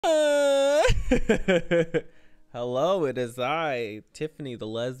Hello, it is I, Tiffany, the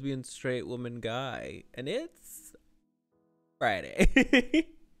lesbian straight woman guy, and it's Friday.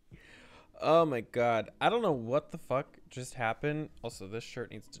 Oh my god, I don't know what the fuck just happened. Also, this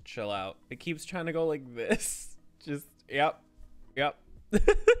shirt needs to chill out. It keeps trying to go like this. Just, yep.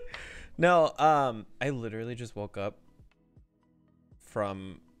 No, I literally just woke up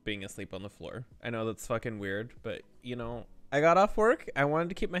from being asleep on the floor. I know that's fucking weird, but you know, I got off work. I wanted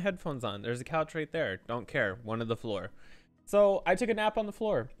to keep my headphones on. There's a couch right there. Don't care. Wanted the floor. So I took a nap on the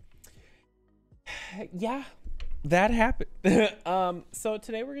floor. Yeah, that happened. So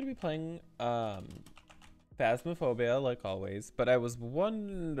today we're going to be playing Phasmophobia like always, but I was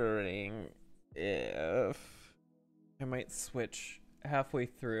wondering if I might switch halfway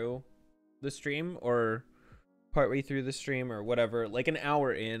through the stream or partway through the stream or whatever, like an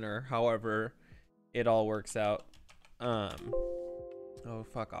hour in or however it all works out. Oh,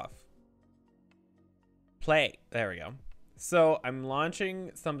 fuck off. Play. There we go. So I'm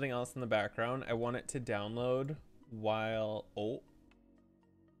launching something else in the background. I want it to download while, oh,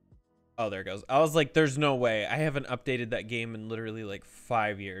 there it goes. I was like, there's no way. I haven't updated that game in literally like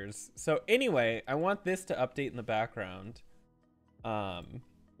 5 years. So anyway, I want this to update in the background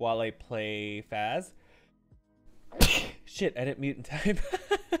while I play Phaz. Shit, I didn't mute in time.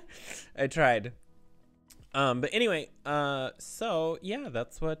 I tried. But anyway, so yeah,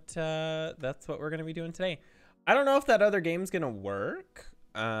 that's what we're gonna be doing today. I don't know if that other game's gonna work.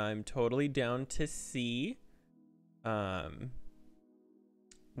 I'm totally down to see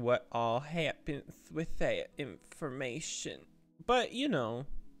what all happens with that information. But you know,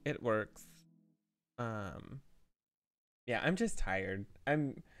 it works. Yeah, I'm just tired.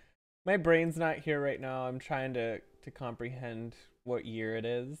 My brain's not here right now. I'm trying to comprehend what year it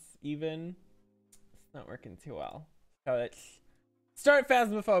is even. Not working too well. So let's start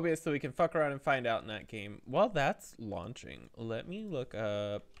Phasmophobia so we can fuck around and find out in that game. While that's launching, let me look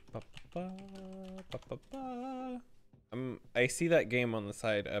up. I see that game on the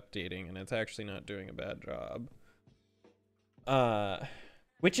side updating, and it's actually not doing a bad job.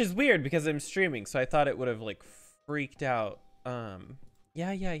 Which is weird because I'm streaming, so I thought it would have like freaked out.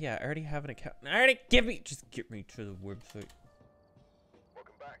 Yeah. I already have an account. Just get me to the website.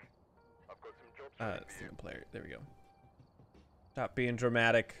 Single player. There we go. Stop being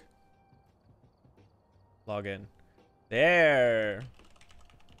dramatic. Log in. There.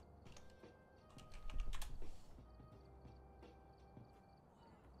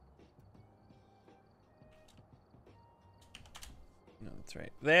 No, that's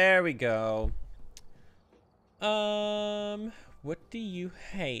right. There we go. What do you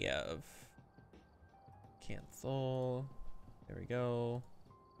have? Cancel. There we go.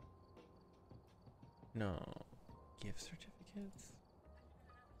 No. Gift certificates?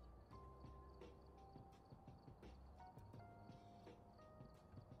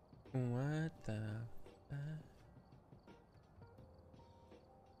 What the fuck?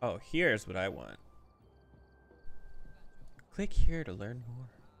 Oh, here's what I want. Click here to learn more.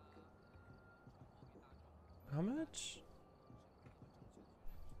 How much?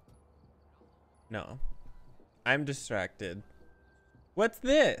 No. I'm distracted. What's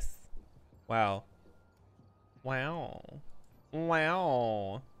this? Wow. Wow.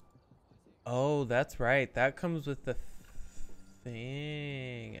 Oh, that's right. That comes with the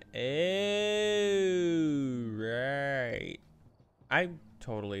thing. Oh, right. I'm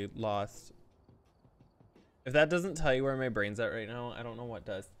totally lost. If that doesn't tell you where my brain's at right now, I don't know what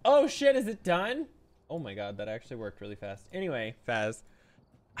does. Oh shit, is it done? Oh my god, that actually worked really fast. Anyway, Phaz,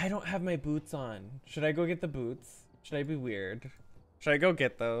 I don't have my boots on. Should I go get the boots? Should I be weird? Should I go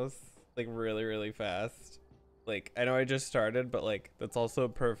get those? Like really, really fast? Like, I know I just started, but like, that's also a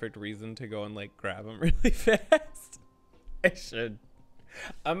perfect reason to go and like grab them really fast. I should.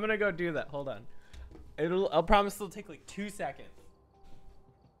 I'm gonna go do that. Hold on. I'll promise it'll take like 2 seconds.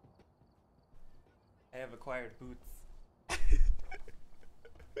 I have acquired boots.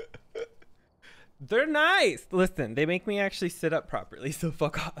 They're nice. Listen, they make me actually sit up properly, so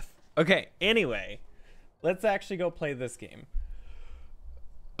fuck off. Okay, anyway, let's actually go play this game.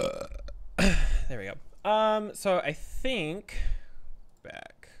 There we go. So I think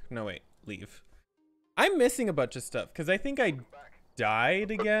back. No, wait, leave. I'm missing a bunch of stuff because I think I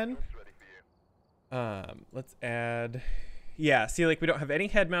died again. Let's add. Yeah, see, like we don't have any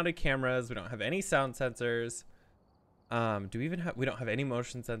head-mounted cameras. We don't have any sound sensors. Do we even have? We don't have any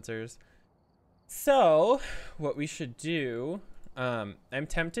motion sensors. So what we should do. I'm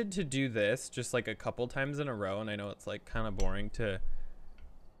tempted to do this just like a couple times in a row, and I know it's like kind of boring to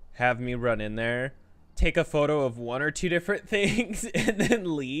have me run in there take a photo of 1 or 2 different things and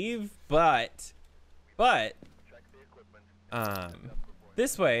then leave, but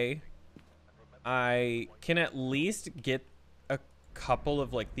this way I can at least get a couple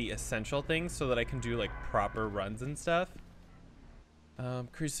of like the essential things so that I can do like proper runs and stuff.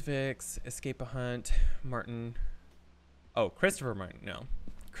 Crucifix, escape a hunt, Martin. Oh, Christopher Martin, no.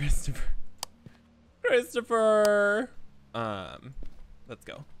 Christopher. Let's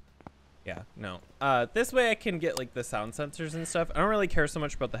go. Yeah, no. This way I can get like the sound sensors and stuff. I don't really care so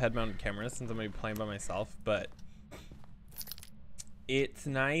much about the head mounted camera since I'm gonna be playing by myself, but it's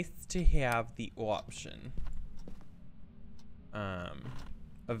nice to have the option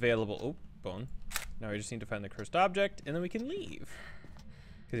available. Oh, bone. Now we just need to find the cursed object and then we can leave.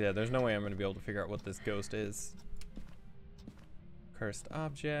 Cause yeah, there's no way I'm gonna be able to figure out what this ghost is. Cursed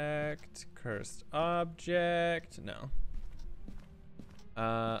object, no.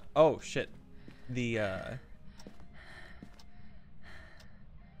 Oh shit. The,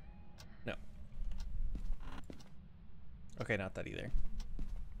 no. Okay, not that either.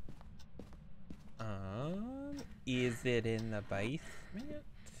 Is it in the basement?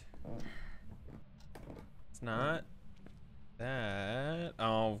 It's not that.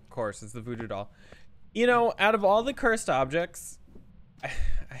 Oh, of course, it's the voodoo doll. You know, out of all the cursed objects,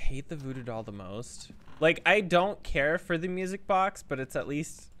 I hate the voodoo doll the most. Like, I don't care for the music box, but it's at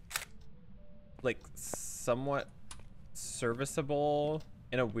least like somewhat serviceable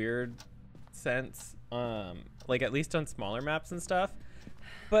in a weird sense. Like at least on smaller maps and stuff.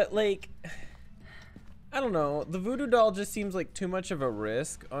 But like, I don't know, the voodoo doll just seems like too much of a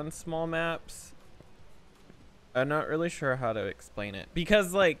risk on small maps. I'm not really sure how to explain it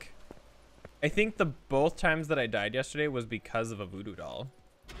because like, I think the both times that I died yesterday was because of a voodoo doll.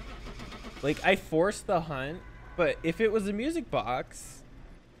 Like I forced the hunt, but if it was a music box,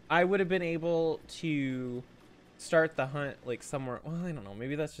 I would have been able to start the hunt like somewhere. Well, I don't know.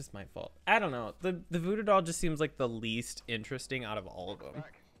 Maybe that's just my fault. I don't know. The voodoo doll just seems like the least interesting out of all of them.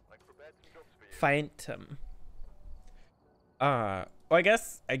 Phantom. Well, I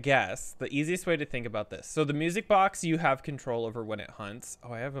guess the easiest way to think about this. So the music box you have control over when it hunts.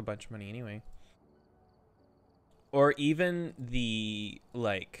 Oh, I have a bunch of money anyway. Or even the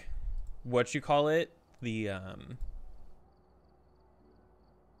like, what you call it? The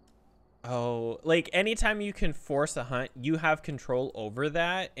oh, like anytime you can force a hunt, you have control over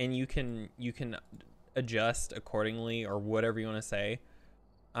that, and you can adjust accordingly or whatever you want to say.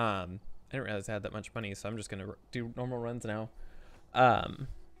 I didn't realize I had that much money, so I'm just gonna do normal runs now.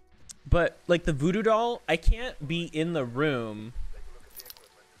 But like the voodoo doll, I can't be in the room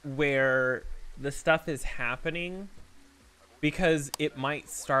where the stuff is happening because it might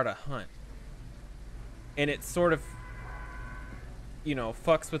start a hunt, and it sort of, you know,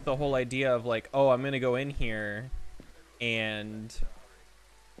 fucks with the whole idea of like, oh, I'm gonna go in here and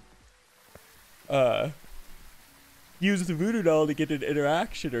use the voodoo doll to get an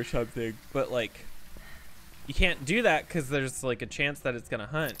interaction or something. But like, you can't do that because there's like a chance that it's gonna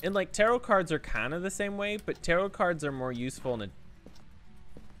hunt. And like tarot cards are kind of the same way, but tarot cards are more useful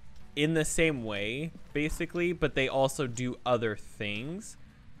in the same way basically, but they also do other things,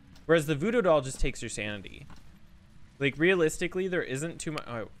 whereas the voodoo doll just takes your sanity. Like realistically, there isn't too much.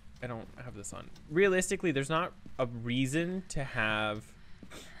 Oh, I don't have this on. Realistically, there's not a reason to have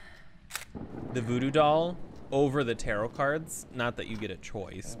the voodoo doll over the tarot cards. Not that you get a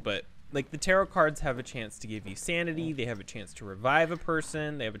choice, but like the tarot cards have a chance to give you sanity. They have a chance to revive a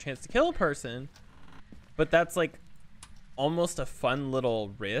person. They have a chance to kill a person. But that's like almost a fun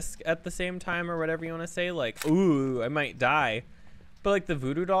little risk at the same time, or whatever you want to say. Like, ooh, I might die. But like the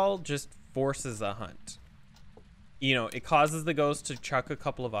voodoo doll just forces a hunt. You know, it causes the ghost to chuck a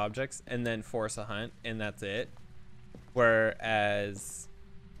couple of objects and then force a hunt, and that's it. Whereas,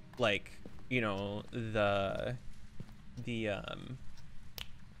 like, you know, the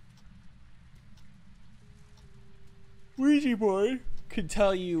Ouija board can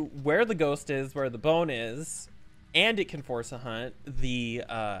tell you where the ghost is, where the bone is, and it can force a hunt. The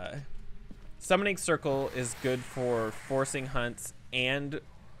summoning circle is good for forcing hunts and...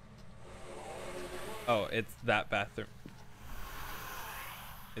 Oh, it's that bathroom.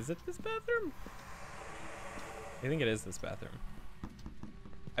 Is it this bathroom? I think it is this bathroom.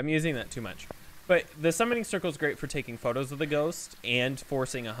 I'm using that too much. But the summoning circle is great for taking photos of the ghost and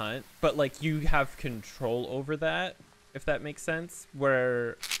forcing a hunt. But like you have control over that, if that makes sense.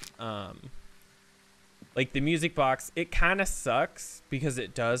 Where, like the music box, it kind of sucks because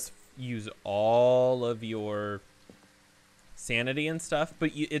it does use all of your sanity and stuff,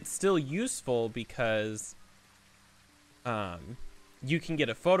 but it's still useful because you can get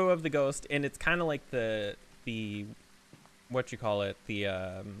a photo of the ghost, and it's kind of like the what you call it, the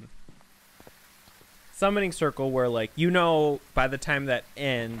summoning circle, where like, you know, by the time that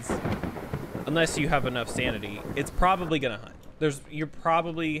ends, unless you have enough sanity, it's probably gonna hunt. You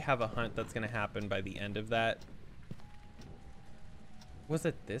probably have a hunt that's gonna happen by the end of that. Was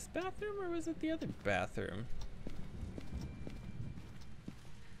it this bathroom or was it the other bathroom?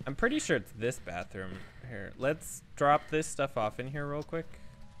 I'm pretty sure it's this bathroom. Here, let's drop this stuff off in here real quick,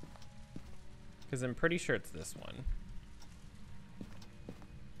 because I'm pretty sure it's this one.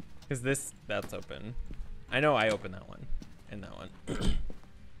 Because that's open. I know I opened that one and that one.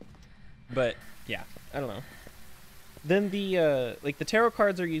 But yeah, I don't know. Then the like the tarot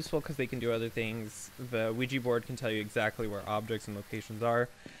cards are useful because they can do other things. The Ouija board can tell you exactly where objects and locations are.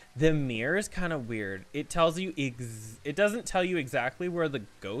 The mirror is kind of weird. It tells you it doesn't tell you exactly where the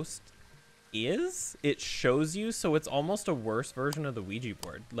ghost is. It shows you, so it's almost a worse version of the Ouija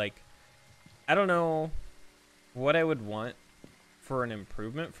board. Like, I don't know what I would want for an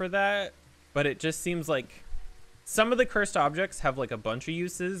improvement for that, but it just seems like some of the cursed objects have like a bunch of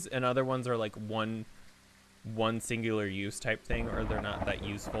uses, and other ones are like one singular use type thing, or they're not that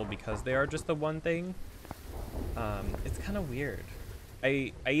useful because they are just the one thing. It's kind of weird.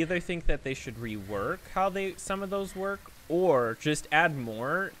 I either think that they should rework how some of those work, or just add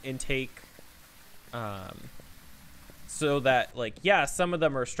more and take so that, like, yeah, some of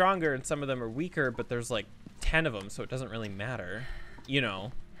them are stronger and some of them are weaker, but there's like 10 of them, so it doesn't really matter. You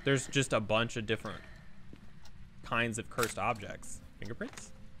know, there's just a bunch of different kinds of cursed objects.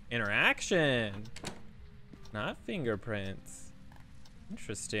 Fingerprints? Interaction, not fingerprints.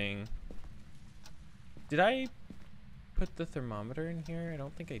 Interesting. Did I put the thermometer in here? I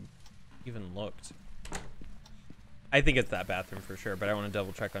don't think I even looked. I think it's that bathroom for sure, but I want to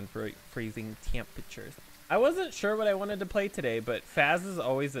double check on freezing temperatures. I wasn't sure what I wanted to play today, but Phaz is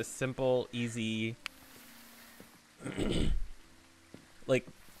always a simple, easy like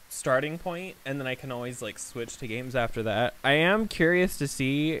starting point, and then I can always like switch to games after that. I am curious to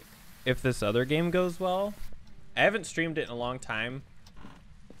see if this other game goes well. I haven't streamed it in a long time,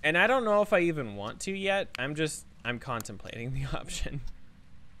 and I don't know if I even want to yet. I'm contemplating the option.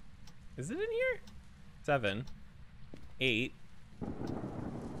 Is it in here? 7, 8,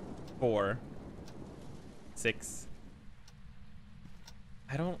 4, 6.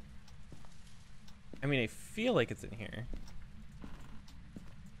 I mean, I feel like it's in here.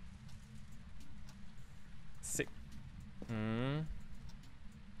 6.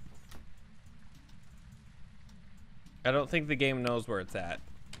 I don't think the game knows where it's at,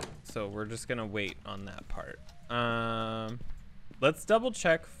 so we're just gonna wait on that part. Let's double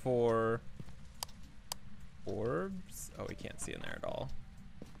check for orbs. Oh, we can't see in there at all.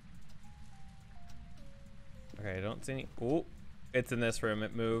 Okay, I don't see any. Oh, it's in this room.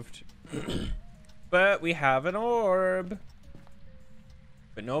 It moved. But we have an orb.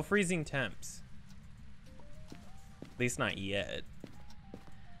 But no freezing temps. At least not yet.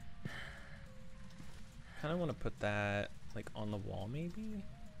 Kind of want to put that like on the wall maybe.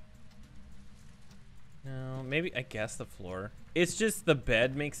 No, maybe, I guess the floor. It's just the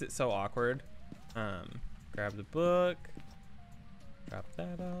bed makes it so awkward. Grab the book. Drop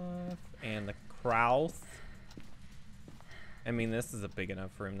that off. And the Kraus. I mean, this is a big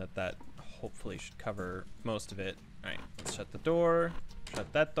enough room that hopefully should cover most of it. All right, let's shut the door.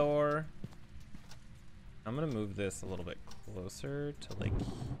 Shut that door. I'm gonna move this a little bit closer to like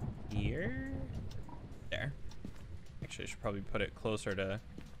here. There. Actually, I should probably put it closer to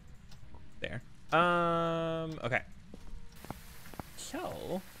there. Okay.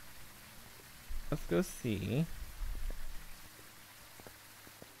 So, let's go see.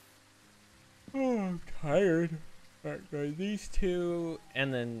 Oh, I'm tired. All right, these two,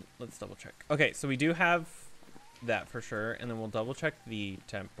 and then let's double check. Okay, so we do have that for sure, and then we'll double check the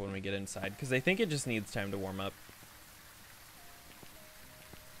temp when we get inside, because I think it just needs time to warm up.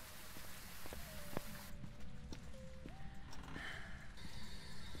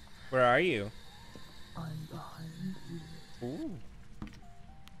 Where are you? I'm behind you. Ooh.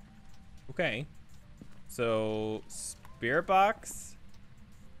 Okay. So, spirit box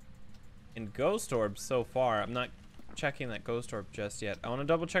and ghost orb so far. I'm not checking that ghost orb just yet. I want to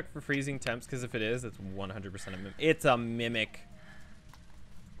double check for freezing temps, because if it is, it's 100% a mimic. It's a mimic.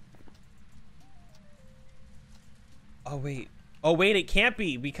 Oh, wait. Oh, wait, it can't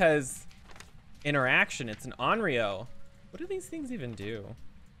be, because interaction. It's an Onryo. What do these things even do?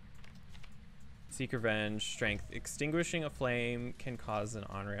 Seek revenge, strength. Extinguishing a flame can cause an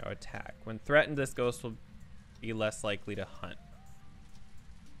Onryo attack. When threatened, this ghost will be less likely to hunt.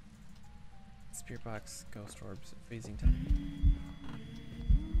 Spirit box, ghost orbs, freezing time.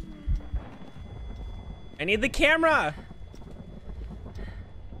 I need the camera.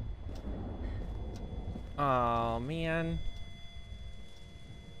 Oh, man.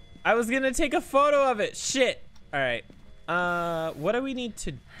 I was gonna take a photo of it. Shit. All right. What do we need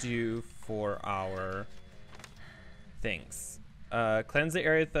to do for our things? Cleanse the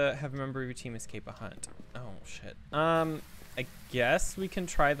area that have a member of your team escape a hunt. Oh, shit. I guess we can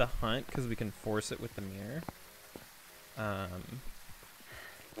try the hunt because we can force it with the mirror.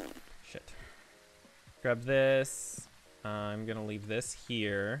 Shit. Grab this. I'm gonna leave this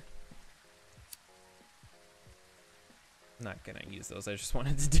here. I'm not gonna use those. I just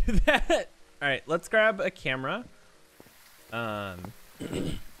wanted to do that. All right, let's grab a camera. I'm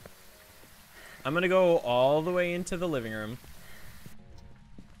gonna go all the way into the living room.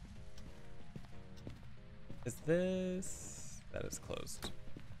 Is this? That is closed.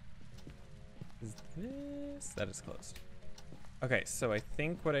 Is this? That is closed. Okay, so I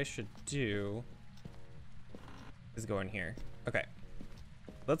think what I should do is go in here. Okay.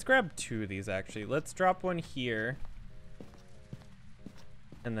 Let's grab 2 of these actually. Let's drop one here.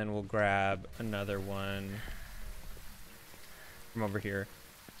 And then we'll grab another one from over here.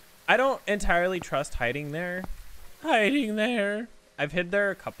 I don't entirely trust hiding there. Hiding there. I've hid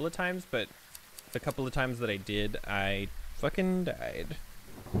there a couple of times, but the couple of times that I did, I fucking died.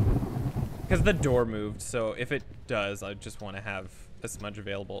 Because the door moved, so if it does, I just want to have a smudge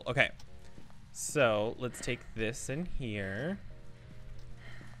available. Okay, so let's take this in here.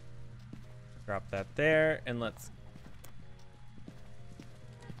 Drop that there, and let's...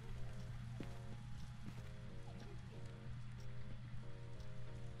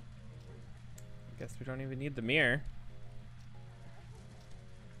 Guess we don't even need the mirror.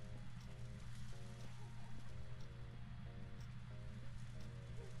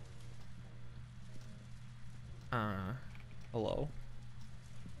 Hello.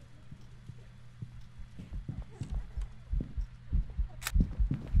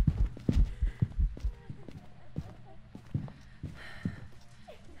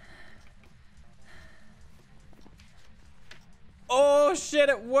 Oh shit,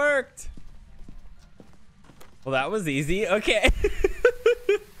 it worked. Well, that was easy. Okay.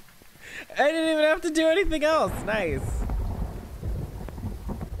 I didn't even have to do anything else. Nice.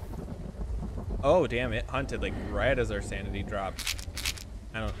 Oh, damn, it hunted like right as our sanity dropped.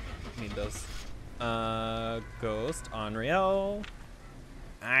 I don't need those. Ghost, Unreal.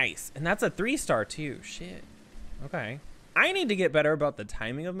 Nice. And that's a 3-star too. Shit. Okay. I need to get better about the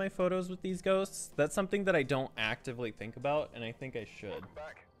timing of my photos with these ghosts. That's something that I don't actively think about, and I think I should.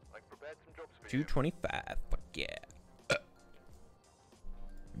 225. Fuck yeah.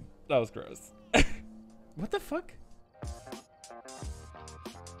 That was gross. What the fuck?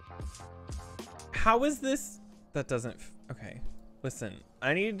 How is this? That doesn't. Okay. Listen,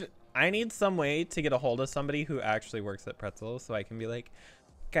 I need some way to get a hold of somebody who actually works at Pretzel so I can be like,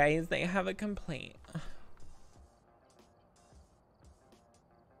 guys, they have a complaint.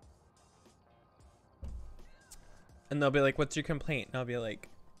 And they'll be like, what's your complaint? And I'll be like,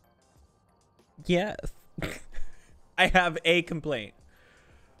 yes. I have a complaint.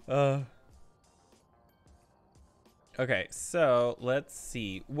 Okay, so let's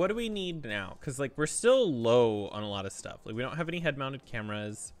see. What do we need now? Because like we're still low on a lot of stuff. Like we don't have any head-mounted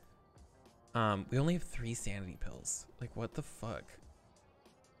cameras. We only have 3 sanity pills. Like what the fuck?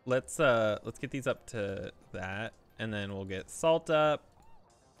 Let's get these up to that, and then we'll get salt up.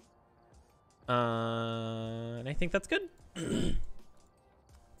 And I think that's good.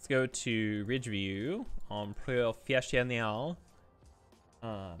 Let's go to Ridgeview on Professionnel.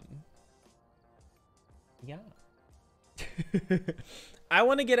 Yeah. I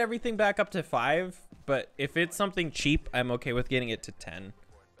want to get everything back up to 5, but if it's something cheap, I'm okay with getting it to 10.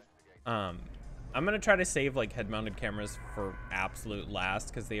 I'm gonna try to save like head-mounted cameras for absolute last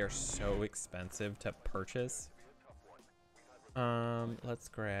because they are so expensive to purchase. Let's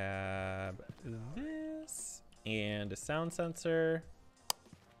grab this and a sound sensor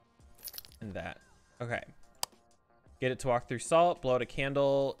and that. Okay. Get it to walk through salt, blow out a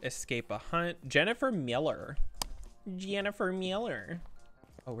candle, escape a hunt. Jennifer Miller. Jennifer Miller.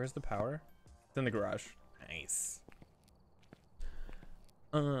 Oh, where's the power? It's in the garage. Nice.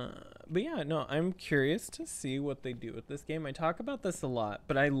 But yeah, no, I'm curious to see what they do with this game. I talk about this a lot,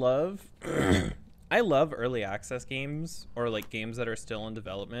 but I love I love early access games or like games that are still in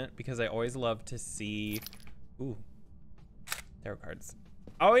development because I always love to see tarot cards.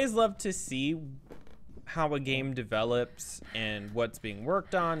 I always love to see how a game develops and what's being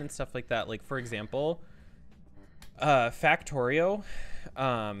worked on and stuff like that. Like for example, Factorio,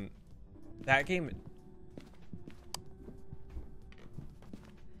 that game.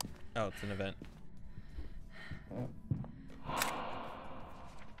 Oh, it's an event.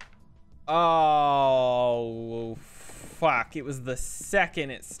 Oh, fuck. It was the second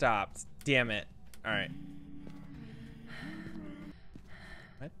it stopped. Damn it. All right.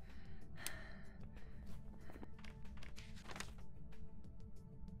 What?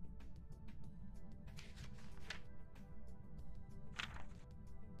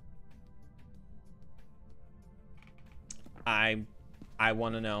 I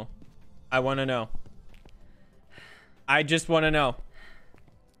want to know. I want to know. I just want to know.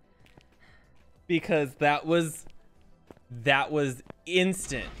 Because that was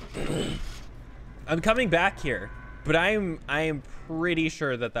instant. I'm coming back here, but I am pretty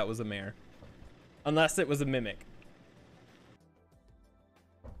sure that that was a mare. Unless it was a mimic.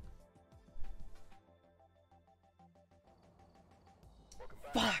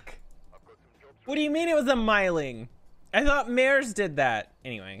 Fuck. What do you mean it was a miling? I thought mares did that.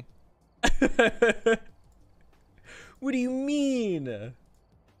 Anyway. What do you mean? All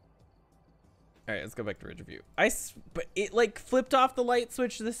right, let's go back to Ridge Review. But it like flipped off the light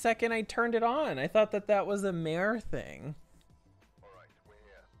switch the second I turned it on. I thought that that was a mare thing.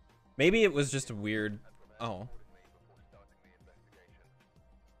 Maybe it was just a weird. Oh.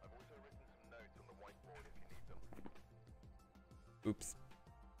 Oops.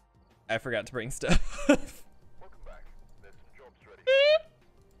 I forgot to bring stuff.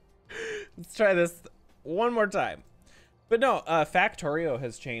 Let's try this one more time. But no, Factorio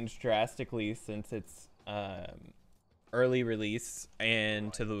has changed drastically since its early release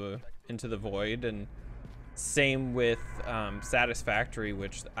and into the void, and same with Satisfactory,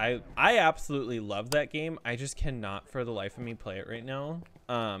 which I absolutely love that game. I just cannot for the life of me play it right now.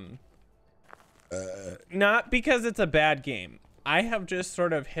 Not because it's a bad game. I have just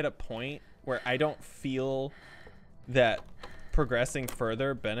sort of hit a point where I don't feel that progressing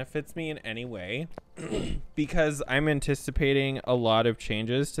further benefits me in any way because I'm anticipating a lot of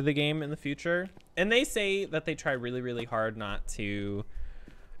changes to the game in the future. And they say that they try really, really hard not to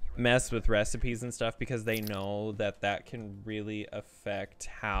mess with recipes and stuff because they know that that can really affect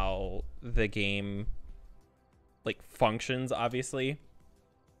how the game like functions, obviously.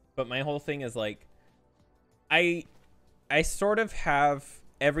 But my whole thing is like, I sort of have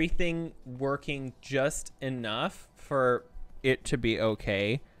everything working just enough for it to be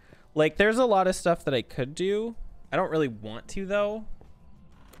okay. Like there's a lot of stuff that I could do. I don't really want to though.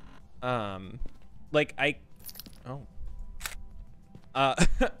 Like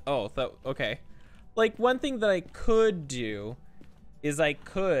okay. Like one thing that I could do is I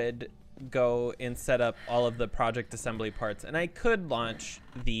could go and set up all of the project assembly parts, and I could launch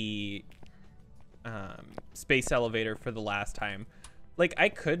the space elevator for the last time. Like I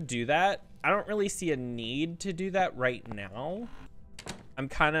could do that. I don't really see a need to do that right now. I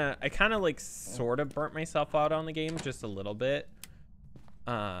kind of like sort of burnt myself out on the game just a little bit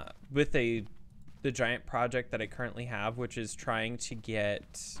with the giant project that I currently have, which is trying to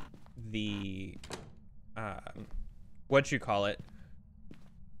get the what you call it,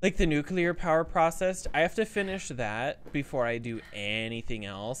 like the nuclear power processed. I have to finish that before I do anything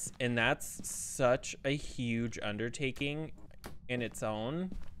else, and that's such a huge undertaking in its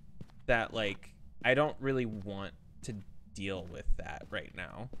own that like I don't really want to deal with that right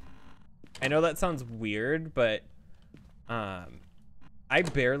now. I know that sounds weird, but I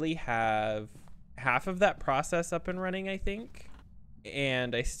barely have half of that process up and running, I think,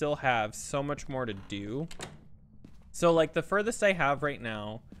 and I still have so much more to do. So like the furthest I have right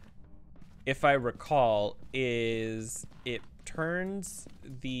now, if I recall, is it turns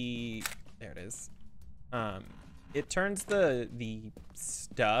the, there it is, it turns the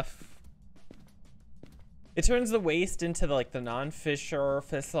stuff, it turns the waste into the, like the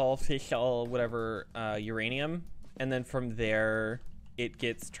fissile, whatever, uranium, and then from there it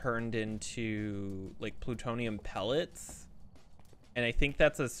gets turned into like plutonium pellets, and I think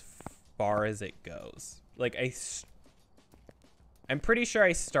that's as far as it goes. Like I'm pretty sure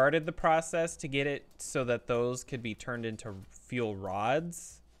I started the process to get it so that those could be turned into fuel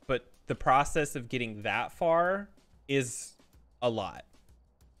rods, but the process of getting that far is a lot.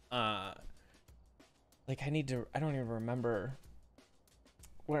 Like I don't even remember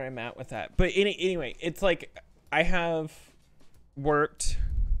where I'm at with that. But anyway, it's like I have worked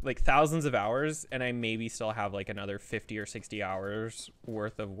like thousands of hours, and I maybe still have like another 50 or 60 hours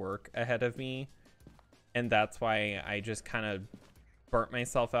worth of work ahead of me. And that's why I just kind of burnt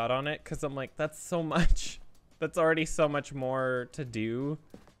myself out on it, because I'm like, that's so much. That's already so much more to do.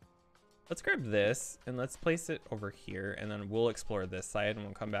 Let's grab this and let's place it over here, and then we'll explore this side and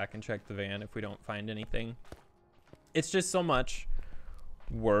we'll come back and check the van if we don't find anything. It's just so much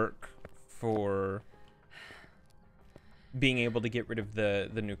work for being able to get rid of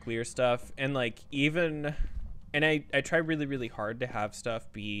the nuclear stuff. And like even, and I try really, really hard to have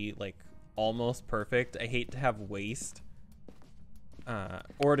stuff be like almost perfect. I hate to have waste.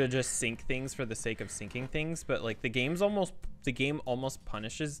 Or to just sink things for the sake of sinking things, but like the game almost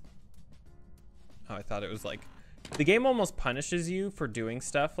punishes. Oh, I thought it was like the game almost punishes you for doing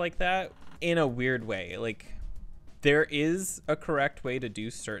stuff like that in a weird way. Like there is a correct way to do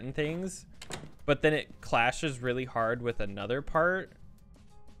certain things, but then it clashes really hard with another part.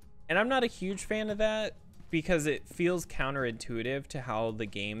 And I'm not a huge fan of that because it feels counterintuitive to how the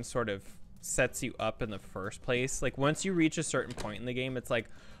game sort of sets you up in the first place. Like once you reach a certain point in the game, it's like,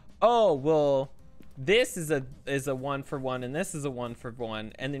 oh well, this is a 1-for-1 and this is a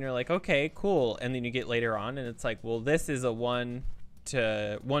 1-for-1, and then you're like, okay, cool. And then you get later on and it's like, well, this is a 1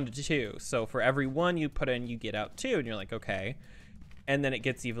 to 2, so for every 1 you put in, you get out 2, and you're like, okay. And then it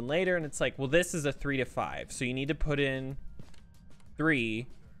gets even later and it's like, well, this is a 3 to 5, so you need to put in 3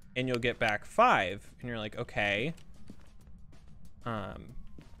 and you'll get back 5, and you're like, okay.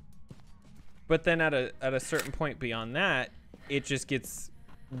 But then at a certain point beyond that, it just gets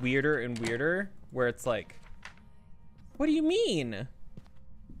weirder and weirder, where it's like, what do you mean?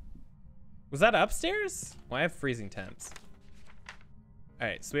 Was that upstairs? Well, I have freezing temps. All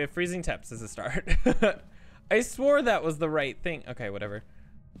right, so we have freezing temps as a start. I swore that was the right thing. Okay, whatever.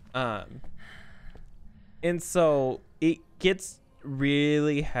 And so it gets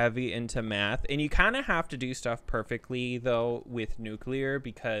really heavy into math, and you kind of have to do stuff perfectly though with nuclear,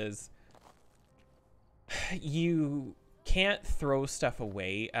 because you can't throw stuff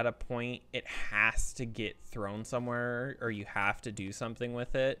away at a point. It has to get thrown somewhere, or you have to do something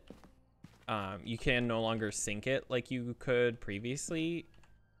with it. You can no longer sink it like you could previously,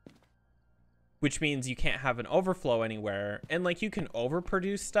 which means you can't have an overflow anywhere. And like you can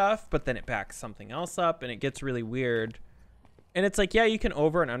overproduce stuff, but then it backs something else up and it gets really weird. And it's like, yeah, you can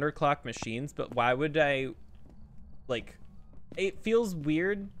over and underclock machines, but why would I, like, it feels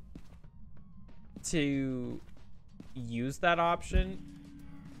weird to use that option.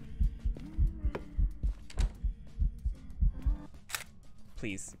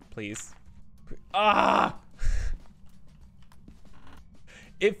 Please, please. Ah!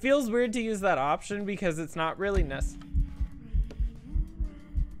 It feels weird to use that option because it's not really necessary.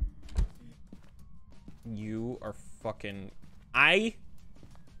 You are fucking...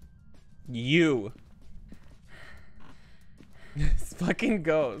 You. This fucking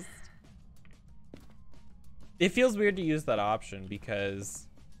ghost. It feels weird to use that option because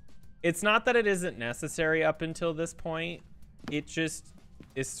it's not that it isn't necessary up until this point. It just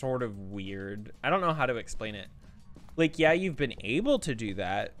is sort of weird. I don't know how to explain it. Like, yeah, you've been able to do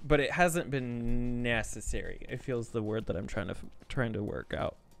that, but it hasn't been necessary. It feels the word that I'm trying to work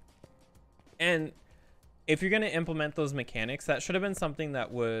out. And if you're going to implement those mechanics, that should have been something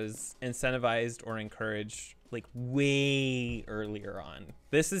that was incentivized or encouraged like way earlier on.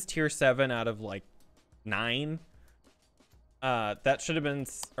 This is tier 7 out of like 9. That should have been,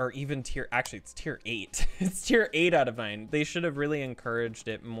 or even tier, actually it's tier 8. It's tier 8 out of 9. They should have really encouraged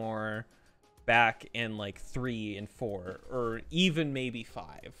it more back in like 3 and 4, or even maybe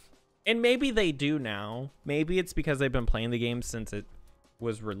 5. And maybe they do now. Maybe it's because they've been playing the game since it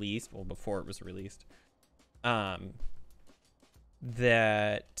was released, well, before it was released.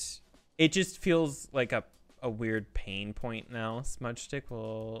 That it just feels like a weird pain point now. Smudge stick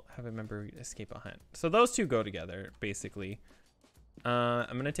will have a member escape a hunt. So those two go together, basically.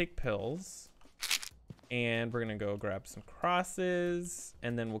 I'm gonna take pills, and we're gonna go grab some crosses,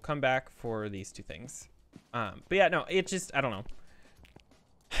 and then we'll come back for these 2 things. But yeah, no, it just, I don't know.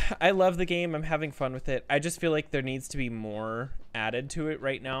 I love the game. I'm having fun with it. I just feel like there needs to be more added to it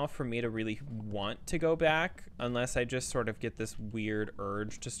right now for me to really want to go back, unless I just sort of get this weird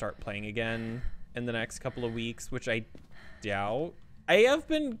urge to start playing again in the next couple of weeks, which I doubt. I have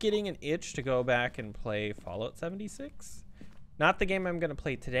been getting an itch to go back and play Fallout 76. Not the game I'm going to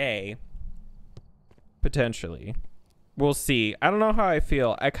play today. Potentially. We'll see. I don't know how I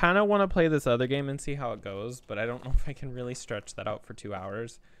feel. I kind of want to play this other game and see how it goes, but I don't know if I can really stretch that out for 2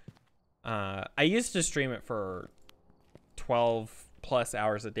 hours. I used to stream it for 12 plus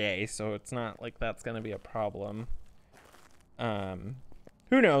hours a day, so it's not like that's going to be a problem.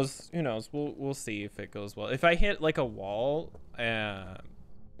 Who knows? Who knows? We'll see if it goes well. If I hit like a wall, I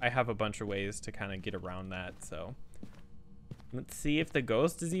have a bunch of ways to kind of get around that, so let's see if the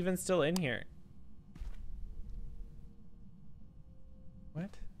ghost is even still in here. What?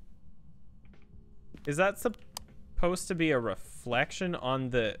 Is that supposed to be a reflection on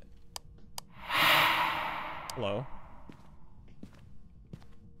the... Hello?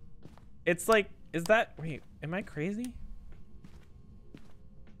 It's like, is that... Wait, am I crazy?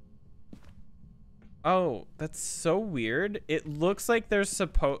 Oh, that's so weird. It looks like there's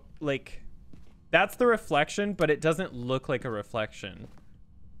like, that's the reflection, but it doesn't look like a reflection.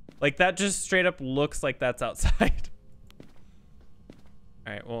 Like, that just straight up looks like that's outside.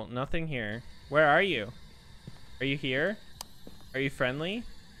 All right, well, nothing here. Where are you? Are you here? Are you friendly?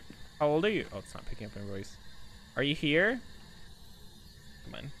 How old are you? Oh, it's not picking up my voice. Are you here?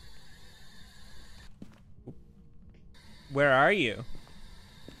 Come on. Where are you?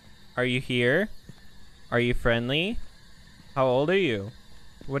 Are you here? Are you friendly? How old are you?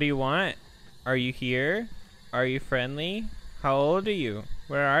 What do you want? Are you here? Are you friendly? How old are you?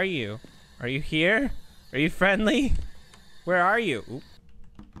 Where are you? Are you here? Are you friendly? Where are you? Oop.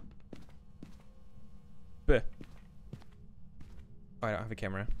 Buh. Oh, I don't have a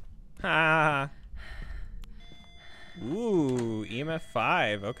camera. Ha! Ooh, EMF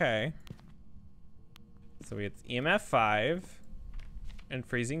 5. Okay. So it's EMF 5 and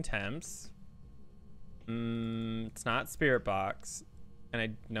freezing temps. It's not spirit box.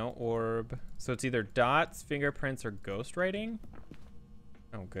 And no orb. So it's either dots, fingerprints, or ghost writing.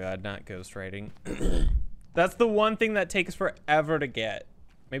 Oh god, not ghost writing. That's the one thing that takes forever to get.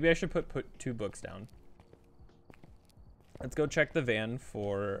 Maybe I should put 2 books down. Let's go check the van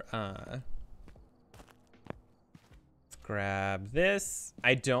for let's grab this.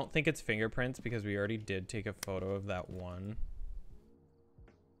 I don't think it's fingerprints because we already did take a photo of that one.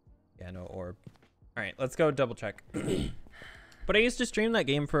 Yeah, no orb. All right, let's go double check. But I used to stream that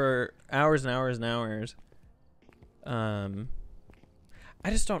game for hours and hours and hours. I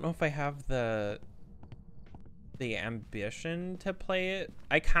just don't know if I have the ambition to play it.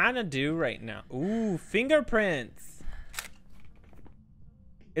 I kind of do right now. Ooh, fingerprints.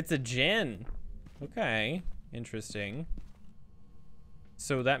 It's a gin. Okay, interesting.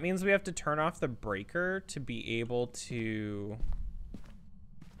 So that means we have to turn off the breaker to be able to...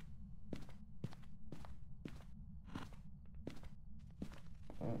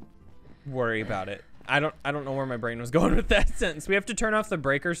 worry about it. I don't know where my brain was going with that sentence. We have to turn off the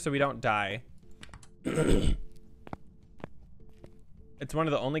breaker so we don't die. It's one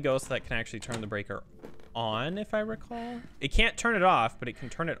of the only ghosts that can actually turn the breaker on, if I recall. It can't turn it off, but it can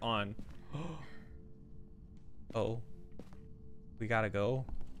turn it on. Oh. We gotta go.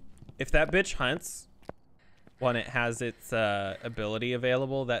 If that bitch hunts when it has its ability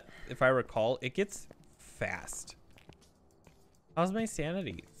available, that, if I recall, it gets fast. How's my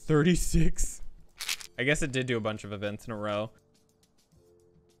sanity? 36. I guess it did do a bunch of events in a row.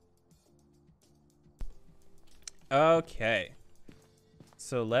 Okay.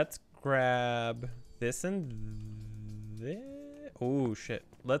 So let's grab this and this. Oh shit.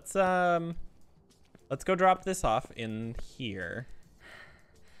 Let's go drop this off in here.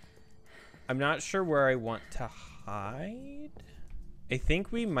 I'm not sure where I want to hide. I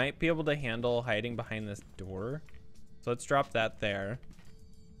think we might be able to handle hiding behind this door. So let's drop that there.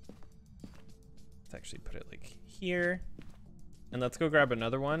 Let's actually put it like here. And let's go grab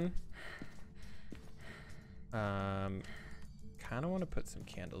another one. Kind of want to put some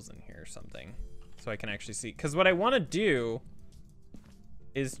candles in here or something so I can actually see. Because what I want to do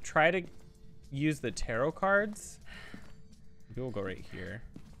is try to use the tarot cards. Maybe we'll go right here.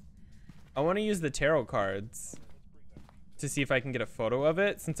 I want to use the tarot cards to see if I can get a photo of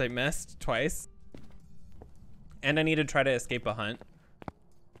it since I messed twice. And I need to try to escape a hunt.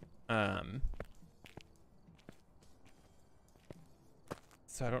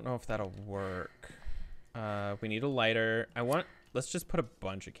 So I don't know if that'll work. We need a lighter. Let's just put a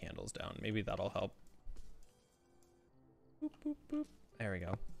bunch of candles down. Maybe that'll help. Boop, boop, boop. There we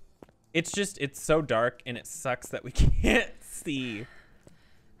go. It's so dark and it sucks that we can't see.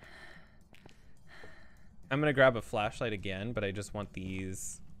 I'm gonna grab a flashlight again, but I just want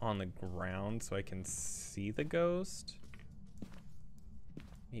these on the ground so I can see the ghost.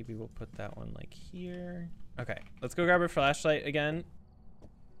 Maybe we'll put that one like here. Okay, let's go grab a flashlight again.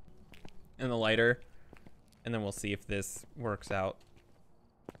 And the lighter. And then we'll see if this works out.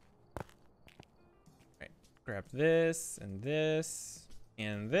 All right, grab this and this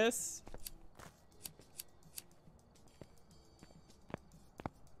and this.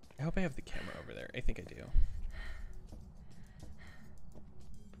 I hope I have the camera over there. I think I do.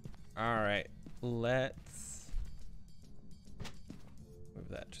 All right, let's move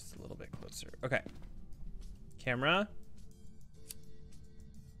that just a little bit closer. Okay, camera.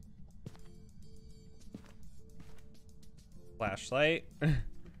 Flashlight.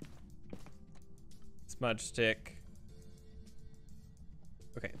 Smudge stick.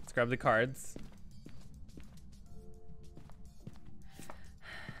 Okay, let's grab the cards.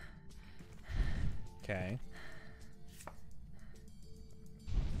 Okay.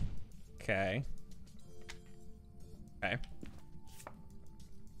 Okay. Okay.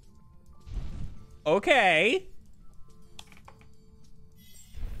 Okay.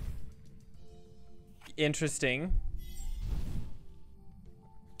 Interesting.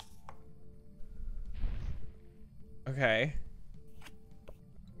 Okay.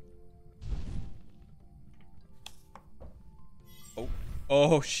 Oh.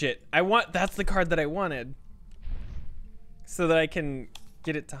 Oh shit. That's the card that I wanted. So that I can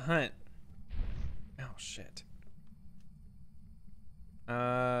get it to hunt. Oh shit.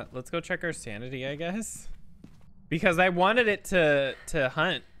 Let's go check our sanity, I guess. Because I wanted it to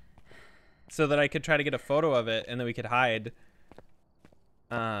hunt. So that I could try to get a photo of it and then we could hide.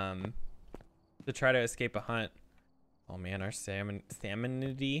 To try to escape a hunt. Oh man, our sanity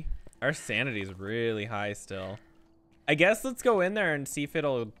is really high still. I guess let's go in there and see if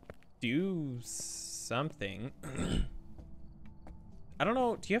it'll do something. I don't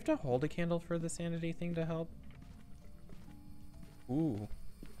know. Do you have to hold a candle for the sanity thing to help? Ooh.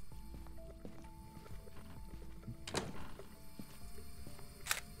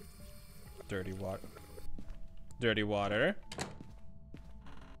 Dirty water. Dirty water.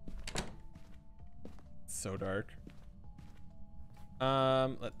 So dark.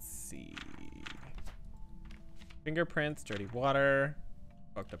 Let's see. Fingerprints, dirty water.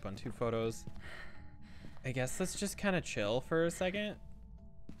 Fucked up on 2 photos. I guess let's just kind of chill for a second.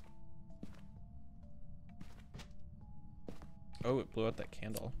 Oh, it blew out that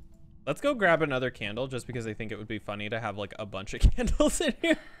candle. Let's go grab another candle just because I think it would be funny to have like a bunch of candles in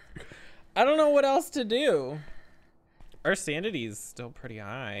here. I don't know what else to do. Our sanity is still pretty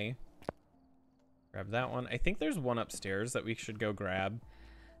high. Grab that one. I think there's one upstairs that we should go grab.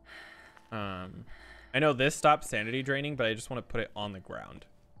 I know this stops sanity draining, but I just want to put it on the ground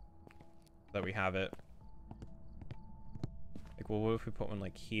so that we have it. Like, well, what if we put one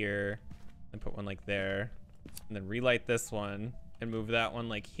like here and put one like there and then relight this one and move that one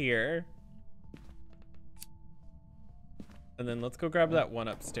like here. And then let's go grab that one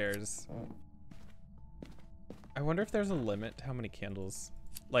upstairs. I wonder if there's a limit to how many candles.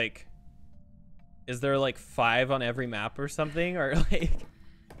 Like, is there like 5 on every map or something? Or like,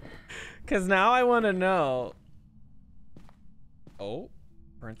 because now I want to know. Oh,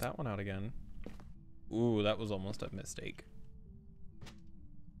 burnt that one out again. Ooh, that was almost a mistake.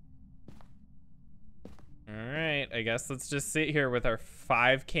 All right, I guess let's just sit here with our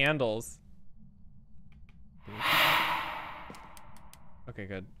 5 candles. Okay,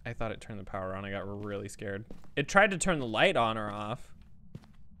 good. I thought it turned the power on. I got really scared. It tried to turn the light on or off.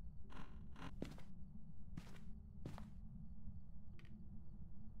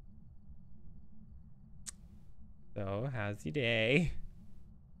 So, how's your day?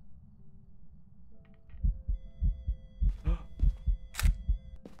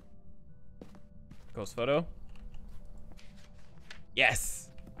 Ghost photo. Yes.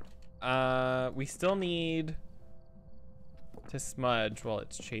 We still need to smudge while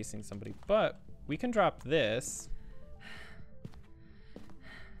it's chasing somebody, but we can drop this.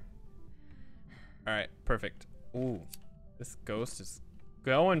 All right, perfect. Ooh, this ghost is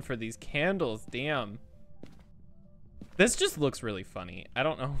going for these candles. Damn. This just looks really funny. I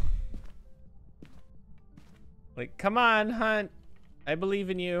don't know. Like, come on, hunt. I believe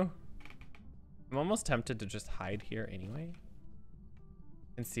in you. I'm almost tempted to just hide here anyway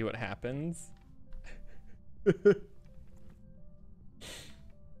and see what happens.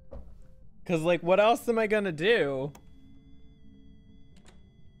 Cause like, what else am I gonna do?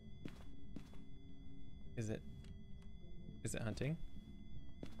 Is it hunting?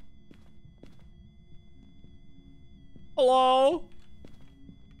 Hello?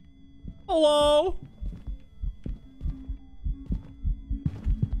 Hello?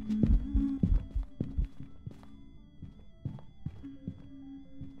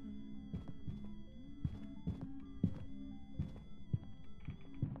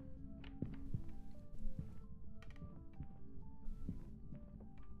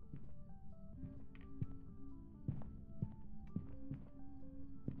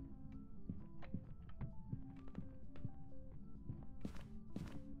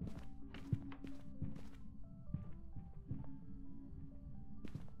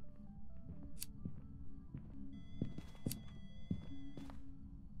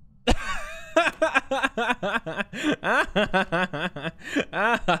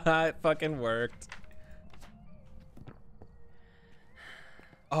 It fucking worked.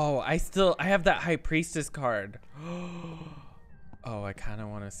 Oh, I have that High Priestess card. Oh, I kind of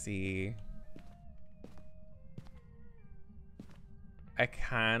want to see. I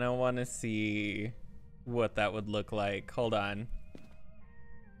kind of want to see what that would look like. Hold on.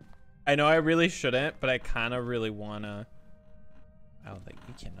 I know I really shouldn't, but I kind of really wanna. Oh, like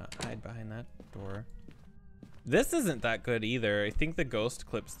you cannot hide behind that door. This isn't that good either. I think the ghost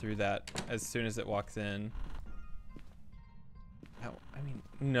clips through that as soon as it walks in. Oh, I mean,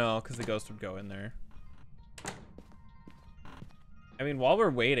 no, because the ghost would go in there. I mean, while we're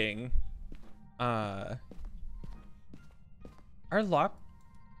waiting, our lock,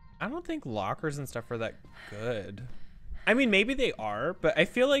 I don't think lockers and stuff are that good. I mean, maybe they are, but I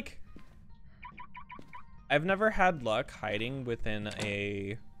feel like I've never had luck hiding within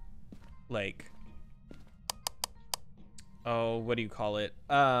a, like, oh, what do you call it?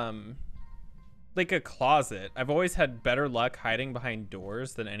 Like a closet. I've always had better luck hiding behind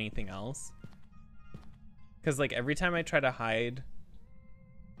doors than anything else. Because, like, every time I try to hide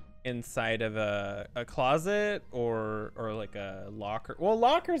inside of a closet or like a locker, well,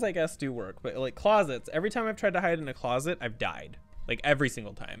 lockers I guess do work, but like closets, every time I've tried to hide in a closet, I've died. Like every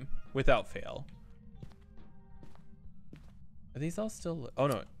single time without fail. Are these all still, oh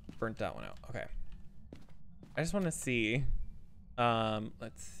no, it burnt that one out. Okay, I just want to see,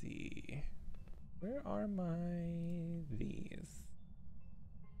 let's see, where are my these?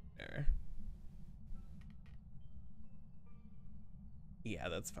 There. Yeah,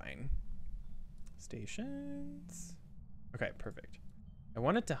 that's fine. Stations. Okay, perfect. I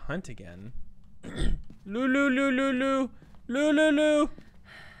wanted to hunt again. Lulu, Lulu, Lulu, Lulu.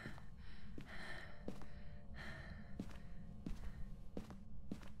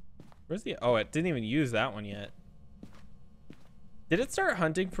 Where's the? Oh, it didn't even use that one yet. Did it start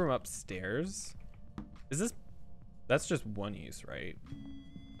hunting from upstairs? Is this? That's just one use, right?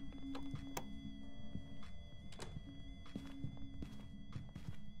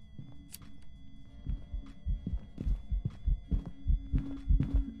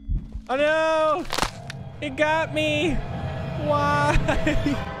 Oh no! It got me! Why?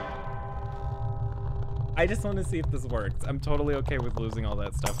 I just want to see if this works. I'm totally okay with losing all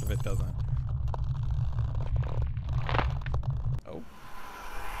that stuff if it doesn't. Oh.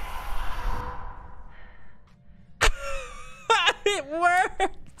 It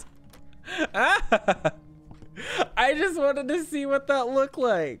worked! Ah. I just wanted to see what that looked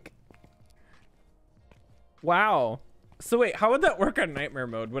like. Wow. So wait, how would that work on nightmare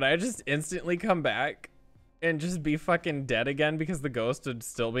mode? Would I just instantly come back and just be fucking dead again because the ghost would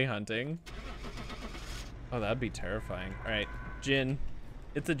still be hunting? Oh, that'd be terrifying. All right, Jinn.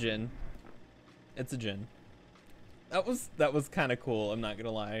 It's a Jinn. It's a Jinn. That was kind of cool, I'm not gonna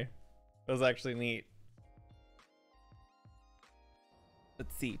lie. That was actually neat.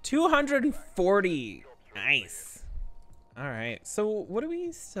 Let's see, 240. Nice. All right, so what do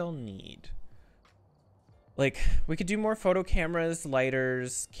we still need? Like, we could do more photo cameras,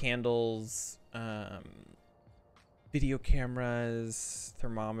 lighters, candles, video cameras,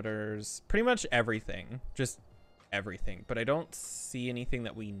 thermometers, pretty much everything. Just everything. But I don't see anything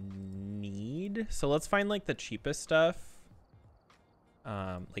that we need. So let's find, like, the cheapest stuff.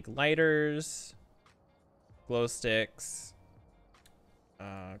 Like lighters, glow sticks,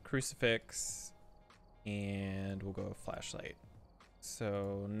 crucifix, and we'll go with flashlight.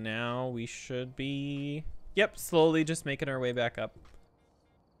 So now we should be... Yep, slowly just making our way back up.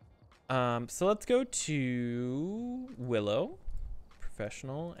 So let's go to Willow,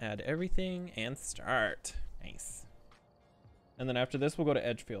 professional, add everything, and start. Nice. And then after this, we'll go to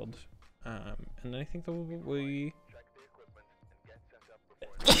Edgefield. And then I think that we...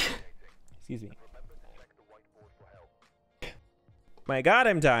 Excuse me. My God,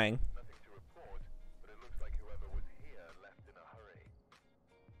 I'm dying.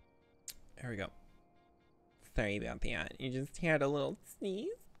 There we go. Sorry about that. You just had a little sneeze.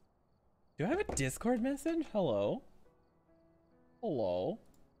 Do I have a Discord message? Hello? Hello?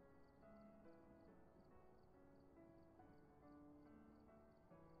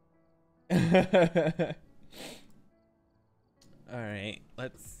 Alright,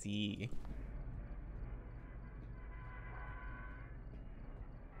 let's see.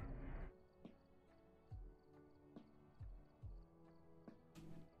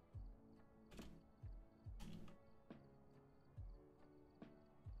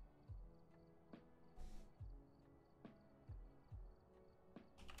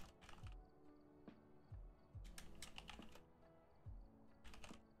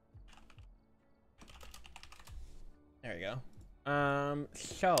 There you go.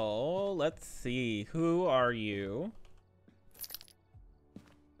 So let's see. Who are you?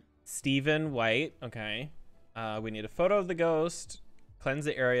 Stephen White. Okay. We need a photo of the ghost. Cleanse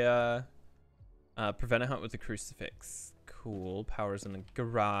the area. Prevent a hunt with the crucifix. Cool. Powers in the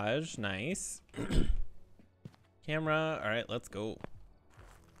garage. Nice. Camera. All right, let's go.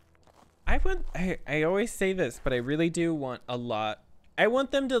 I always say this, but I really do want a lot. I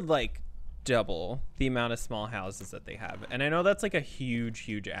want them to like double the amount of small houses that they have. And I know that's like a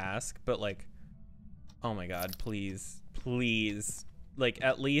huge ask, but like, oh my God, please, please, like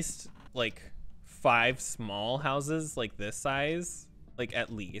at least like 5 small houses like this size, like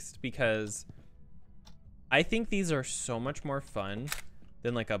at least, because I think these are so much more fun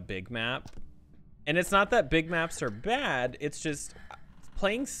than like a big map. And it's not that big maps are bad, it's just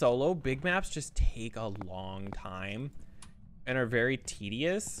playing solo, big maps just take a long time and are very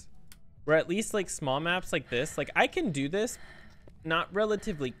tedious. Where at least like small maps like this, like I can do this not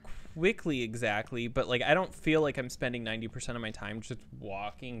relatively quickly exactly, but like I don't feel like I'm spending 90% of my time just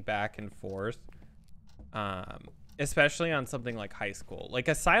walking back and forth. Especially on something like high school. Like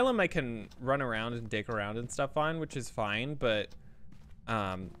Asylum I can run around and dig around and stuff on, which is fine, but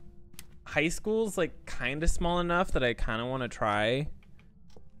high school's like kind of small enough that I kind of want to try.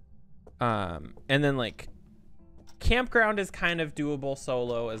 And then like Campground is kind of doable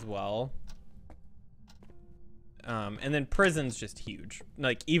solo as well. And then Prison's just huge.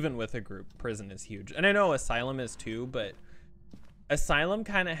 Like even with a group, Prison is huge. And I know Asylum is too, but Asylum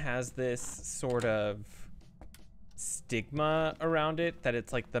kind of has this sort of stigma around it that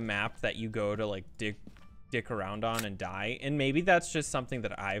it's like the map that you go to like dick around on and die. And maybe that's just something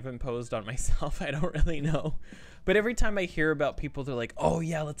that I've imposed on myself. I don't really know. But every time I hear about people, they're like, oh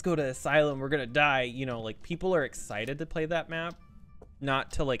yeah, let's go to Asylum, we're gonna die. You know, like people are excited to play that map,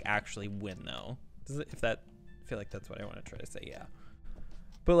 not to like actually win though. I feel like that's what I want to try to say, yeah.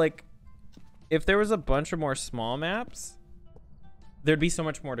 But like, if there was a bunch of more small maps, there'd be so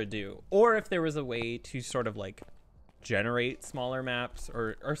much more to do. Or if there was a way to sort of like generate smaller maps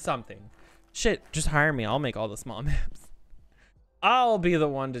or something. Shit, just hire me. I'll make all the small maps. I'll be the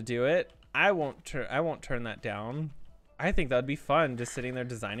one to do it. I won't turn that down. I think that'd be fun, just sitting there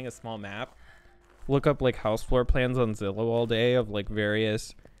designing a small map. Look up like house floor plans on Zillow all day of like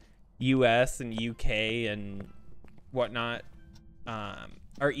various US and UK and whatnot.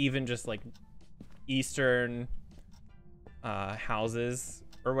 Or even just like Eastern houses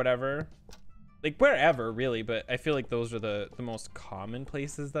or whatever. Like wherever really, but I feel like those are the most common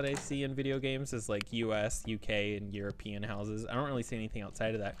places that I see in video games is like US, UK, and European houses. I don't really see anything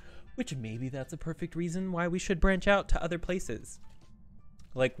outside of that, which maybe that's a perfect reason why we should branch out to other places.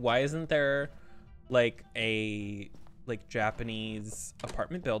 Like why isn't there like a like Japanese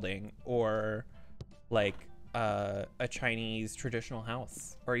apartment building or like a Chinese traditional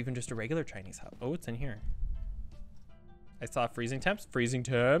house or even just a regular Chinese house? Oh, it's in here. I saw freezing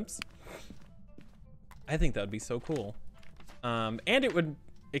temps. I think that would be so cool. And it would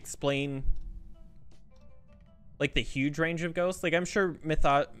explain like the huge range of ghosts. Like I'm sure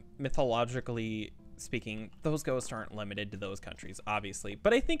mythologically speaking, those ghosts aren't limited to those countries, obviously.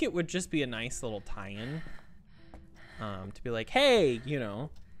 But I think it would just be a nice little tie-in to be like, hey, you know,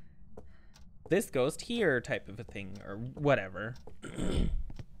 this ghost here type of a thing or whatever.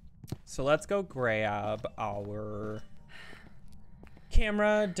 So let's go grab our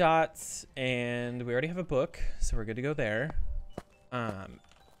camera, dots, and we already have a book, so we're good to go there.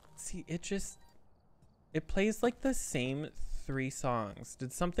 See, it plays like the same 3 songs.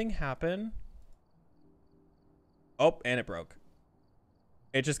 Did something happen? Oh, and it broke.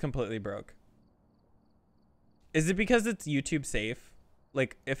 It just completely broke. Is it because it's YouTube safe?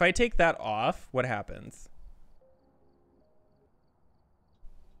 Like, if I take that off, what happens?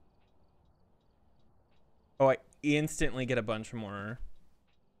 Oh, I instantly get a bunch more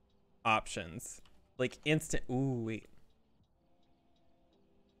options. Like instant. Ooh, wait.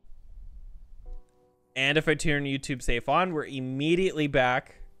 And if I turn YouTube safe on, we're immediately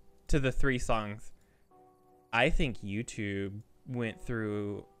back to the 3 songs. I think YouTube went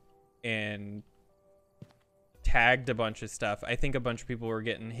through and tagged a bunch of stuff. I think a bunch of people were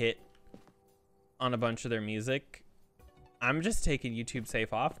getting hit on a bunch of their music. I'm just taking YouTube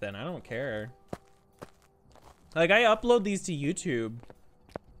safe off then. I don't care. Like I upload these to YouTube,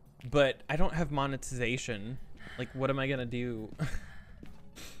 but I don't have monetization. Like what am I gonna do?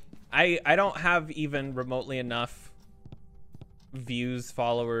 I don't have even remotely enough views,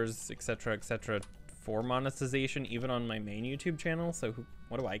 followers, etc., etc. for monetization, even on my main YouTube channel. So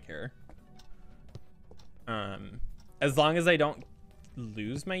what do I care? As long as I don't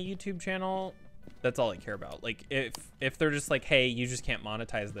lose my YouTube channel, that's all I care about. Like if they're just like, hey, you just can't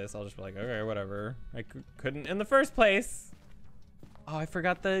monetize this, I'll just be like, okay, whatever. I couldn't in the first place. Oh, I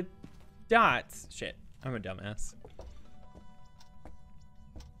forgot the dots. Shit, I'm a dumbass.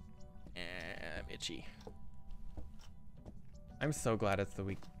 I'm itchy. I'm so glad it's the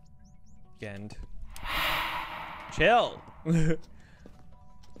weekend. Chill.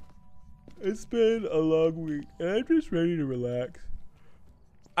 It's been a long week, and I'm just ready to relax.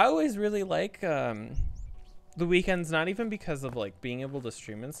 I always really like the weekends, not even because of like being able to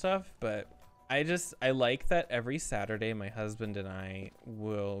stream and stuff, but I like that every Saturday my husband and I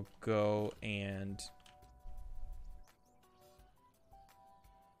will go and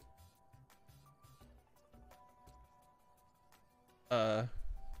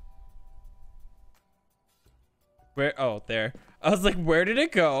where, oh, there. I was like, where did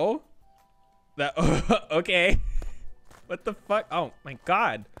it go? That, okay. What the fuck? Oh my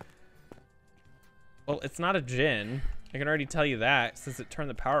God. Well, it's not a djinn. I can already tell you that since it turned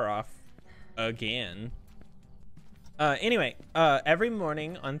the power off again. Anyway, every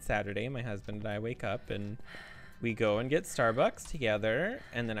morning on Saturday, my husband and I wake up and we go and get Starbucks together,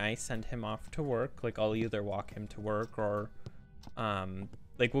 and then I send him off to work. Like, I'll either walk him to work or,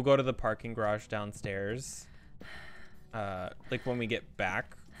 like, we'll go to the parking garage downstairs. Like when we get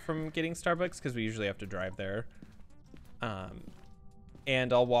back from getting Starbucks, because we usually have to drive there.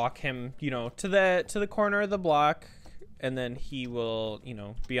 And I'll walk him, you know, to the corner of the block, and then he will, you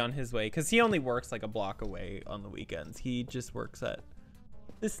know, be on his way, because he only works like a block away on the weekends. He just works at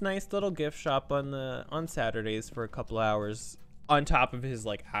this nice little gift shop on Saturdays for a couple hours on top of his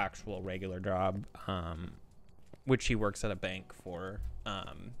like actual regular job, which he works at a bank for,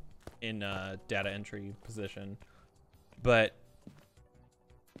 in a data entry position. But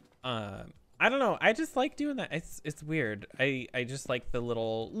I don't know, I just like doing that. It's weird. I just like the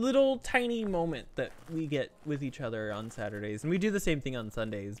little tiny moment that we get with each other on Saturdays, and we do the same thing on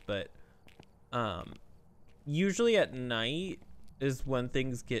Sundays, but usually at night is when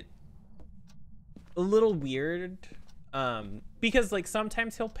things get a little weird, because like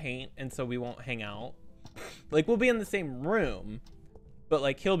sometimes he'll paint and so we won't hang out. Like we'll be in the same room, but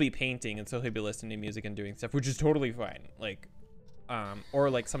like he'll be painting and so he'll be listening to music and doing stuff, which is totally fine. Like or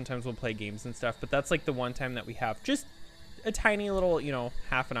like sometimes we'll play games and stuff, but that's like the one time that we have just a tiny little, you know,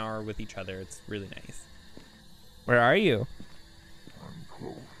 half an hour with each other. It's really nice. Where are you? I'm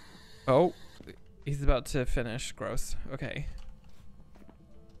close. Oh, he's about to finish. Gross. Okay.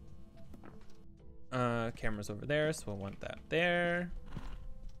 Camera's over there, so we'll want that there.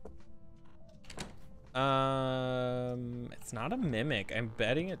 It's not a mimic. I'm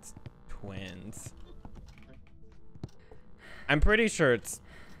betting it's twins. I'm pretty sure it's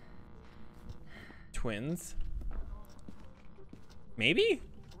twins. Maybe?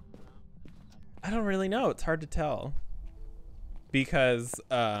 I don't really know. It's hard to tell. Because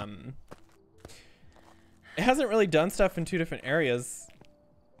it hasn't really done stuff in two different areas.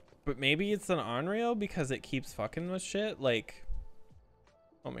 But maybe it's an on-rail because it keeps fucking with shit. Like,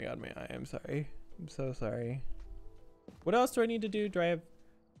 oh my God, my eye. I'm sorry. I'm so sorry. What else do I need to do? Do I have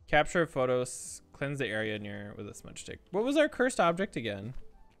capture photos, cleanse the area near with a smudge stick? What was our cursed object again?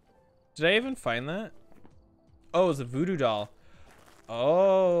 Did I even find that? Oh, it was a voodoo doll.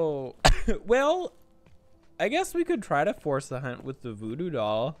 Oh, well, I guess we could try to force the hunt with the voodoo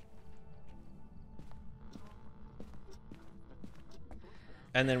doll.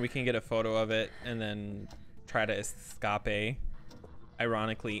 And then we can get a photo of it and then try to escape,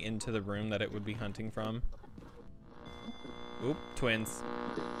 ironically, into the room that it would be hunting from. Oop, twins.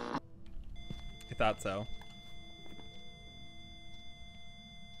 I thought so.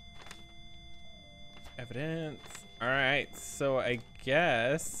 Evidence. All right, so I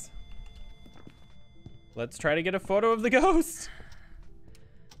guess let's try to get a photo of the ghost.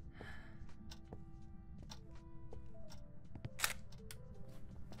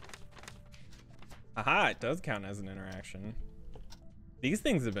 Aha, it does count as an interaction. These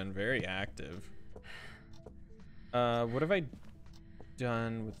things have been very active. What have I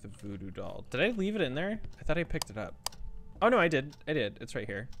done with the voodoo doll? Did I leave it in there? I thought I picked it up. Oh no, I did. I did. It's right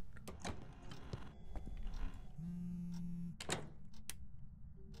here.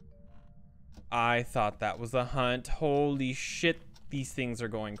 I thought that was a hunt. Holy shit, these things are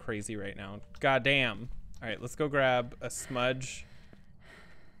going crazy right now. God damn. All right, let's go grab a smudge.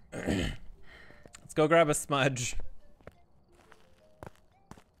 Let's go grab a smudge.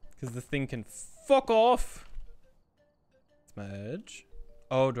 Because this thing can fuck off. Smudge.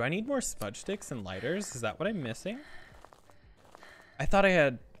 Oh, do I need more smudge sticks and lighters? Is that what I'm missing? I thought I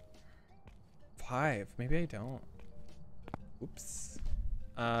had 5. Maybe I don't. Oops.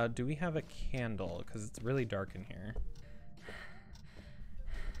 Do we have a candle? Because it's really dark in here.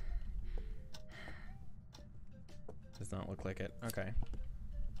 Does not look like it. Okay.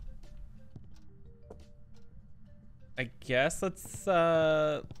 I guess let's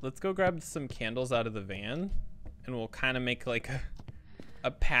go grab some candles out of the van, and we'll kind of make like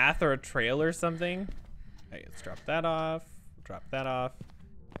a path or a trail or something. Okay, let's drop that off. Drop that off.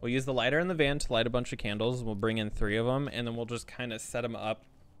 We'll use the lighter in the van to light a bunch of candles. We'll bring in 3 of them, and then we'll just kind of set them up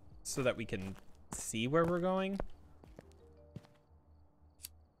so that we can see where we're going.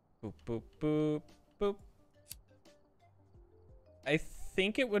 Boop, boop, boop, boop. I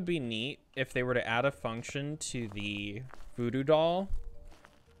think it would be neat if they were to add a function to the voodoo doll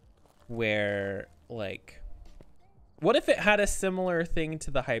where, like, what if it had a similar thing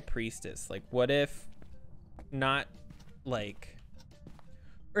to the high priestess? Like, what if not, like,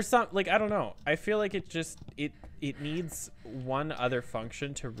 or something, like, I don't know. I feel like it just, it needs one other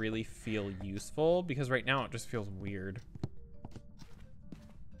function to really feel useful, because right now it just feels weird.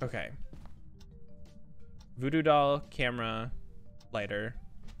 Okay. Voodoo doll, camera, lighter.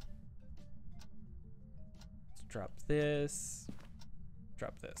 Let's drop this.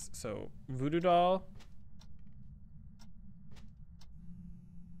 Drop this. So voodoo doll.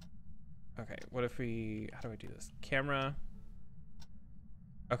 Okay, what if we, how do I do this? Camera.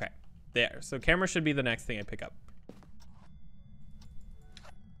 Okay, there. So camera should be the next thing I pick up.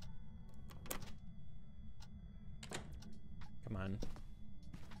 Come on.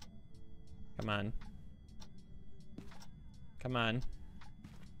 Come on. Come on.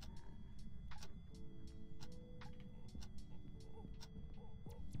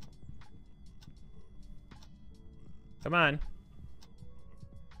 Come on.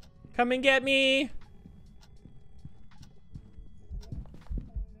 Come and get me.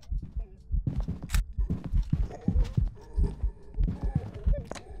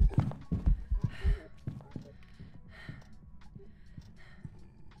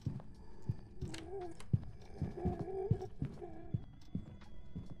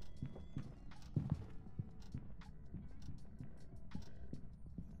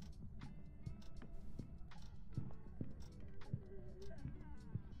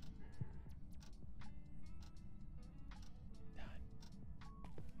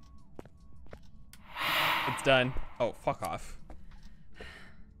 It's done. Oh, fuck off.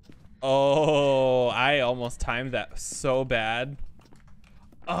 Oh, I almost timed that so bad.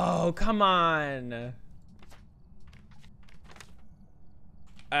 Oh, come on.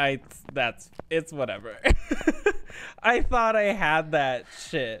 It's whatever. I thought I had that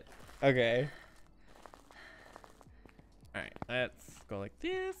shit. Okay. All right, let's go like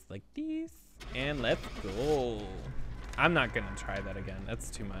this, and let's go. I'm not gonna try that again.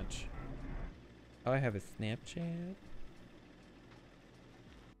 That's too much. Oh, I have a Snapchat.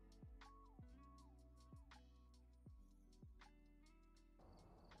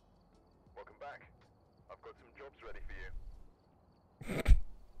 Welcome back. I've got some jobs ready for you.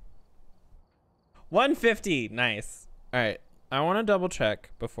 150, nice. All right, I want to double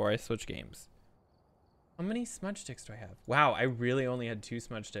check before I switch games. How many smudge sticks do I have? Wow, I really only had 2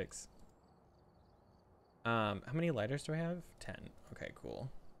 smudge sticks. How many lighters do I have? 10. Okay,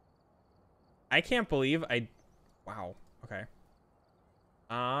 cool. I can't believe wow, okay.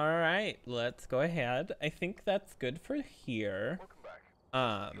 All right, let's go ahead. I think that's good for here.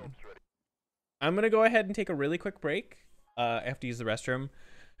 I'm gonna go ahead and take a really quick break. I have to use the restroom.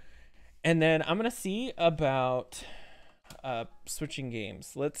 And then I'm gonna see about switching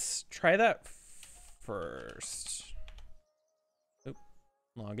games. Let's try that first. Oop.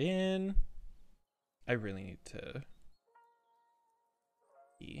 Log in. I really need to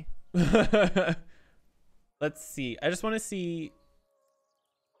see. Let's see. I just want to see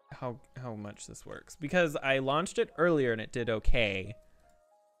how much this works, because I launched it earlier and it did okay.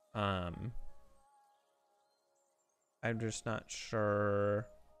 I'm just not sure.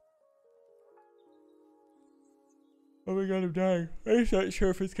 Oh my god, I'm dying. I'm just not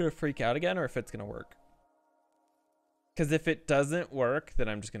sure if it's gonna freak out again or if it's gonna work. Because if it doesn't work, then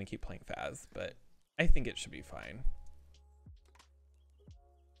I'm just gonna keep playing Phas, but I think it should be fine.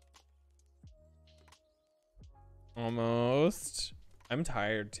 Almost. I'm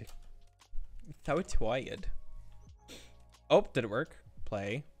tired. So tired. Oh, did it work?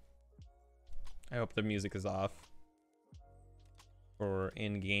 Play. I hope the music is off. Or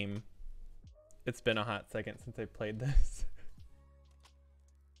in game. It's been a hot second since I played this.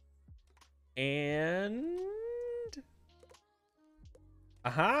 And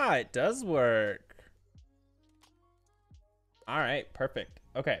aha, it does work. All right, perfect.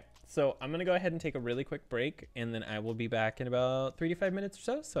 Okay. So I'm going to go ahead and take a really quick break, and then I will be back in about 3 to 5 minutes or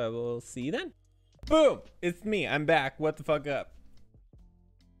so. So I will see you then. Boom. It's me. I'm back. What the fuck up?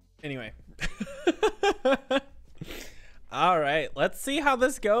 Anyway. All right. Let's see how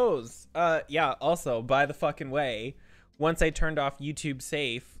this goes. Yeah. Also, by the fucking way, once I turned off YouTube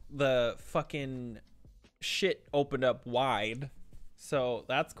Safe, the fucking shit opened up wide. So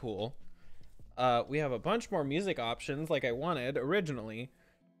that's cool. We have a bunch more music options like I wanted originally.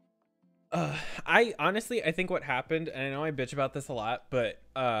 I honestly, I think what happened, and I know I bitch about this a lot, but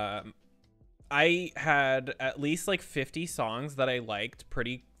I had at least like 50 songs that I liked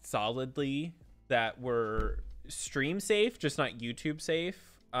pretty solidly that were stream safe, just not YouTube safe.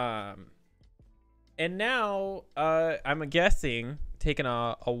 And now I'm guessing, taking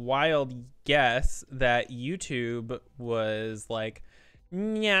a wild guess, that YouTube was like,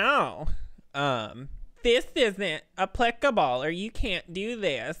 no, this isn't applicable, or you can't do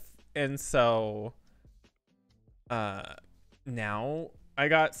this. And so now I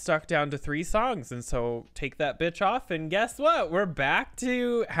got stuck down to 3 songs, and so take that bitch off, and guess what? We're back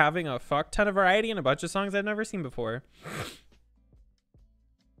to having a fuck ton of variety and a bunch of songs I've never seen before.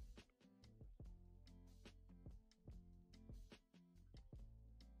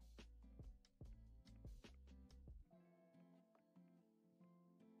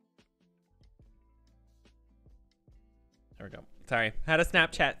 There we go. Sorry, had a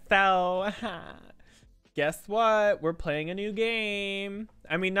Snapchat. So guess what? We're playing a new game.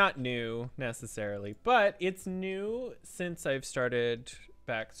 I mean, not new necessarily, but it's new since I've started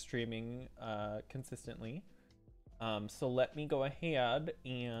back streaming consistently. So let me go ahead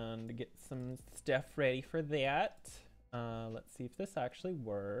and get some stuff ready for that. Let's see if this actually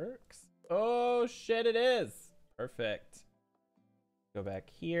works. Oh shit, it is. Perfect. Go back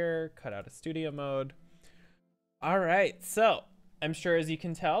here, cut out of studio mode. All right, so I'm sure as you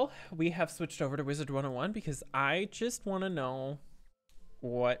can tell, we have switched over to Wizard101 because I just want to know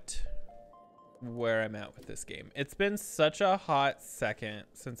where I'm at with this game. It's been such a hot second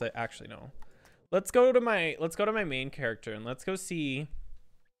since I actually know. Let's go to my main character and let's go see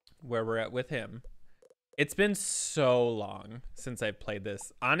where we're at with him. It's been so long since I've played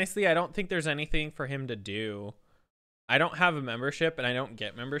this. Honestly, I don't think there's anything for him to do. I don't have a membership and I don't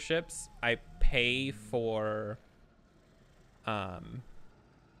get memberships. I pay for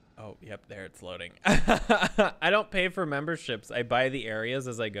oh, yep, there it's loading. I don't pay for memberships. I buy the areas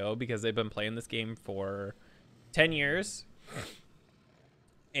as I go because I've been playing this game for 10 years.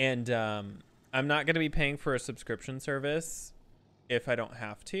 And I'm not going to be paying for a subscription service if I don't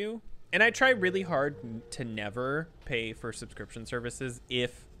have to. And I try really hard to never pay for subscription services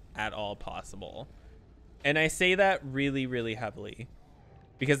if at all possible. And I say that really, really heavily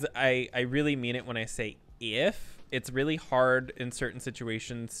because I really mean it when I say if. It's really hard in certain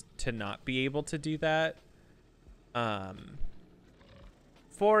situations to not be able to do that.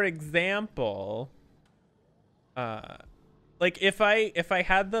 For example, like if I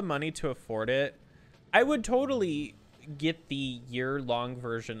had the money to afford it, I would totally get the year-long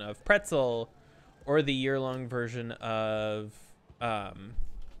version of Pretzel or the year-long version of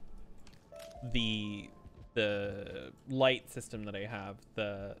the light system that I have,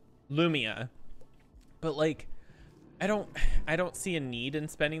 the Lumia. But like I don't see a need in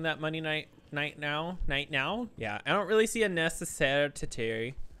spending that money night now. Yeah, I don't really see a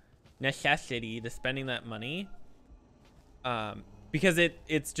necessity to spending that money. Because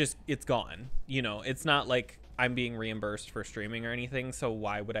it's gone. You know, it's not like I'm being reimbursed for streaming or anything, so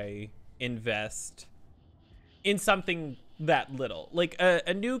why would I invest in something that little? Like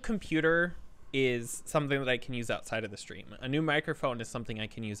a new computer is something that I can use outside of the stream. A new microphone is something I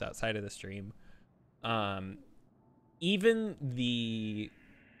can use outside of the stream. Even the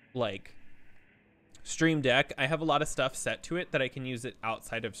like Stream Deck, I have a lot of stuff set to it that I can use it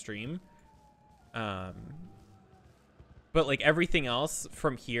outside of stream. But like everything else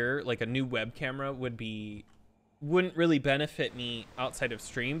from here, like a new web camera wouldn't really benefit me outside of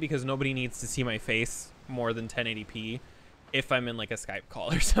stream because nobody needs to see my face more than 1080p if I'm in like a Skype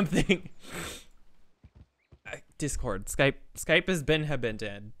call or something. Discord, Skype has been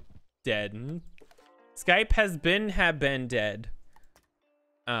dead. Skype has been dead.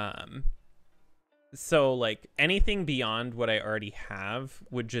 So like anything beyond what I already have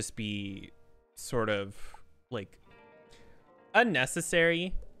would just be sort of like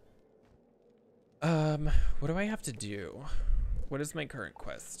unnecessary. What do I have to do? What is my current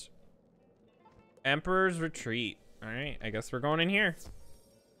quest? Emperor's Retreat. All right, I guess we're going in here.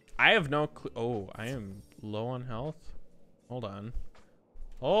 I have no clue. Oh, I am low on health. Hold on.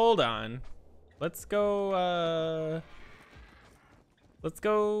 Let's go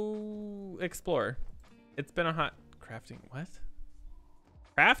explore. It's been a hot crafting. What?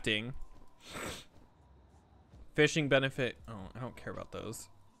 Crafting? Fishing benefit. Oh, I don't care about those.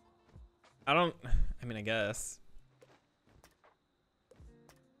 I mean, I guess.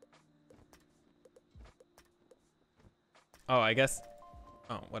 Oh, I guess.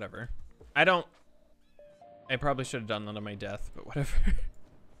 Oh, whatever. I probably should have done that on my death, but whatever.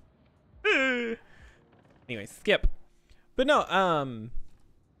 Anyway, skip. But no,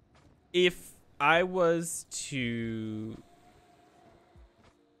 if I was to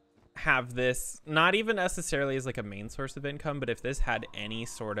have this, not even necessarily as like a main source of income, but if this had any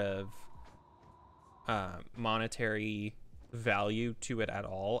sort of monetary value to it at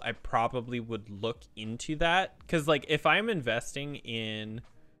all, I probably would look into that. Because like if I'm investing in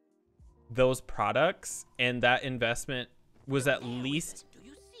those products and that investment was at least... Do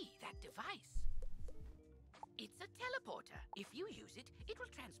you see that device? It's a teleporter. If you use it, it will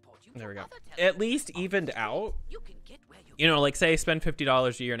transport you There we to go. other At least evened out. You can get where You know, like say I spend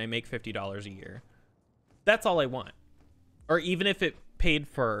 $50 a year and I make $50 a year. That's all I want. Or even if it paid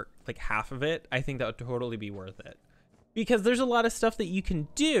for like half of it, I think that would totally be worth it. Because there's a lot of stuff that you can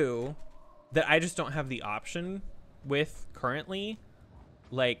do that I just don't have the option with currently.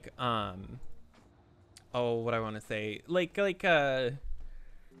 Like, oh, what I want to say, like,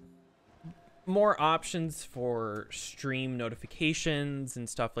 more options for stream notifications and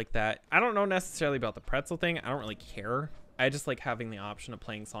stuff like that. I don't know necessarily about the pretzel thing. I don't really care. I just like having the option of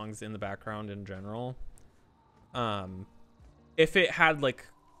playing songs in the background in general. If it had like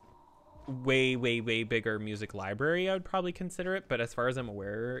way bigger music library, I would probably consider it. But as far as I'm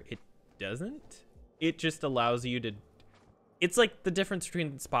aware, it doesn't. It just allows you to... It's like the difference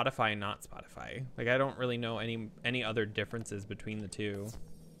between Spotify and not Spotify. Like I don't really know any other differences between the two.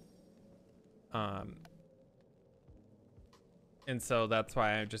 And so that's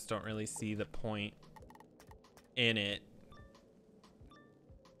why I just don't really see the point in it.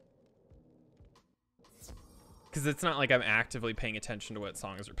 Because it's not like I'm actively paying attention to what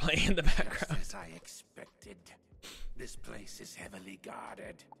songs are playing in the background. Just as I expected, this place is heavily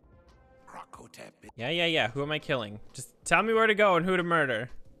guarded. Yeah. Who am I killing? Just tell me where to go and who to murder.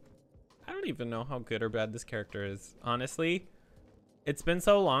 I don't even know how good or bad this character is, honestly. It's been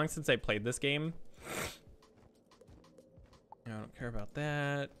so long since I played this game. I don't care about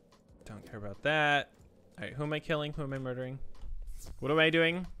that. Don't care about that. All right, who am I killing? Who am I murdering? What am I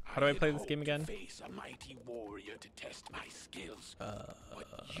doing? How do I play this game again? Face a mighty warrior to test my skills, but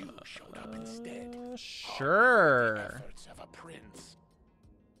you showed up instead. Sure. The efforts of a prince.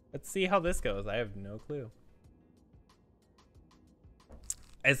 Let's see how this goes. I have no clue.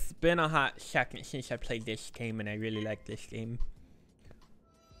 It's been a hot second since I played this game, and I really like this game.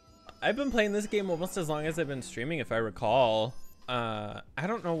 I've been playing this game almost as long as I've been streaming, if I recall. I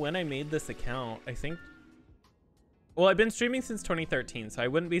don't know when I made this account. I think... Well, I've been streaming since 2013, so I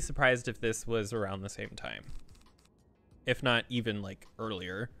wouldn't be surprised if this was around the same time. If not even, like,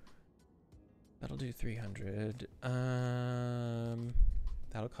 earlier. That'll do 300.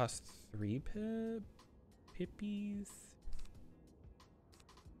 That'll cost 3 pippies.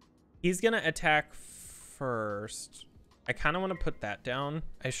 He's gonna attack first. I kind of want to put that down.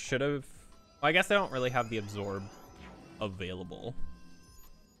 I should have... Well, I guess I don't really have the absorb available.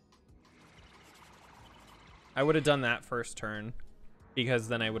 I would have done that first turn, because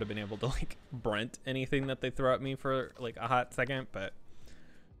then I would have been able to like brunt anything that they throw at me for like a hot second, but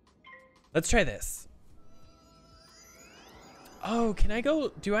let's try this. Oh, can I go...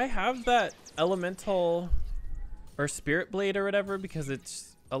 Do I have that elemental or spirit blade or whatever, because it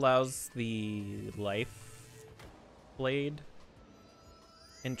allows the life blade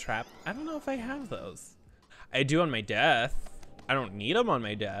and trap? I don't know if I have those. I do on my death. I don't need them on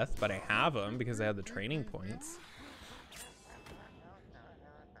my death, but I have them because I have the training points.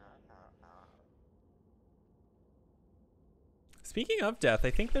 Speaking of death, I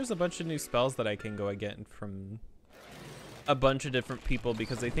think there's a bunch of new spells that I can go get from a bunch of different people,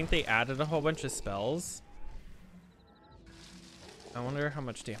 because I think they added a whole bunch of spells. I wonder how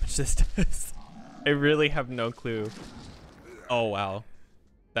much damage this does. I really have no clue. Oh, wow.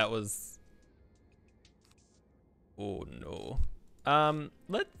 That was... Oh, no.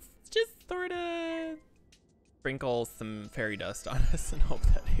 Let's just sort of sprinkle some fairy dust on us and hope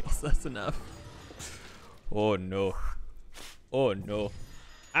that heals us enough. Oh, no. Oh, no.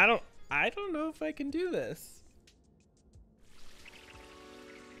 I don't know if I can do this.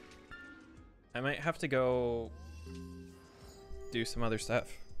 I might have to go do some other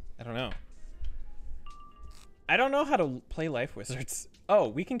stuff. I don't know. I don't know how to play Life Wizards. Oh,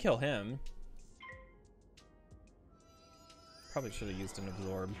 we can kill him. Probably should have used an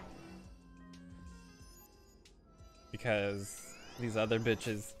absorb. Because these other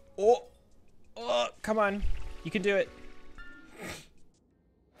bitches... Oh! Oh, come on. You can do it.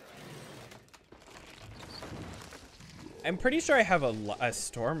 I'm pretty sure I have a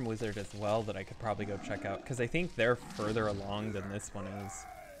Storm Wizard as well that I could probably go check out, because I think they're further along than this one is.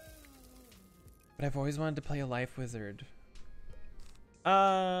 But I've always wanted to play a Life Wizard.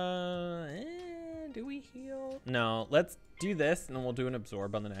 No. Do we heal? No, let's do this and then we'll do an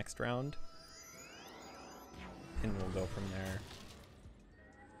absorb on the next round. And we'll go from there.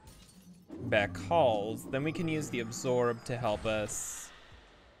 Because then we can use the absorb to help us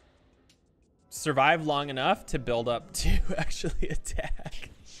survive long enough to build up to actually attack.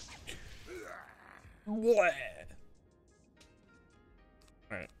 What?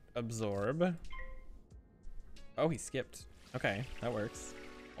 All right, absorb. Oh, he skipped. Okay, that works.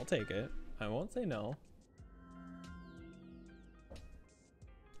 I'll take it. I won't say no.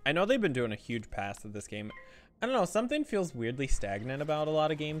 I know they've been doing a huge pass of this game. I don't know, something feels weirdly stagnant about a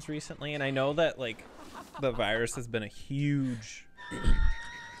lot of games recently, and I know that like the virus has been a huge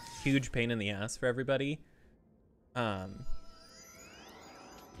huge pain in the ass for everybody. But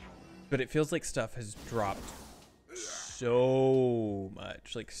it feels like stuff has dropped so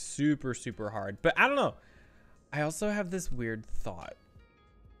much, like super hard. But I don't know. I also have this weird thought,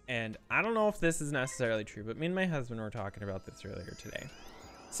 and I don't know if this is necessarily true, but me and my husband were talking about this earlier today.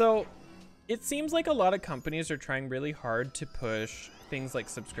 So it seems like a lot of companies are trying really hard to push things like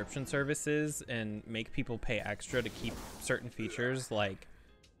subscription services and make people pay extra to keep certain features. Like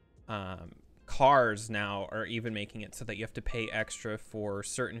cars now are even making it so that you have to pay extra for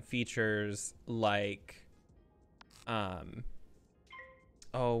certain features, like oh,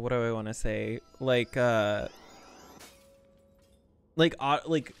 what do I want to say? Like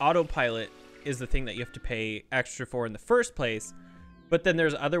autopilot is the thing that you have to pay extra for in the first place. But then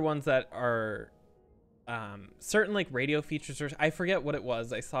there's other ones that are certain like radio features, or I forget what it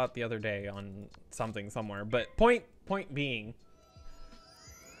was. I saw it the other day on something somewhere. But point being,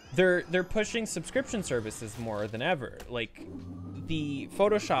 they're pushing subscription services more than ever. Like the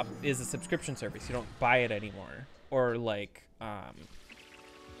Photoshop is a subscription service. You don't buy it anymore. Or like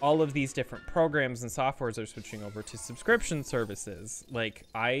all of these different programs and softwares are switching over to subscription services. Like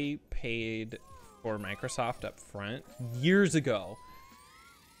I paid for Microsoft up front years ago.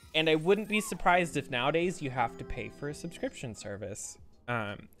 And I wouldn't be surprised if nowadays you have to pay for a subscription service.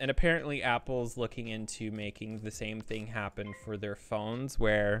 And apparently Apple's looking into making the same thing happen for their phones,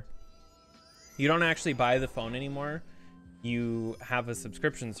 where you don't actually buy the phone anymore. You have a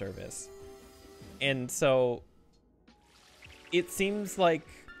subscription service. And so it seems like,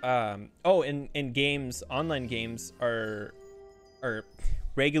 and games, online games or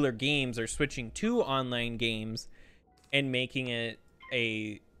regular games are switching to online games and making it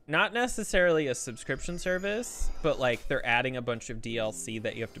not necessarily a subscription service, but like they're adding a bunch of DLC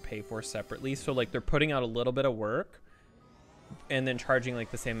that you have to pay for separately. So like they're putting out a little bit of work and then charging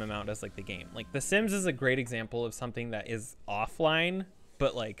like the same amount as like the game. Like The Sims is a great example of something that is offline,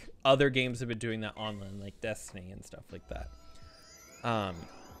 but like other games have been doing that online, like Destiny and stuff like that.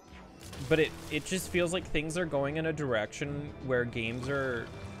 But it just feels like things are going in a direction where games are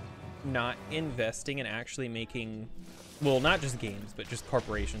not investing in actually making, well, not just games, but just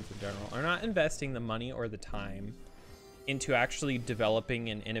corporations in general, are not investing the money or the time into actually developing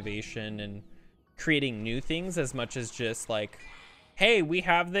an innovation and creating new things, as much as just like, hey, we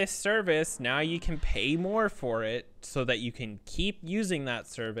have this service, now you can pay more for it so that you can keep using that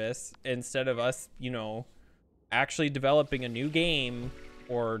service, instead of us, you know, actually developing a new game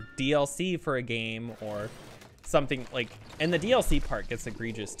or DLC for a game or something like. And the DLC part gets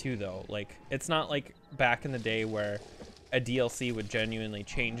egregious too, though. Like, it's not like back in the day where a DLC would genuinely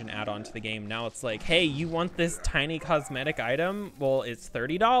change and add on to the game. Now it's like, hey, you want this tiny cosmetic item? Well, it's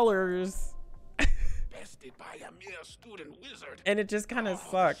 $30. Bested by a mere student wizard. And it just kind of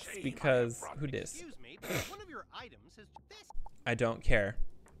sucks because who dis? Excuse me, but one of your items has this. I don't care.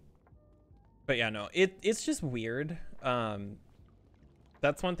 But yeah, no, it's just weird.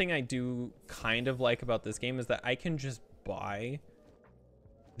 That's one thing I do kind of like about this game, is that I can just buy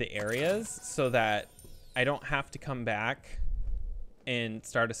the areas so that I don't have to come back and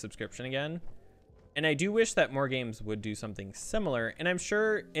start a subscription again. And I do wish that more games would do something similar. And I'm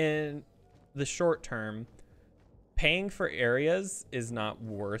sure in the short term, paying for areas is not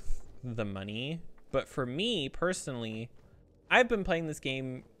worth the money. But for me personally, I've been playing this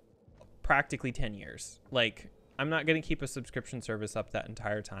game practically 10 years. Like, I'm not going to keep a subscription service up that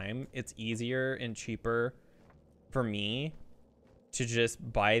entire time. It's easier and cheaper for me to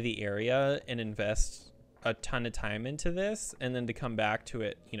just buy the area and invest a ton of time into this, and then to come back to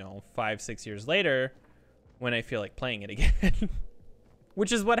it, you know, 5-6 years later when I feel like playing it again.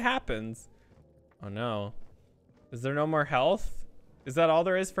 Which is what happens. Oh no. Is there no more health? Is that all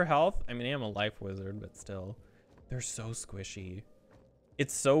there is for health? I mean, I am a life wizard, but still. They're so squishy.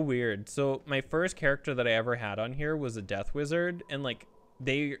 It's so weird. So my first character that I ever had on here was a death wizard, and like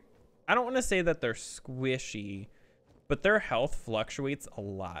I don't want to say that they're squishy, but their health fluctuates a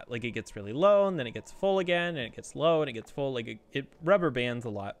lot. Like it gets really low and then it gets full again, and it gets low and it gets full. Like it rubber bands a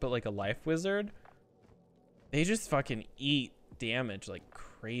lot. But like a life wizard, they just fucking eat damage like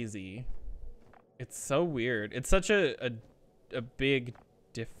crazy. It's so weird. It's such a big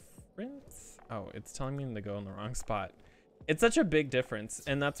difference. Oh, it's telling me to go in the wrong spot. It's such a big difference,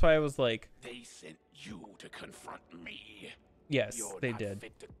 and that's why I was like, They sent you to confront me. yes, You're they not did.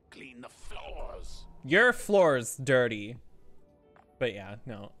 fit to clean the floors. Your floor's dirty. But yeah,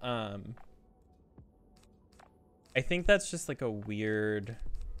 no. I think that's just like a weird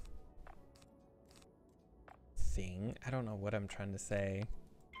thing. I don't know what I'm trying to say.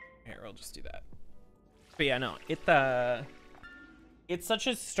 Here, I'll just do that. But yeah, no, it's such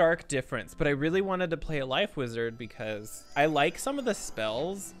a stark difference, but I really wanted to play a life wizard because I like some of the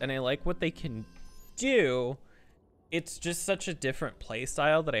spells and I like what they can do. It's just such a different play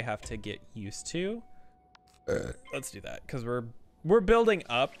style that I have to get used to. Let's do that because we're building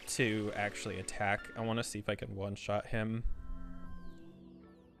up to actually attack. I want to see if I can one-shot him.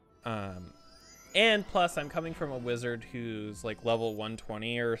 And plus I'm coming from a wizard who's like level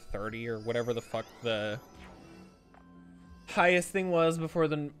 120 or 30 or whatever the fuck the highest thing was before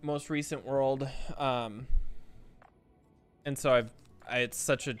the most recent world. And so it's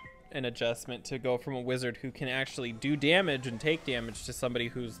such an adjustment to go from a wizard who can actually do damage and take damage to somebody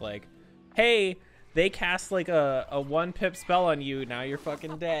who's like, hey, they cast like a 1-pip spell on you, now you're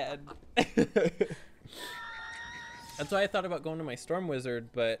fucking dead. That's why I thought about going to my storm wizard,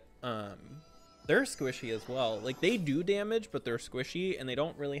 but they're squishy as well. Like they do damage, but they're squishy and they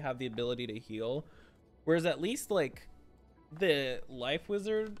don't really have the ability to heal. Whereas at least like the life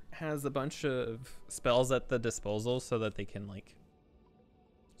wizard has a bunch of spells at the disposal so that they can like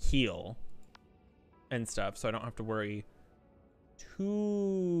heal and stuff. So I don't have to worry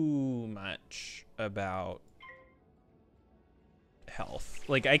too much about health.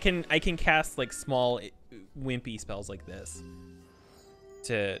 Like I can cast like small wimpy spells like this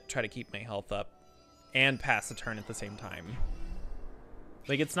to try to keep my health up and pass a turn at the same time.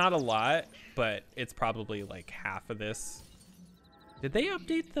 Like it's not a lot, but it's probably like half of this. Did they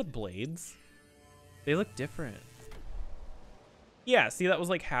update the blades? They look different. Yeah, see, that was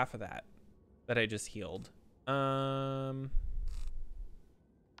like half of that I just healed. I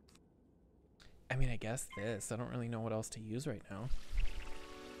mean, I guess this. I don't really know what else to use right now.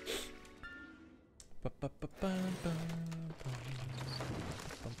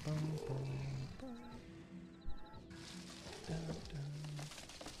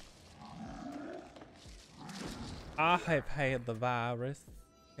 I have had the virus,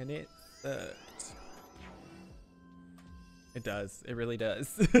 and it sucks. It does. It really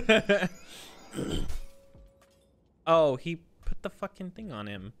does. Oh, he put the fucking thing on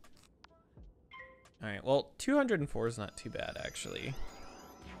him. All right, well, 204 is not too bad, actually.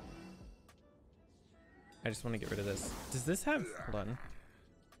 I just want to get rid of this. Does this have... Hold on.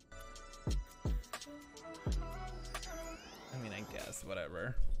 I mean, I guess,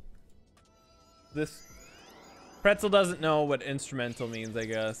 whatever. This... Pretzel doesn't know what instrumental means, I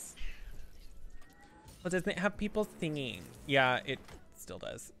guess. Well, doesn't it have people singing? Yeah, it still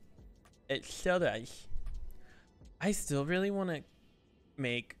does. It still does. I still really want to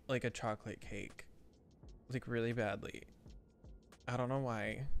make, like, a chocolate cake. Like, really badly. I don't know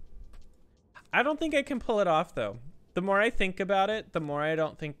why. I don't think I can pull it off, though. The more I think about it, the more I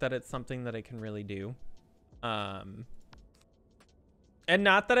don't think that it's something that I can really do. And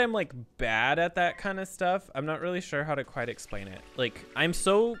not that I'm, like, bad at that kind of stuff. I'm not really sure how to quite explain it. Like, I'm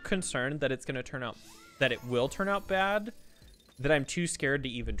so concerned that it's going to turn out, that it will turn out bad, that I'm too scared to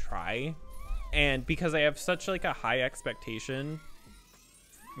even try. And because I have such, like, a high expectation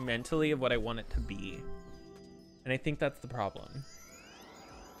mentally of what I want it to be. And I think that's the problem.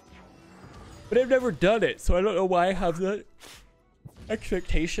 But I've never done it, so I don't know why I have that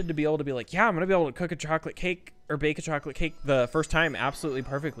expectation to be able to be like, yeah, I'm gonna be able to cook a chocolate cake or bake a chocolate cake the first time absolutely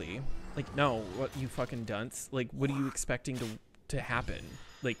perfectly. Like, no, what, you fucking dunce? Like, what are you expecting to happen?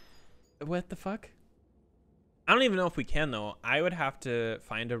 Like, what the fuck? I don't even know if we can, though. I would have to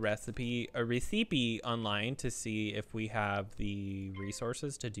find a recipe online to see if we have the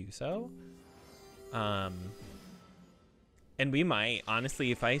resources to do so. And we might,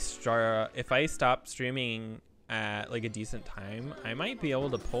 honestly, if I stop streaming at like a decent time, I might be able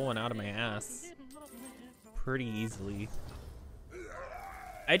to pull one out of my ass pretty easily.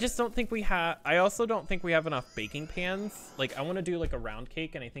 I just don't think we have, I also don't think we have enough baking pans. Like, I want to do like a round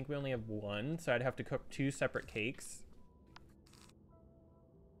cake, and I think we only have one, so I'd have to cook 2 separate cakes.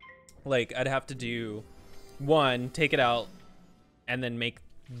 Like, I'd have to do one, take it out, and then make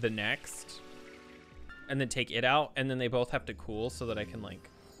the next. and then take it out, and then they both have to cool so that I can like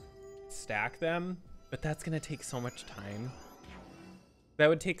stack them. But that's gonna take so much time. That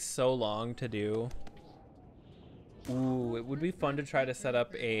would take so long to do. Ooh, it would be fun to try to set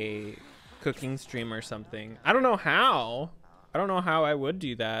up a cooking stream or something. I don't know how. I don't know how I would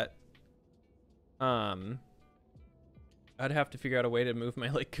do that. I'd have to figure out a way to move my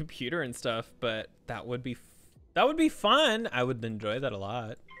like computer and stuff, but that would be fun. I would enjoy that a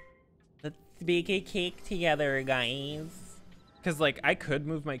lot. Let's bake a cake together, guys. Cause like I could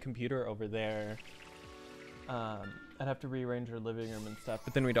move my computer over there. I'd have to rearrange our living room and stuff,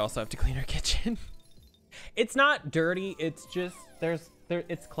 but then we'd also have to clean our kitchen. It's not dirty. It's just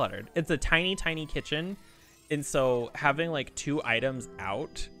it's cluttered. It's a tiny, tiny kitchen, and so having like 2 items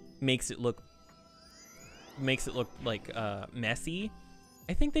out makes it look like messy.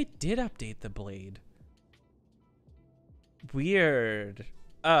 I think they did update the blade. Weird.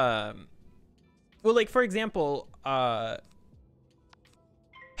 Well, like for example,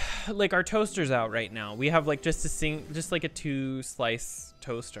 like our toaster's out right now. We have like just like a 2-slice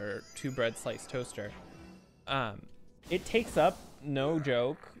toaster, 2-bread slice toaster. It takes up, no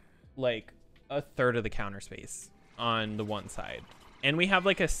joke, like 1/3 of the counter space on the one side. And we have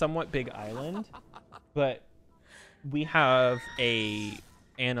like a somewhat big island, but we have an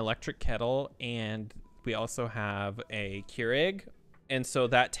electric kettle, and we also have a Keurig. And so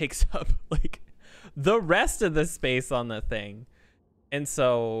that takes up like the rest of the space on the thing. And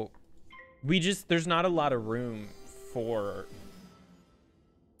so there's not a lot of room for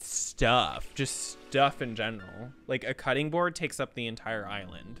stuff, just stuff in general. Like a cutting board takes up the entire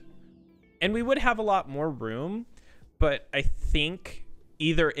island. And we would have a lot more room, but I think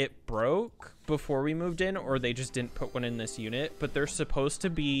either it broke before we moved in or they just didn't put one in this unit. But there's supposed to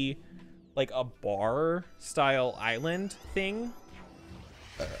be like a bar style island thing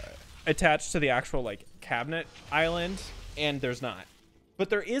attached to the actual like cabinet island, and there's not. But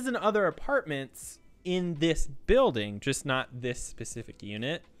there is in other apartments in this building, just not this specific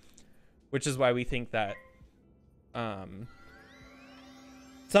unit, which is why we think that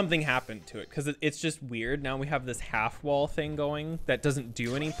something happened to it, because it's just weird. Now we have this half wall thing going that doesn't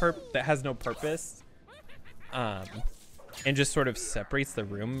do any that has no purpose, and just sort of separates the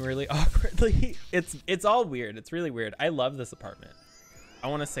room really awkwardly. It's all weird. It's really weird. I love this apartment. I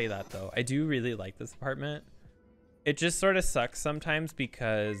want to say that though. I do really like this apartment. It just sort of sucks sometimes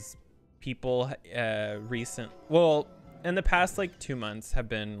because people in the past like 2 months have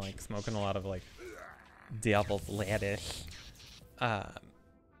been like smoking a lot of like devil's lettuce.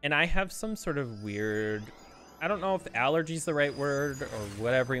 And I have some sort of weird, I don't know if allergy is the right word or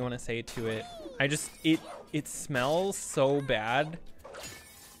whatever you want to say to it. It smells so bad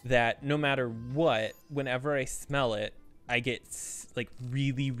that no matter what, whenever I smell it, I get like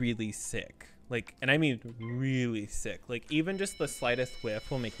really, really sick. Like, and I mean really sick. Like even just the slightest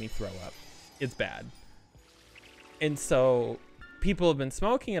whiff will make me throw up. It's bad. And so people have been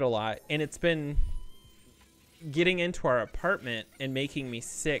smoking it a lot, and it's been getting into our apartment and making me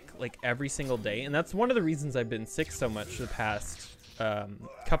sick like every single day. And that's one of the reasons I've been sick so much the past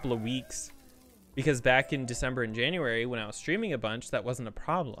couple of weeks, because back in December and January when I was streaming a bunch, that wasn't a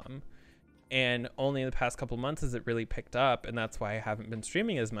problem. And only in the past couple months has it really picked up, and that's why I haven't been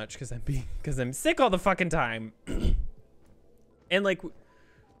streaming as much, because I'm sick all the fucking time. And like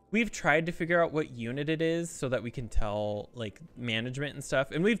we've tried to figure out what unit it is so that we can tell like management and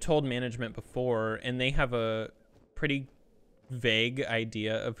stuff, and we've told management before, and they have a pretty vague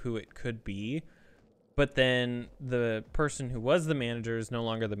idea of who it could be. But then the person who was the manager is no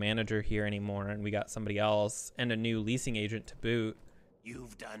longer the manager here anymore, and we got somebody else and a new leasing agent to boot.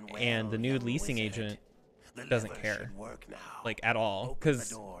 You've done well, and the new leasing agent doesn't care like at all,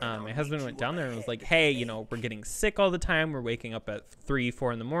 because my husband went down there and was like, hey, you know, we're getting sick all the time. We're waking up at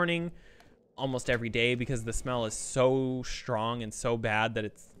 3-4 in the morning almost every day because the smell is so strong and so bad that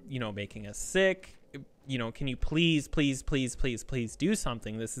it's, you know, making us sick. You know, can you please do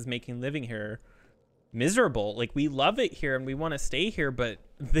something? This is making living here miserable. Like, we love it here and we want to stay here, but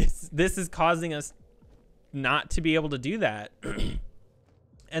this is causing us not to be able to do that.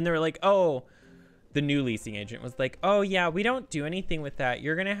 And they were like, oh, the new leasing agent was like, oh yeah, we don't do anything with that.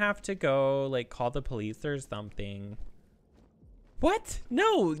 You're gonna have to go like call the police or something. What?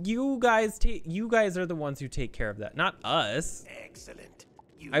 No, you guys are the ones who take care of that, not us. Excellent.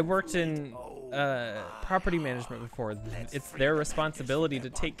 I worked in property management before. It's their responsibility to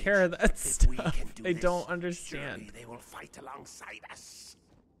take care of that stuff. I don't understand. They will fight alongside us.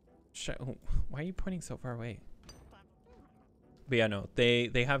 Why are you pointing so far away? But yeah, no,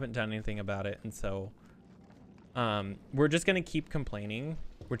 they haven't done anything about it, and so we're just gonna keep complaining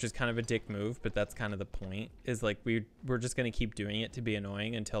which is kind of a dick move, but that's kind of the point, is like we're just going to keep doing it to be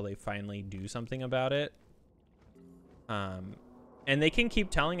annoying until they finally do something about it. And they can keep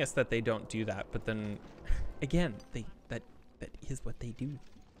telling us that they don't do that, but then again, that is what they do.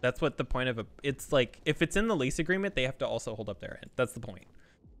 That's what the point of it's like, if it's in the lease agreement, they have to also hold up their end. That's the point.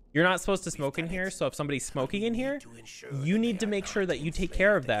 You're not supposed to smoke in here, so if somebody's smoking in here, you need to make sure that you take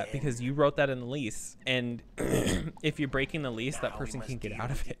care of that because you wrote that in the lease. And if you're breaking the lease, that person can get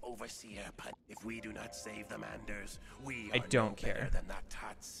out of it. If we do not save the Manders, we I don't care. than that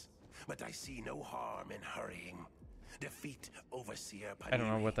tots. But I see no harm in hurrying. Defeat Overseer I don't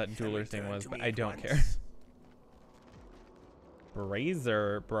know what that dueler thing was, but I don't care.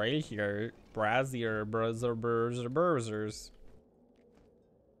 Braziers.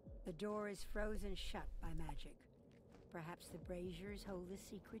 The door is frozen shut by magic. Perhaps the braziers hold the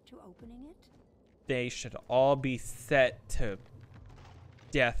secret to opening it? They should all be set to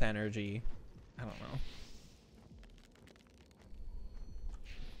death energy. I don't know.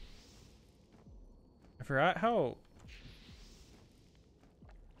 I forgot how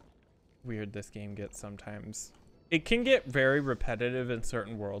weird this game gets sometimes. It can get very repetitive in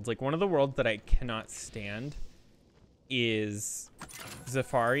certain worlds. Like one of the worlds that I cannot stand is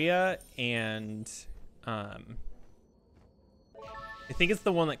Zafaria, and I think it's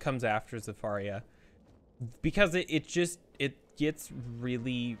the one that comes after Zafaria, because it gets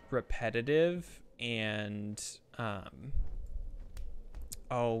really repetitive, and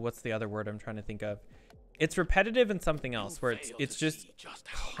oh, what's the other word I'm trying to think of? It's repetitive in something else where it's just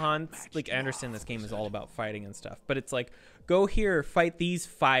like, I understand this game is all about fighting and stuff, but it's like, go here, fight these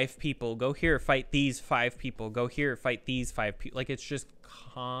 5 people, go here, fight these 5 people, go here, fight these 5 people. Like, it's just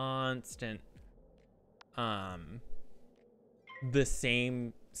constant the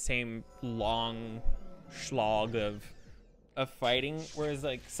same long slog of fighting, whereas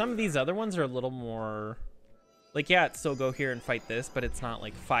like some of these other ones are a little more like, yeah, it's still go here and fight this, but it's not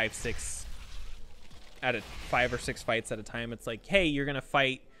like 5 or 6 fights at a time. It's like, hey, you're gonna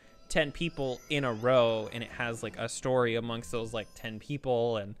fight 10 people in a row, and it has like a story amongst those like 10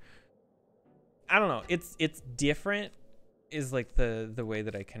 people, and I don't know, it's different is like the way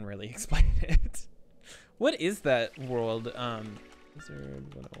that I can really explain it. What is that world?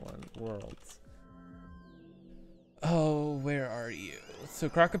 Wizard101 worlds. Oh, where are you? So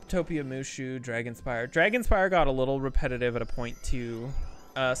Crocotopia, Mushu, Dragonspire. Dragonspire got a little repetitive at a point too.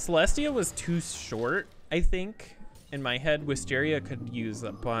 Celestia was too short, I think. In my head, Wisteria could use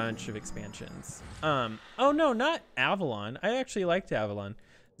a bunch of expansions. Oh no, not Avalon. I actually liked Avalon.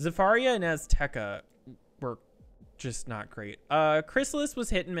 Zafaria and Azteca were just not great. Chrysalis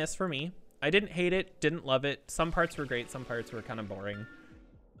was hit and miss for me. I didn't hate it, didn't love it. Some parts were great, some parts were kind of boring.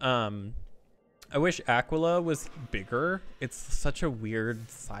 I wish Aquila was bigger. It's such a weird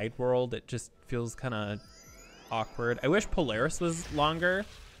side world. It just feels kind of awkward. I wish Polaris was longer.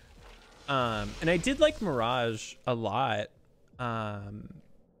 And I did like Mirage a lot. I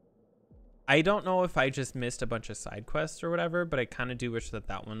don't know if I just missed a bunch of side quests or whatever, but I kind of do wish that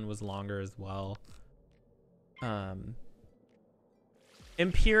that one was longer as well.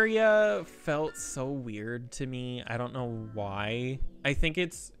 Imperia felt so weird to me. I don't know why. I think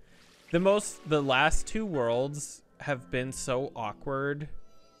it's the last 2 worlds have been so awkward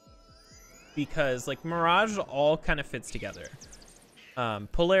because like Mirage all kind of fits together.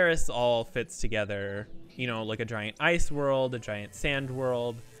 Polaris all fits together, you know, like a giant ice world, a giant sand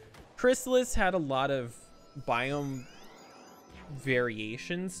world. Chrysalis had a lot of biome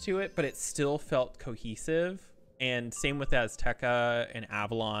variations to it, but it still felt cohesive. And same with Azteca and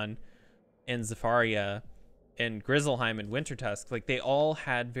Avalon and Zafaria and Grizzleheim and Wintertusk. Like, they all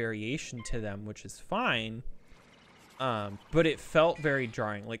had variation to them, which is fine. But it felt very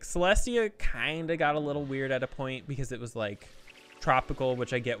jarring. Like, Celestia kind of got a little weird at a point because it was, like, tropical,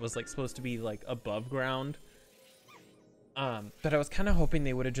 which I get was, like, supposed to be, like, above ground. But I was kind of hoping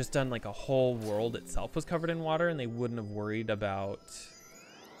they would have just done, like, a whole world itself was covered in water and they wouldn't have worried about,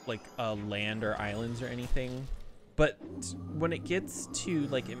 like, land or islands or anything. But when it gets to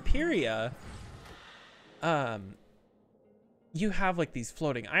like Imperia, you have like these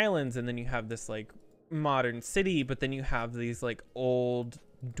floating islands, and then you have this like modern city, but then you have these like old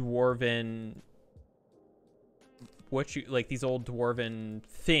dwarven, these old dwarven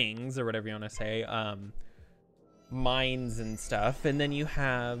things or whatever you want to say, mines and stuff, and then you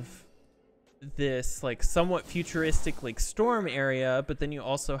have this like somewhat futuristic like storm area, but then you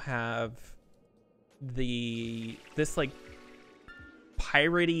also have this like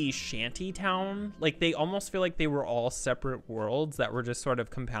piratey shanty town. Like, they almost feel like they were all separate worlds that were just sort of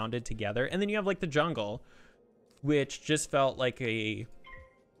compounded together. And then you have like the jungle, which just felt like a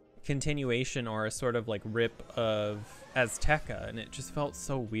continuation or a sort of like rip of Azteca, and it just felt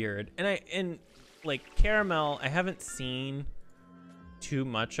so weird. And like Caramel, I haven't seen too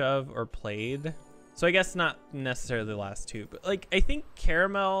much of or played, so I guess not necessarily the last two, but like I think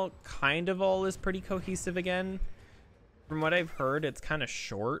Caramel kind of all is pretty cohesive again. From what I've heard, it's kind of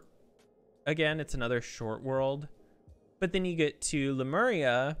short. Again, it's another short world. But then you get to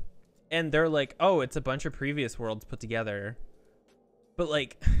Lemuria, and they're like, oh, it's a bunch of previous worlds put together. But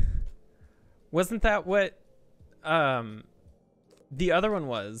like, wasn't that what the other one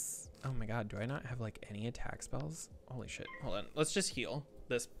was? Oh my god, do I not have like any attack spells? Holy shit. Hold on. Let's just heal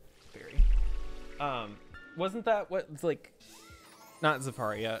this berry. Wasn't that what, like, not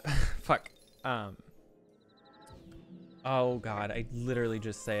Zafaria. Fuck. Oh god, I literally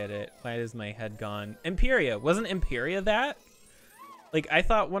just said it. Why is my head gone? Imperia. Wasn't Imperia that? Like, I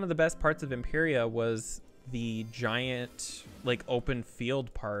thought one of the best parts of Imperia was the giant, like, open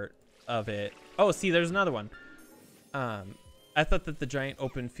field part of it. Oh, see, there's another one. I thought that the giant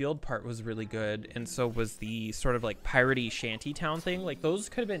open field part was really good, and so was the sort of like piratey shantytown thing. Like, those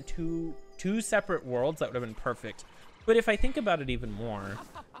could have been two separate worlds that would have been perfect. But if I think about it even more,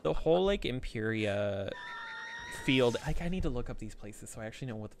 the whole like Imperia field, like, I need to look up these places so I actually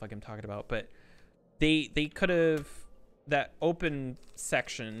know what the fuck I'm talking about. But they could have, that open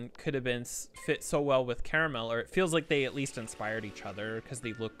section could have been fit so well with Caramel, or it feels like they at least inspired each other because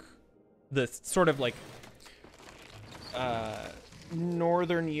they look the sort of like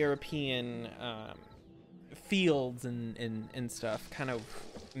northern European fields and stuff kind of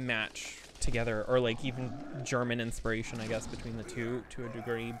match together, or like even German inspiration, I guess, between the two to a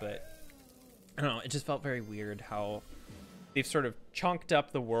degree. But I don't know, it just felt very weird how they've sort of chunked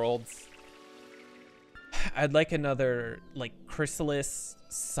up the worlds. I'd like another like Chrysalis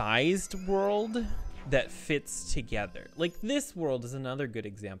sized world that fits together. Like, this world is another good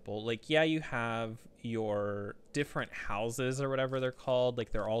example. Like, yeah, you have your different houses or whatever they're called.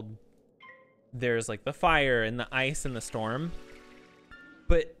 Like, they're all, there's like the fire and the ice and the storm,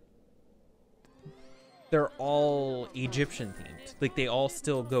 but they're all Egyptian themed. Like, they all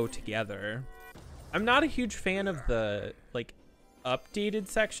still go together. I'm not a huge fan of the like updated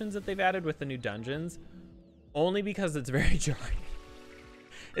sections that they've added with the new dungeons, only because it's very jarring.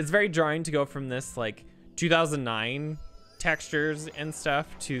 It's very jarring to go from this like 2009 textures and stuff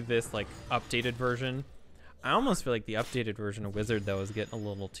to this like updated version. I almost feel like the updated version of Wizard, though, is getting a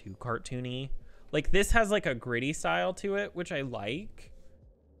little too cartoony. Like, this has like a gritty style to it, which I like.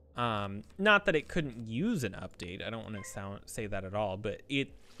 Not that it couldn't use an update. I don't want to say that at all, but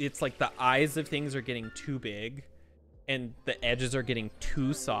it's like the eyes of things are getting too big and the edges are getting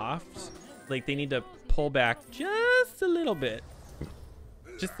too soft. Like, they need to pull back just a little bit.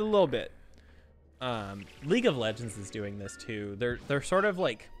 Just a little bit. League of Legends is doing this too. They're sort of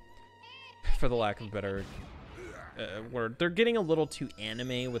like, for the lack of a better word, they're getting a little too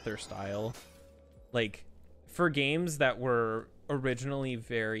anime with their style. Like, for games that were originally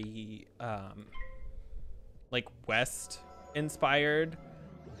very like West inspired,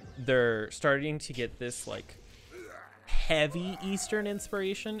 they're starting to get this like heavy Eastern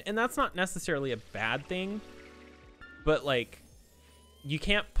inspiration, and that's not necessarily a bad thing, but like, you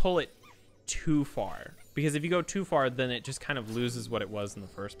can't pull it too far, because if you go too far, then it just kind of loses what it was in the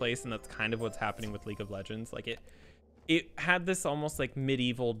first place, and that's kind of what's happening with League of Legends. Like, it had this almost like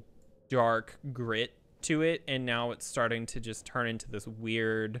medieval dark grit to it, and now it's starting to just turn into this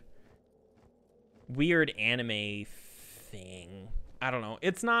weird anime thing. I don't know.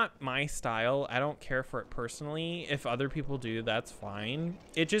 It's not my style. I don't care for it personally. If other people do, that's fine.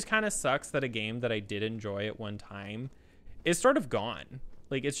 It just kind of sucks that a game that I did enjoy at one time is sort of gone.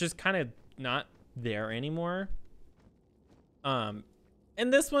 Like, it's just kind of not there anymore. And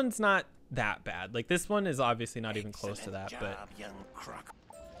this one's not that bad. Like, this one is obviously not even close to that, but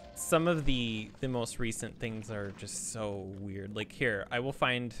some of the most recent things are just so weird. Like, here, I will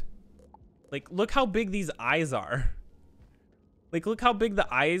find, like, look how big these eyes are. Like, look how big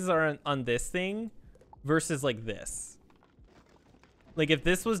the eyes are on this thing versus like this. Like, if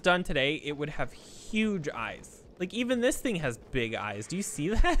this was done today, it would have huge eyes. Like, even this thing has big eyes. Do you see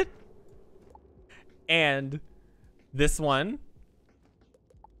that? And this one.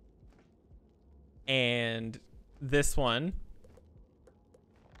 And this one.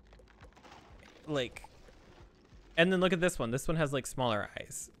 Like, and then look at this one. This one has like smaller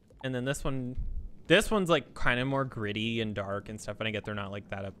eyes. And then this one's like kind of more gritty and dark and stuff. And I get they're not like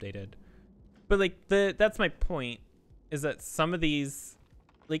that updated. But like, that's my point, is that some of these,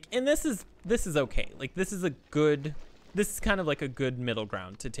 like, and this is okay. Like, this is kind of like a good middle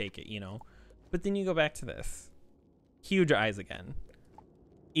ground to take it, you know? But then you go back to this. Huge eyes again.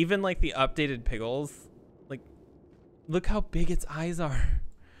 even like the updated Piggles, like look how big its eyes are.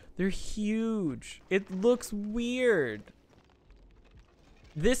 They're huge. It looks weird.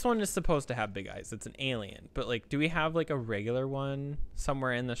 This one is supposed to have big eyes. It's an alien, but like, do we have like a regular one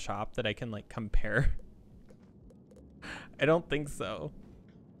somewhere in the shop that I can like compare? I don't think so.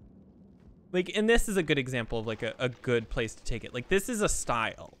 Like, and this is a good example of like a good place to take it. Like, this is a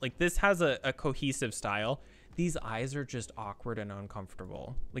style. Like, this has a cohesive style. These eyes are just awkward and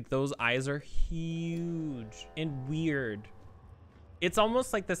uncomfortable. Like, those eyes are huge and weird. It's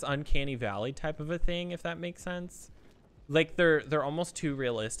almost like this uncanny valley type of a thing, if that makes sense. Like, they're almost too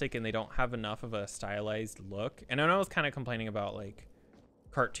realistic and they don't have enough of a stylized look. And I know I was kind of complaining about like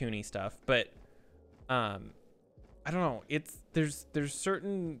cartoony stuff, but I don't know. There's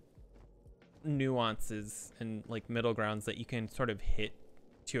certain nuances and like middle grounds that you can sort of hit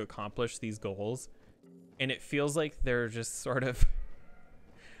to accomplish these goals, and it feels like they're just sort of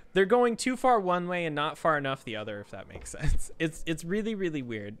they're going too far one way and not far enough the other, if that makes sense. It's really, really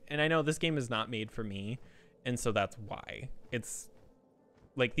weird. And I know this game is not made for me, and so that's why. It's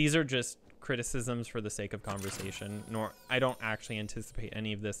like, these are just criticisms for the sake of conversation, nor I don't actually anticipate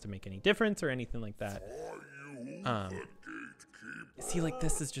any of this to make any difference or anything like that. See, like,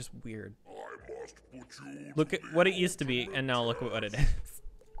 this is just weird. Look at what it used to be, and now look at what it is.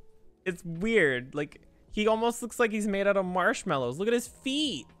 It's weird. Like, he almost looks like he's made out of marshmallows. Look at his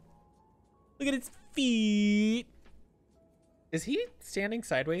feet. Look at his feet. Is he standing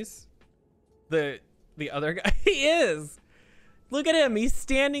sideways? The other guy? He is. Look at him. He's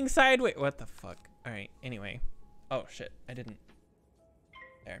standing sideways. What the fuck? All right. Anyway. Oh, shit. I didn't.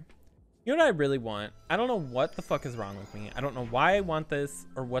 There. You know what I really want? I don't know what the fuck is wrong with me. I don't know why I want this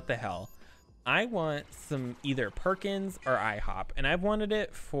or what the hell. I want some either Perkins or IHOP, and I've wanted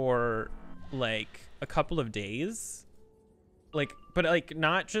it for like a couple of days. Like, but like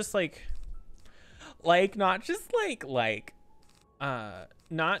not just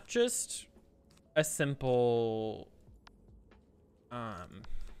not just a simple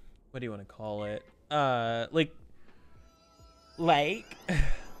what do you want to call it?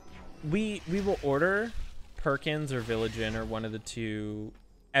 We will order Perkins or Village Inn or one of the two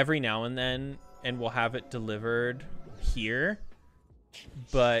every now and then, and we'll have it delivered here.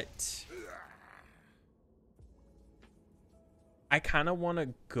 But I kind of want to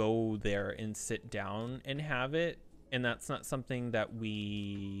go there and sit down and have it, and that's not something that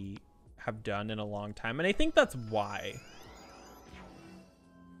we have done in a long time, and I think that's why.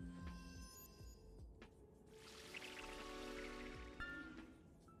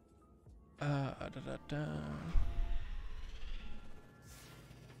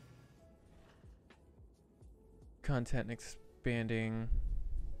 Content expanding.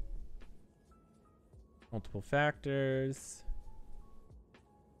 Multiple factors.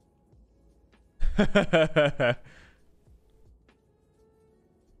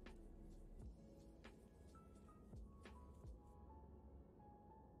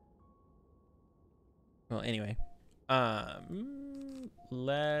 Well, anyway.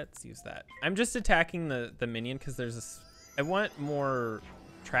 Let's use that. I'm just attacking the minion because there's this. I want more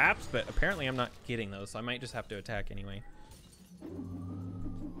traps, but apparently I'm not getting those, so I might just have to attack anyway.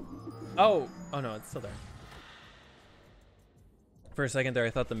 Oh no, it's still there. For a second there, I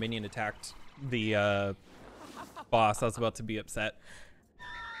thought the minion attacked the boss. I was about to be upset.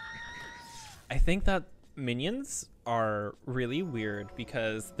 I think that minions are really weird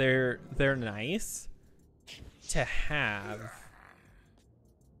because they're nice to have,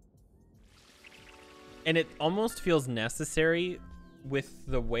 and it almost feels necessary with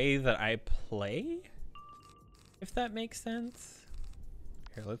the way that I play, if that makes sense.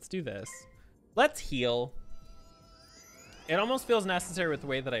 Here, let's do this. Let's heal. It almost feels necessary with the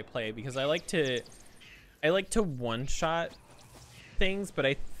way that I play because I like to one-shot things, but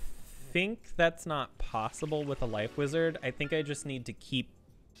I think that's not possible with a life wizard. I think I just need to keep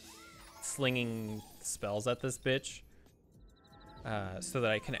slinging spells at this bitch so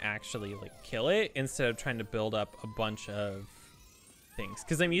that I can actually like kill it instead of trying to build up a bunch of things,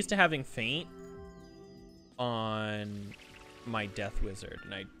 because I'm used to having feint on my death wizard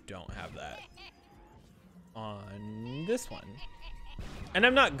and I don't have that on this one, and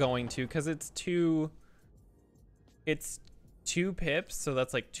I'm not going to because it's two pips, so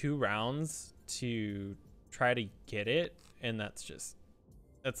that's like 2 rounds to try to get it, and that's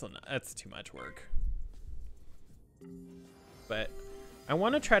too much work. But I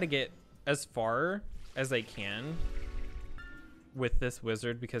want to try to get as far as I can with this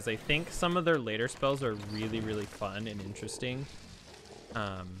wizard because I think some of their later spells are really, really fun and interesting.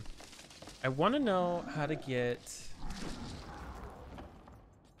 I want to know how to get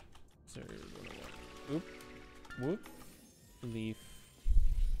Wizard101. Oop. Whoop. Leaf.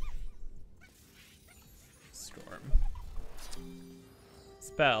 Storm.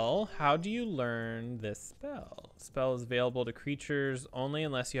 Spell. How do you learn this spell? Spell is available to creatures only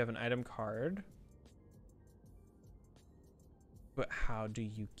unless you have an item card. But how do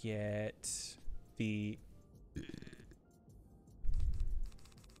you get the...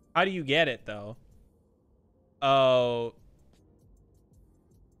 How do you get it, though? Oh.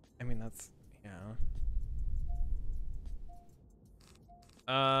 I mean, that's... Yeah.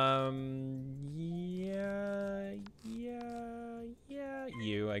 Yeah.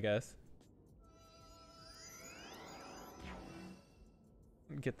 You, I guess.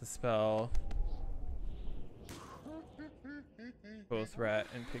 Get the spell. Both Rat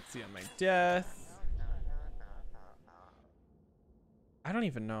and Pixie on my death. I don't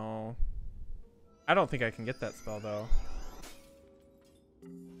even know. I don't think I can get that spell, though.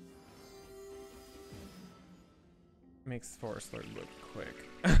 Makes Forest Lord look quick.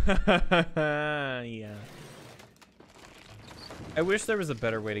 Yeah. I wish there was a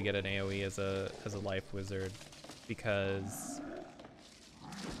better way to get an AoE as a life wizard, because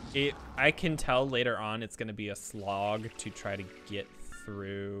I can tell later on it's gonna be a slog to try to get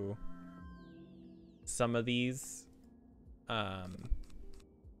through some of these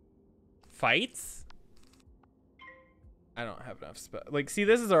fights. I don't have enough spell. Like, see,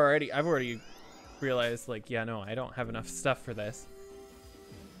 this is already, I've already realized, like, yeah, no, I don't have enough stuff for this.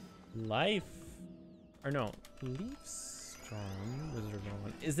 Life, or no, Leaf Storm,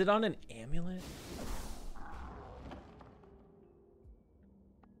 Wizard101. Is it on an amulet?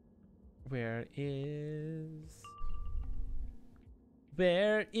 Where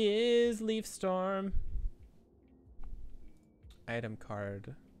is Leaf Storm? Item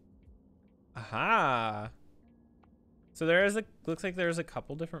card. Aha. So there is looks like there's a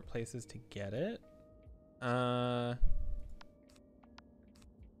couple different places to get it.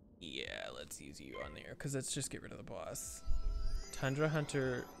 Yeah, let's use you on there, because let's just get rid of the boss. Tundra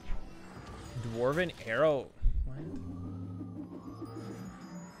Hunter, Dwarven Arrow. What?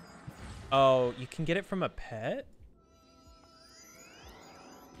 Oh, you can get it from a pet?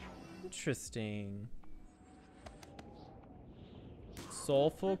 Interesting.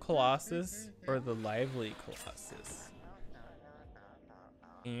 Soulful Colossus or the Lively Colossus?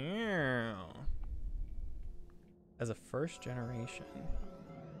 Ew. As a first generation.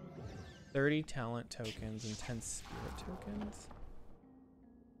 30 talent tokens and 10 spirit tokens.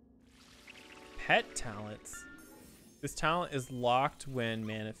 Pet talents. This talent is locked when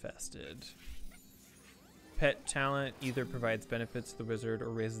manifested. Pet talent either provides benefits to the wizard or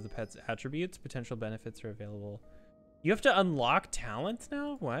raises the pet's attributes. Potential benefits are available. You have to unlock talents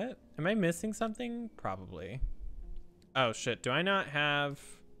now? What? Am I missing something? Probably. Oh shit, do I not have...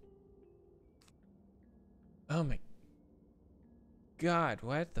 Oh my god,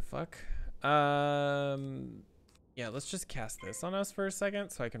 what the fuck? Yeah, let's just cast this on us for a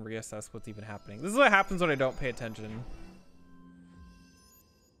second so I can reassess what's even happening. This is what happens when I don't pay attention.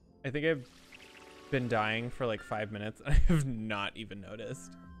 I think I've been dying for like 5 minutes and I have not even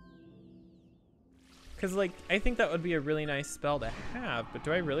noticed. Because, like, I think that would be a really nice spell to have, but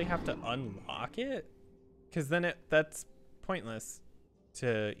do I really have to unlock it? Because then that's pointless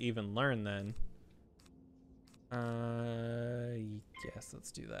to even learn then. Yes,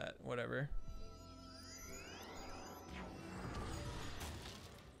 let's do that. Whatever.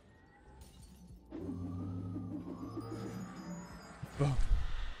 Boom.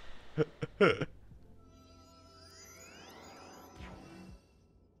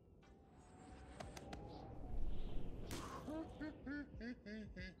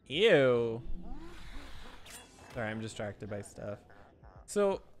 Ew. Sorry, I'm distracted by stuff.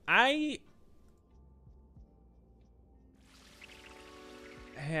 So I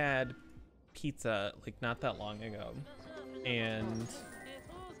had pizza like not that long ago, and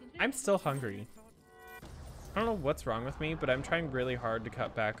I'm still hungry. I don't know what's wrong with me, but I'm trying really hard to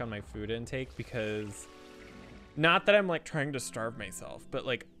cut back on my food intake, because not that I'm like trying to starve myself, but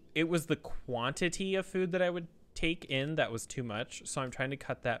like it was the quantity of food that I would take in that was too much. So I'm trying to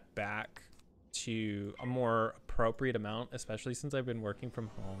cut that back to a more appropriate amount, especially since I've been working from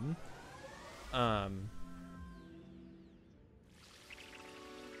home.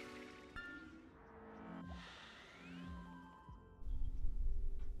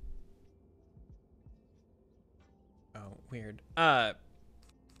 Oh, weird. And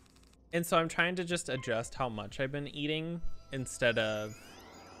so I'm trying to just adjust how much I've been eating instead of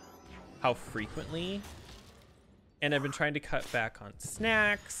how frequently. And I've been trying to cut back on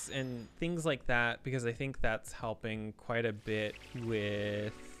snacks and things like that, because I think that's helping quite a bit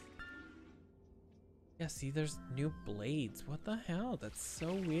with Yeah, see, there's new blades. What the hell? That's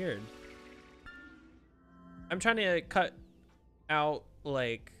so weird. I'm trying to cut out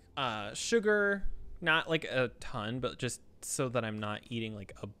like sugar, not like a ton, but just so that I'm not eating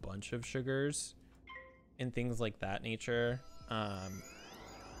like a bunch of sugars and things like that nature.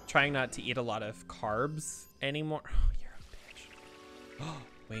 Trying not to eat a lot of carbs anymore. Oh, you're a bitch. Oh,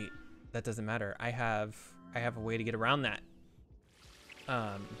 wait, that doesn't matter. I have a way to get around that.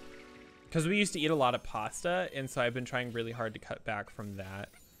 Because we used to eat a lot of pasta, and so I've been trying really hard to cut back from that.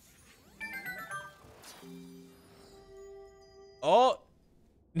 Oh,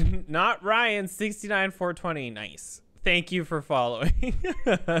 not Ryan, 69420. Nice. Thank you for following.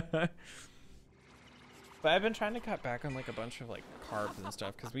 But I've been trying to cut back on like a bunch of like carbs and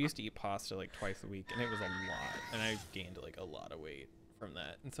stuff because we used to eat pasta like twice a week, and it was a lot, and I gained like a lot of weight from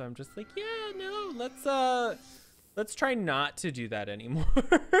that. And so I'm just like, yeah, no, let's try not to do that anymore.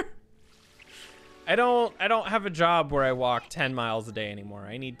 I don't have a job where I walk 10 miles a day anymore.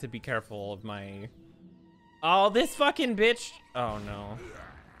 I need to be careful of my... Oh, this fucking bitch. Oh, no.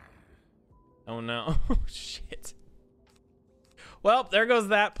 Oh, no. Shit. Well, there goes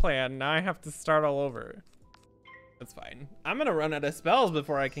that plan. Now I have to start all over. That's fine. I'm going to run out of spells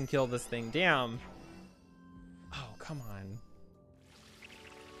before I can kill this thing. Damn. Oh, come on.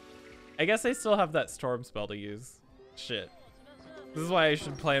 I guess I still have that storm spell to use. Shit. This is why I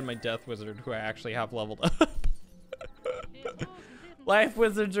should play in my Death Wizard, who I actually have leveled up. Life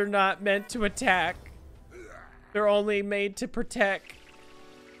Wizards are not meant to attack. They're only made to protect.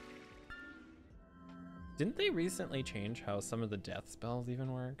 Didn't they recently change how some of the death spells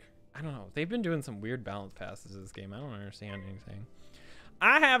even work? I don't know. They've been doing some weird balance passes this game. I don't understand anything.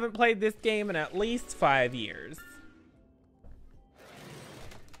 I haven't played this game in at least 5 years. Is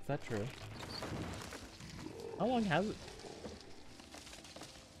that true? How long has it?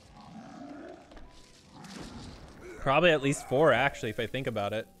 Probably at least 4, actually, if I think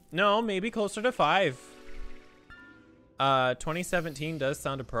about it. No, maybe closer to 5. 2017 does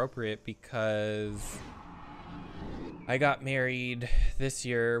sound appropriate because I got married this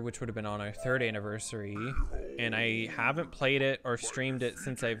year, which would have been on our 3rd anniversary, and I haven't played it or streamed it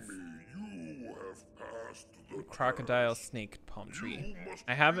since I've... Crocodile, snake, palm tree.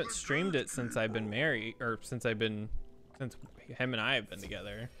 I haven't streamed it since I've been married, or since him and I have been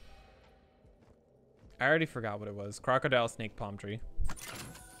together. I already forgot what it was. Crocodile, snake, palm tree.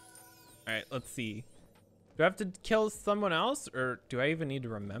 All right, let's see. Do I have to kill someone else, or do I even need to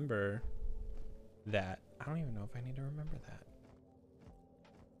remember that? I don't even know if I need to remember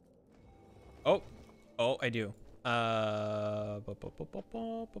that. Oh, I do.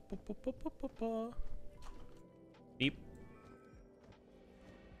 Beep.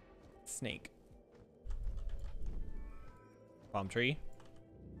 Snake. Palm tree.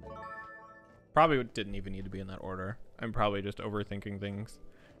 Probably didn't even need to be in that order. I'm probably just overthinking things.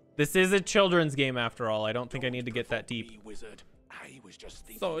 This is a children's game after all. I don't think I need to get that deep. Wizard. I was just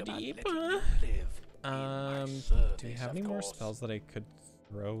thinking So about deep. letting you live in my Do you service, have any of more course. spells that I could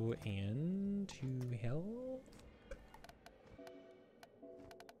throw in to help?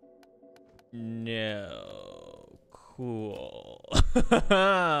 No. Cool.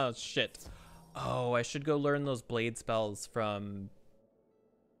 Shit. Oh, I should go learn those blade spells from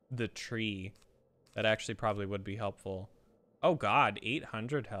the tree. That actually probably would be helpful. Oh god,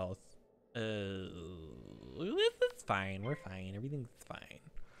 800 health. It's fine. We're fine. Everything's fine.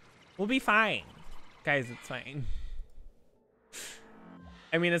 We'll be fine. Guys, it's fine.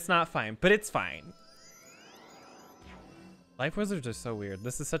 I mean, it's not fine, but it's fine. Life Wizards are so weird.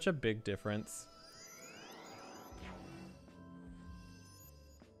 This is such a big difference.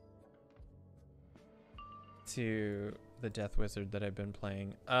 To the Death Wizard that I've been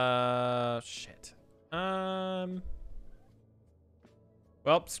playing. Shit. Well,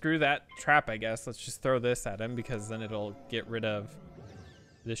 screw that trap, I guess. Let's just throw this at him because then it'll get rid of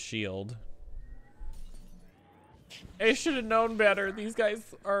the shield. I should have known better. These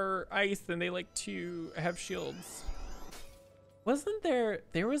guys are ice and they like to have shields. Wasn't there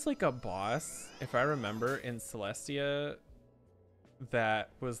was like a boss, if I remember, in Celestia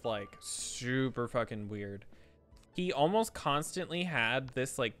that was like super fucking weird. He almost constantly had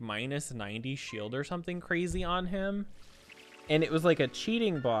this like -90 shield or something crazy on him. And it was like a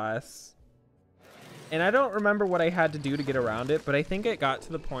cheating boss. And I don't remember what I had to do to get around it, but I think it got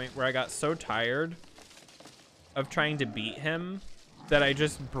to the point where I got so tired of trying to beat him that I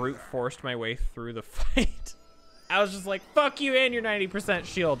just brute forced my way through the fight. I was just like, fuck you and your 90%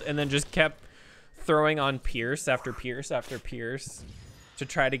 shield, and then just kept throwing on pierce after pierce after pierce, to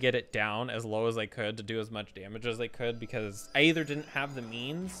try to get it down as low as I could to do as much damage as I could, because I either didn't have the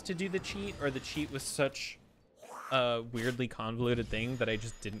means to do the cheat, or the cheat was such a weirdly convoluted thing that I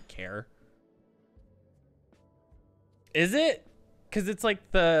just didn't care. Is it? Because it's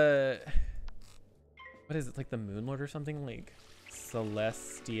like the... What is it? Like the Moon Lord or something? Like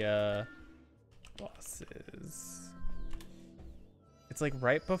Celestia bosses. It's like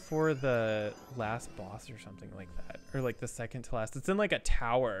right before the last boss or something like that. Or like the second to last. It's in like a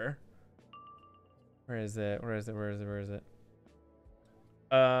tower. Where is it? Where is it? Where is it? Where is it?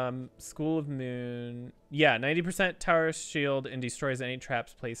 School of Moon. Yeah, 90% tower shield and destroys any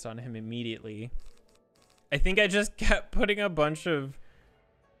traps placed on him immediately. I think I just kept putting a bunch of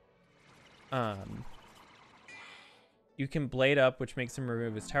you can blade up, which makes him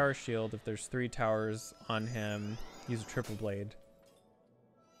remove his tower shield. If there's 3 towers on him, use a triple blade.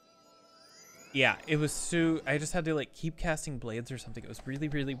 Yeah, it was so... I just had to like keep casting blades or something. It was really,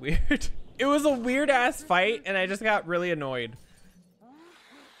 really weird. It was a weird ass fight, and I just got really annoyed.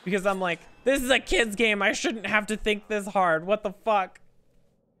 Because I'm like, this is a kid's game. I shouldn't have to think this hard. What the fuck?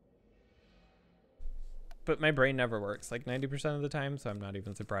 But my brain never works like 90% of the time, so I'm not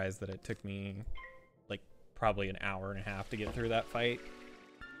even surprised that it took me like probably an hour and a half to get through that fight.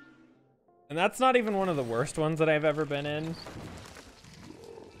 And that's not even one of the worst ones that I've ever been in.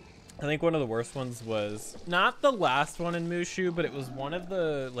 I think one of the worst ones was not the last one in Mushu, but it was one of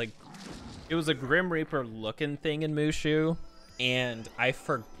the, like, it was a Grim Reaper looking thing in Mushu, and I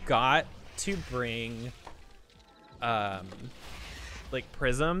forgot to bring like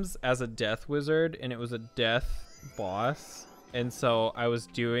prisms as a death wizard, and it was a death boss, and so I was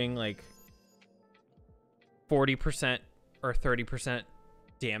doing like 40% or 30%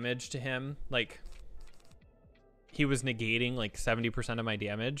 damage to him. Like he was negating like 70% of my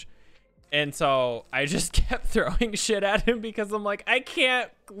damage. And so I just kept throwing shit at him because I'm like, I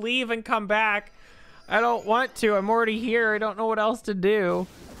can't leave and come back. I don't want to. I'm already here. I don't know what else to do.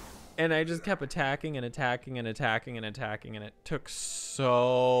 And I just kept attacking and attacking and attacking and attacking. And it took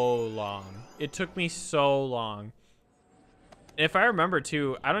so long. It took me so long. If I remember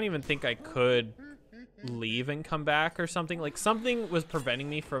too, I don't even think I could leave and come back or something. Like something was preventing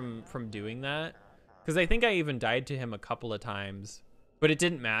me from doing that. Because I think I even died to him a couple of times. But it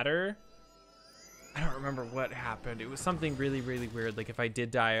didn't matter. I don't remember what happened. It was something really, really weird. Like if I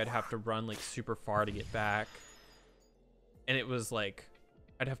did die, I'd have to run like super far to get back. And it was like,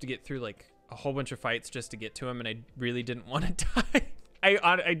 I'd have to get through like a whole bunch of fights just to get to him. And I really didn't want to die.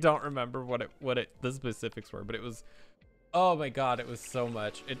 I don't remember what the specifics were, but it was, oh my God, it was so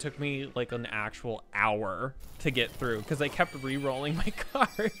much. It took me like an actual hour to get through because I kept re-rolling my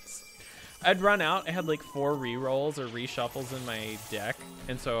cards. I'd run out. I had like 4 re-rolls or reshuffles in my deck.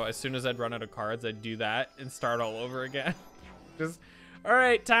 And so as soon as I'd run out of cards, I'd do that and start all over again. Just, all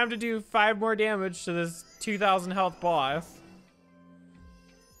right, time to do 5 more damage to this 2,000 health boss.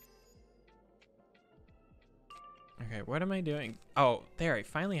 Okay, what am I doing? Oh, there, I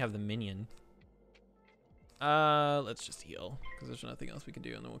finally have the minion. Let's just heal because there's nothing else we can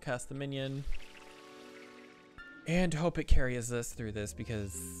do. And then we'll cast the minion. And hope it carries us through this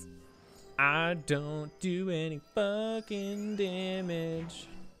because I don't do any fucking damage.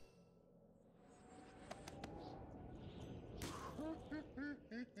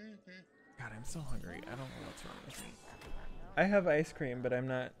 God, I'm so hungry. I don't know what's wrong with me. I have ice cream, but I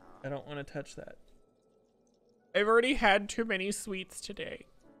don't want to touch that. I've already had too many sweets today.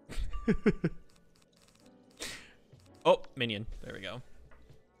 Oh, minion. There we go.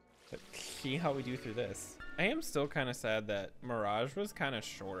 Let's see how we do through this. I am still kind of sad that Mirage was kind of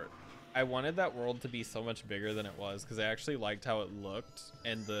short. I wanted that world to be so much bigger than it was because I actually liked how it looked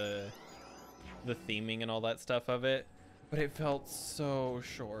and the theming and all that stuff of it, but it felt so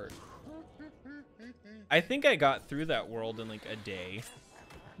short. I think I got through that world in like a day,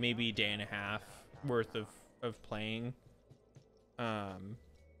 maybe a day and a half worth of playing, and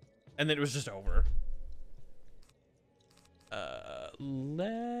then it was just over.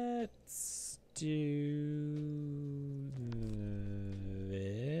 Let's do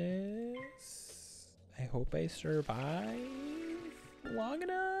this. I hope I survive long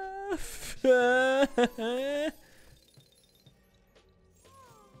enough. Oh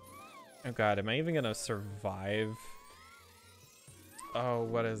God, am I even gonna survive? Oh,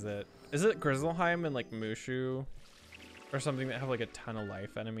 what is it? Is it Grizzleheim and like Mushu or something that have like a ton of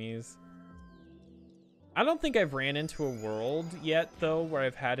life enemies? I don't think I've ran into a world yet though where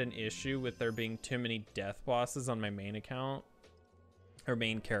I've had an issue with there being too many death bosses on my main account or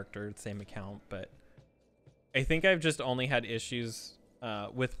main character, same account, but I think I've just only had issues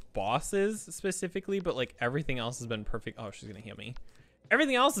with bosses specifically, but like everything else has been perfect. Oh, she's gonna heal me.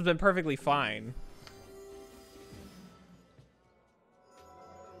 Everything else has been perfectly fine.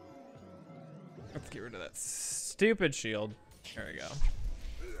 Let's get rid of that stupid shield. There we go.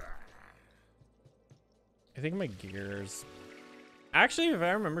 I think my gears... Actually, if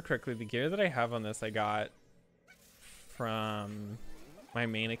I remember correctly, the gear that I have on this I got from my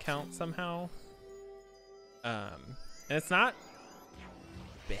main account somehow. And it's not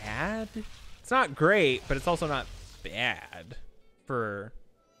bad. It's not great, but it's also not bad for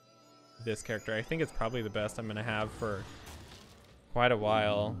this character. I think it's probably the best I'm gonna have for quite a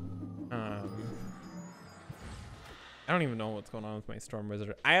while. I don't even know what's going on with my Storm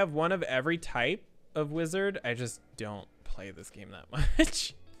Wizard. I have one of every type of wizard. I just don't play this game that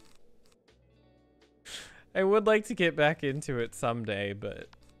much. I would like to get back into it someday, but...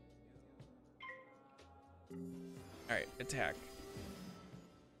 Alright, attack.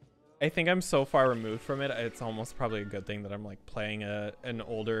 I think I'm so far removed from it, it's almost probably a good thing that I'm like playing an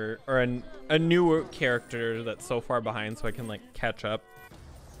older, or a newer character that's so far behind so I can like catch up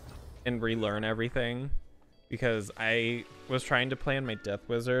and relearn everything. Because I was trying to play in my Death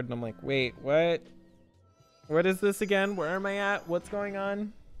Wizard and I'm like, wait, what? What is this again? Where am I at? What's going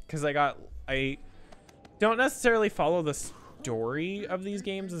on? Because I don't necessarily follow the story of these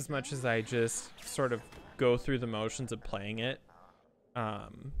games as much as I just sort of go through the motions of playing it.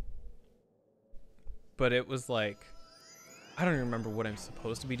 But it was like, I don't even remember what I'm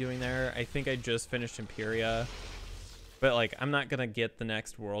supposed to be doing there. I think I just finished Imperia, but like, I'm not gonna get the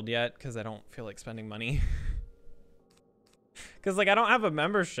next world yet because I don't feel like spending money. Because like, I don't have a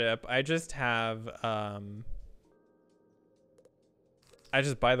membership. I just have, I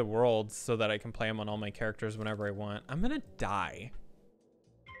just buy the worlds so that I can play them on all my characters whenever I want. I'm gonna die.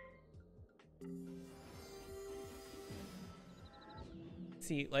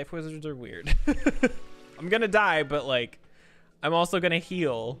 See, life wizards are weird. I'm gonna die, but like, I'm also gonna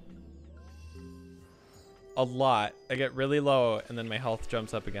heal a lot. I get really low and then my health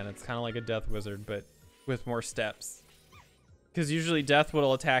jumps up again. It's kind of like a Death Wizard, but with more steps. Because usually Death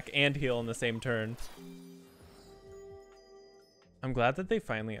will attack and heal in the same turn. I'm glad that they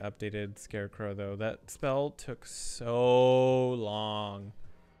finally updated Scarecrow though. That spell took so long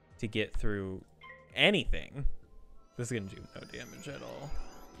to get through anything. This is gonna do no damage at all.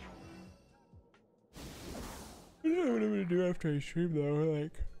 I don't know what I'm gonna do after I stream though,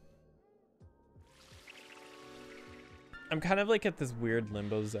 like. I'm kind of like at this weird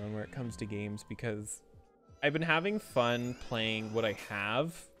limbo zone where it comes to games because I've been having fun playing what I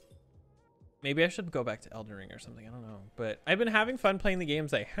have. Maybe I should go back to Elden Ring or something, I don't know. But I've been having fun playing the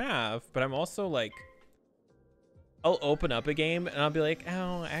games I have, but I'm also like, I'll open up a game and I'll be like,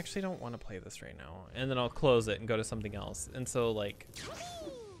 oh, I actually don't want to play this right now. And then I'll close it and go to something else. And so like,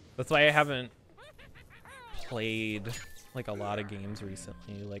 that's why I haven't played like a lot of games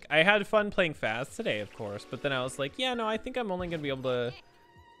recently. Like I had fun playing Phas today, of course, but then I was like, yeah, no, I think I'm only gonna be able to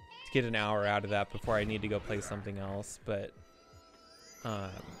get an hour out of that before I need to go play something else. But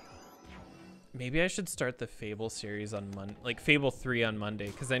maybe I should start the Fable series on Monday, like Fable 3 on Monday,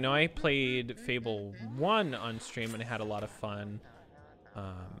 because I know I played Fable 1 on stream and I had a lot of fun.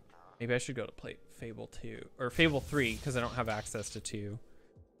 Maybe I should go to play Fable 2 or Fable 3 because I don't have access to 2.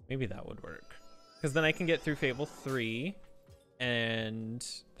 Maybe that would work, because then I can get through Fable 3 and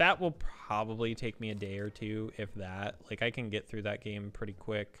that will probably take me a day or two, if that. Like I can get through that game pretty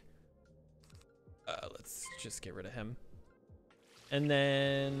quick. Let's just get rid of him. And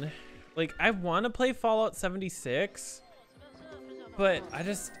then like I want to play Fallout 76, but I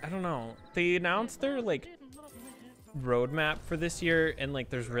don't know. They announced their like roadmap for this year and like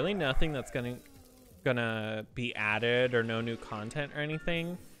there's really nothing that's gonna be added or no new content or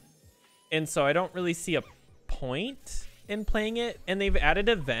anything. And so I don't really see a point in playing it. And they've added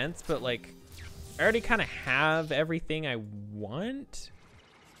events, but like I already kind of have everything I want.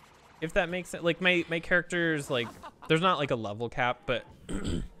 If that makes sense. Like my characters, like there's not like a level cap, but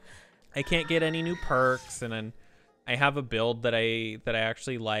I can't get any new perks, and then I have a build that I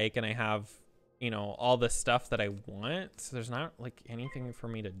actually like, and I have, you know, all the stuff that I want. So there's not like anything for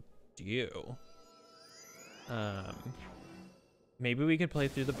me to do. Maybe we could play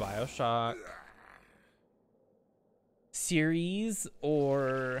through the BioShock series,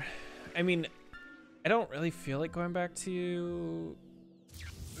 or I mean, I don't really feel like going back to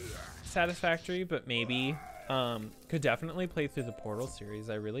Satisfactory, but maybe could definitely play through the Portal series.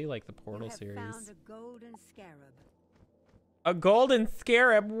 I really like the Portal series. Found a golden scarab. A golden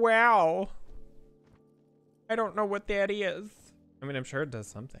scarab? Wow. I don't know what that is. I mean, I'm sure it does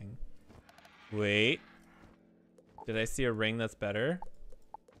something. Wait. Did I see a ring that's better?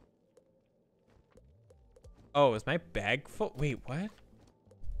 Oh, is my bag full? Wait, what?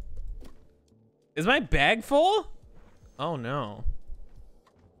 Is my bag full? Oh no.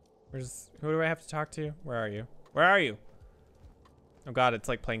 Who do I have to talk to? Where are you? Where are you? Oh god, it's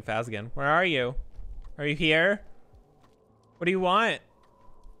like playing Phaz again. Where are you? Are you here? What do you want?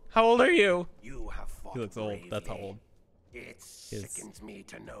 How old are you? You have fought He looks old. That's how bravely. old. It sickens me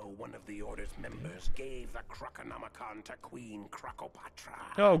to know one of the Order's members gave the Croconomicon to Queen Crocopatra.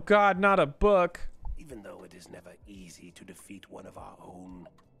 Oh god, not a book. Even though it is never easy to defeat one of our own,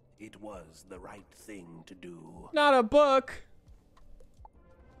 it was the right thing to do. Not a book.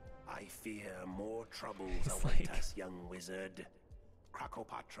 I fear more troubles He's await like- us, young wizard.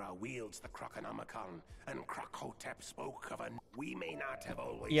 Crocopatra wields the Croconomicon, and Crocotep spoke of an. We may not have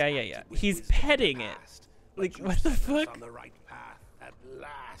always. Yeah. acted with He's wisdom in the petting it. past, but Like, you what the set us fuck? on the right path at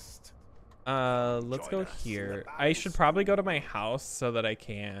last. Let's Join go us in the here. battle I should probably go to my house so that I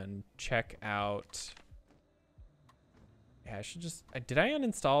can check out. Yeah, I should just. Did I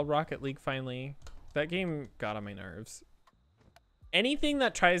uninstall Rocket League finally? That game got on my nerves. Anything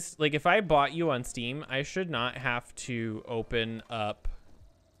that tries, like, if I bought you on Steam, I should not have to open up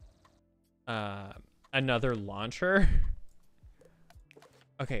another launcher.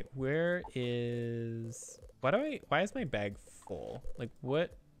 Okay, where is. Why is my bag full? Like,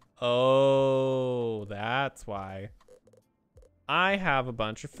 what? Oh, that's why. I have a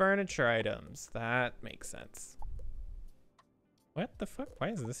bunch of furniture items. That makes sense. What the fuck? Why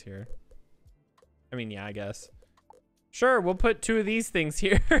is this here? I mean, yeah, I guess. Sure, we'll put 2 of these things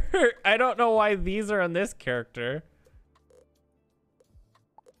here. I don't know why these are on this character.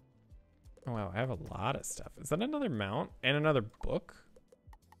 Oh, wow, I have a lot of stuff. Is that another mount and another book?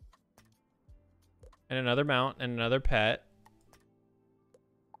 And another mount and another pet.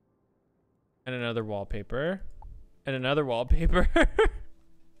 And another wallpaper. And another wallpaper.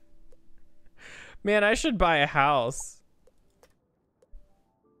 Man, I should buy a house.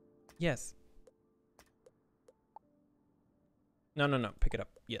 Yes. No. Pick it up.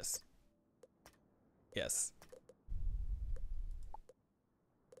 Yes. Yes.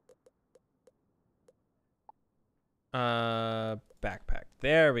 Backpack.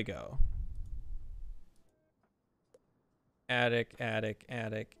 There we go. Attic.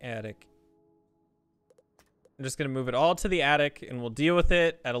 I'm just gonna move it all to the attic and we'll deal with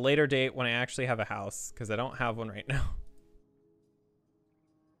it at a later date when I actually have a house, because I don't have one right now.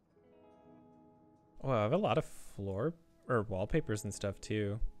 Oh, I have a lot of floor or wallpapers and stuff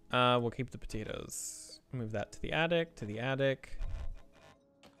too. We'll keep the potatoes. Move that to the attic,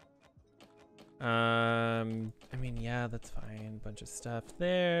 I mean, yeah, that's fine. Bunch of stuff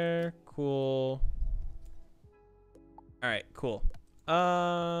there. Cool. All right, cool.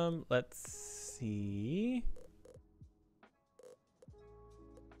 Let's see.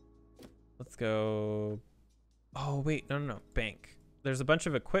 Let's go. Oh, wait, no. Bank. There's a bunch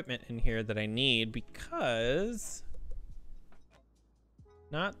of equipment in here that I need because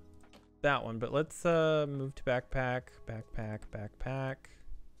not that one, but let's move to backpack.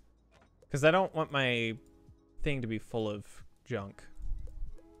 Because I don't want my thing to be full of junk.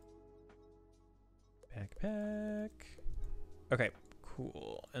 Backpack. Okay,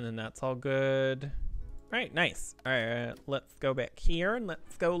 cool. And then that's all good. All right, nice. All right, let's go back here and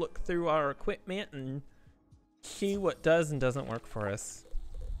let's go look through our equipment and see what does and doesn't work for us.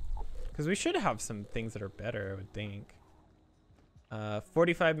 Because we should have some things that are better, I would think.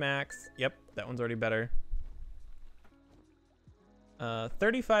 45 max. Yep, that one's already better.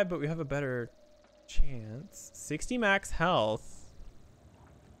 35, but we have a better chance. 60 max health.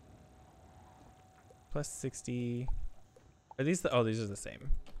 Plus 60. Are these the... Oh, these are the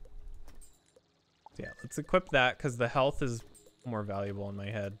same. So yeah, let's equip that because the health is more valuable in my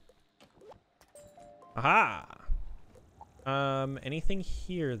head. Aha! Anything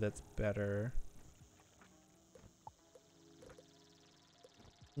here that's better?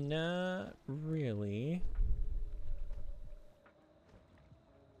 Not really.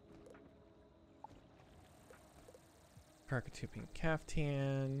 Carcatuping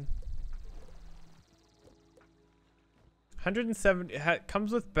caftan. 170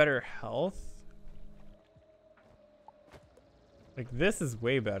 comes with better health. Like this is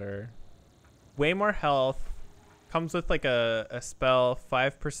way better. Way more health. Comes with like a spell,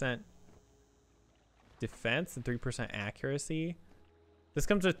 5% defense and 3% accuracy. This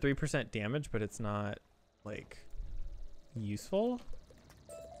comes with 3% damage, but it's not like useful.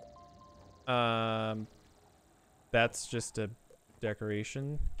 That's just a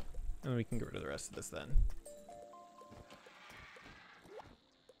decoration. And we can get rid of the rest of this then.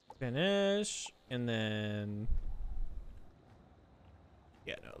 Finish. And then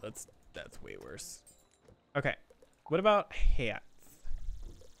yeah, no, that's way worse. Okay. What about hats?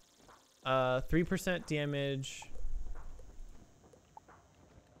 3% damage.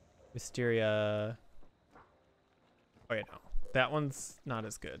 Wisteria. Oh yeah, no. That one's not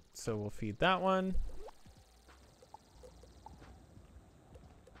as good. So we'll feed that one.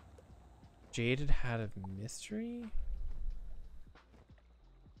 Jaded Hat of Mystery?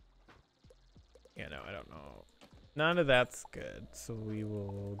 Yeah, no, I don't know. None of that's good. So we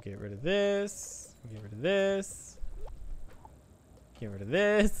will get rid of this. Get rid of this. Get rid of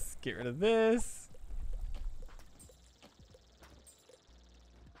this. Get rid of this.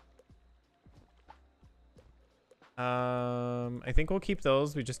 I think we'll keep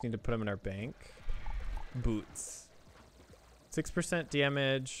those. We just need to put them in our bank. Boots. 6%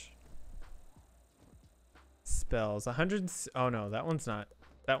 damage. Spells. 100. Oh no, that one's not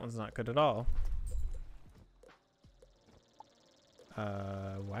good at all.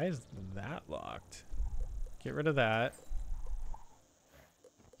 Why is that locked? Get rid of that.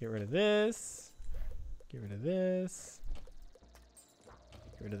 Get rid of this. Get rid of this.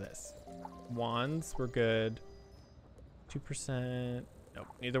 Get rid of this. Wands, we're good. 2%. Nope,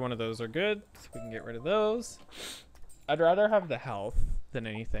 neither one of those are good, so we can get rid of those. I'd rather have the health than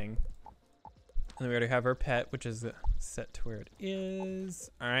anything. And then we already have our pet, which is set to where it is.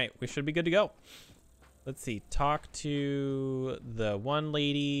 All right, we should be good to go. Let's see. Talk to the one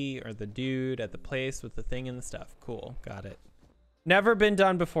lady or the dude at the place with the thing and the stuff. Cool, got it. Never been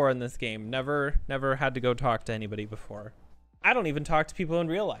done before in this game. Never had to go talk to anybody before. I don't even talk to people in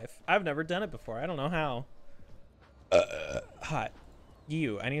real life. I've never done it before. I don't know how. Hot.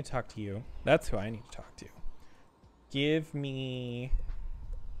 You. I need to talk to you. That's who I need to talk to. Give me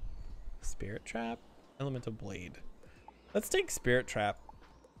Spirit Trap, Elemental Blade. Let's take Spirit Trap.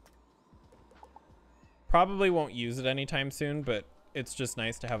 Probably won't use it anytime soon, but it's just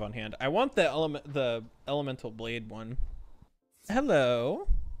nice to have on hand. I want the Elemental Blade one. Hello.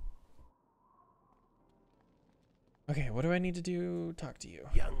 Okay, what do I need to do? Talk to you.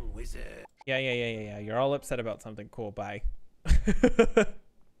 Young wizard. Yeah. You're all upset about something. Cool, bye.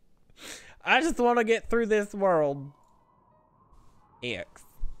 I just want to get through this world. X.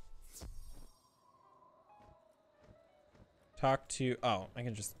 Talk to... Oh, I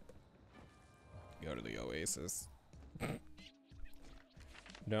can just go to the Oasis.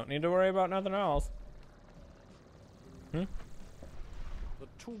 Don't need to worry about nothing else. The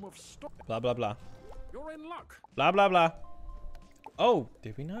Tomb of Storm. Blah, blah, blah. You're in luck. Blah, blah, blah. Oh,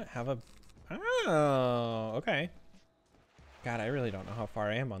 did we not have a... Oh, okay. God, I really don't know how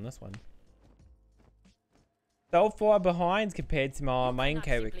far I am on this one. So far behind compared to my main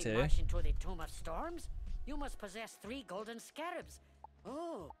character. March into the Tomb of Storms? You must possess 3 golden scarabs.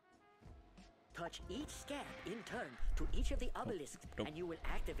 Oh. Touch each scarab in turn to each of the obelisks, and you will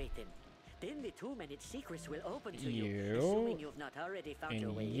activate them. Then the tomb and its secrets will open to you, assuming you've not already found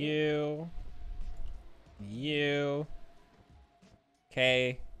your way in. You.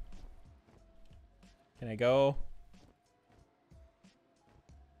 Okay. Can I go?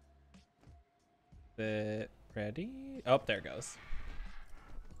 Ready? Oh, there it goes.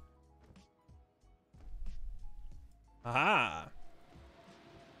 Aha.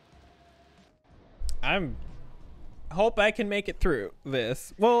 Hope I can make it through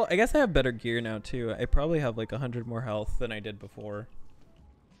this. Well, I guess I have better gear now too. I probably have like 100 more health than I did before.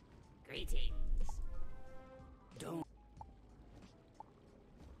 Greetings. All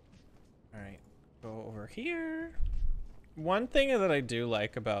right, go over here. One thing that I do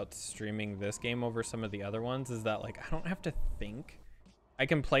like about streaming this game over some of the other ones is that like I don't have to think. I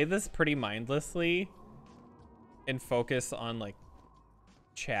can play this pretty mindlessly and focus on like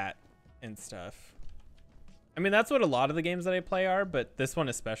chat and stuff. I mean, that's what a lot of the games that I play are, but this one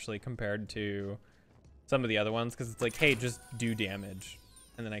especially compared to some of the other ones, because it's like, hey, just do damage,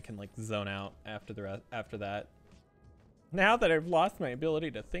 and then I can like zone out after the after that. Now that I've lost my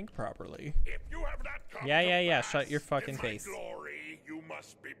ability to think properly. If you have not come Yeah. to Shut your fucking pass, in my face. glory, you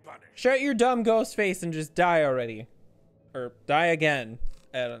must be punished. Shut your dumb ghost face and just die already, or die again.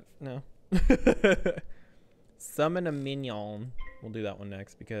 I don't know. Summon a minion. We'll do that one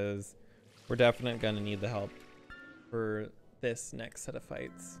next because we're definitely gonna need the help for this next set of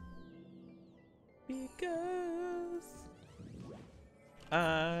fights. Because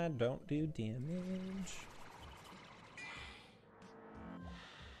I don't do damage.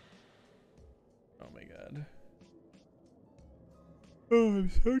 Oh my god. Oh,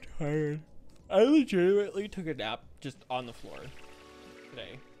 I'm so tired. I legitimately took a nap just on the floor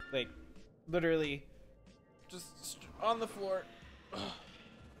today. Like, literally just on the floor.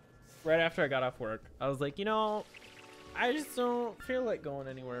 Right after I got off work, I was like, you know, I just don't feel like going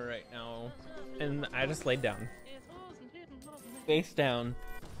anywhere right now. And I just laid down. Face down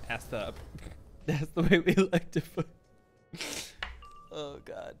Ass up. That's the way we like to put. Oh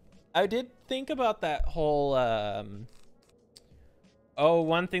god. I did think about that whole oh,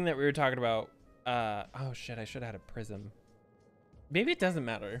 one thing that we were talking about. Oh shit, I should have had a prism. Maybe it doesn't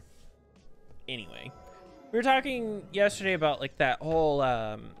matter. Anyway, we were talking yesterday about like that whole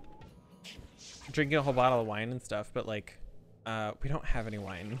drinking a whole bottle of wine and stuff, but like we don't have any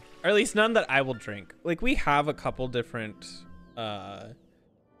wine, or at least none that I will drink. Like we have a couple different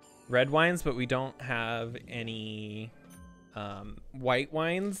red wines, but we don't have any white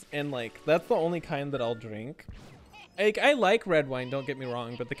wines, and like that's the only kind that I'll drink. Like I like red wine, don't get me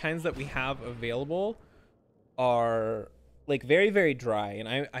wrong, but the kinds that we have available are like very, very dry,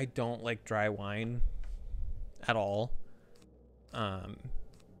 and I don't like dry wine at all.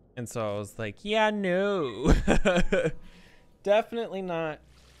 And so I was like, yeah, no. Definitely not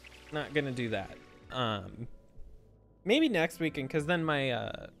gonna do that. Maybe next weekend, because then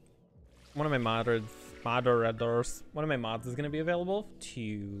my one of my mods is gonna be available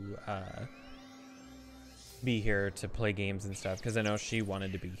to be here to play games and stuff, because I know she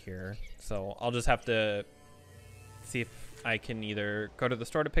wanted to be here. So I'll just have to see if I can either go to the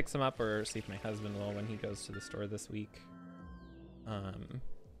store to pick some up, or see if my husband will when he goes to the store this week.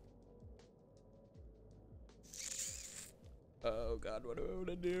 Oh god, what do I want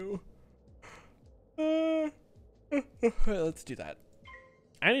to do? Let's do that.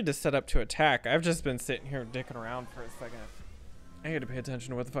 I need to set up to attack. I've just been sitting here dicking around for a second. I got to pay attention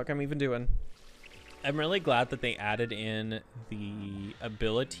to what the fuck I'm even doing. I'm really glad that they added in the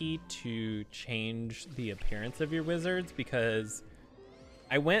ability to change the appearance of your wizards, because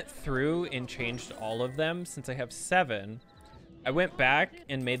I went through and changed all of them since I have 7. I went back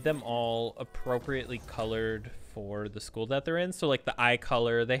and made them all appropriately colored for the school that they're in. So like the eye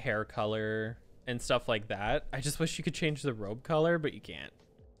color, the hair color, and stuff like that. I just wish you could change the robe color, but you can't.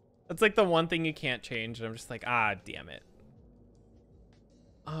 That's like the one thing you can't change, and I'm just like, ah, damn it.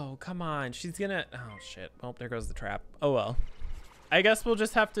 Oh, come on. She's gonna... Oh, shit. Well, there goes the trap. Oh, well. I guess we'll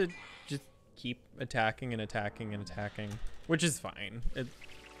just have to just keep attacking and attacking and attacking, which is fine.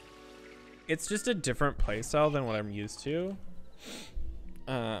 It's just a different playstyle than what I'm used to.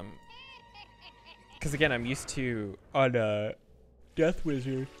 Because, again, I'm used to, on Death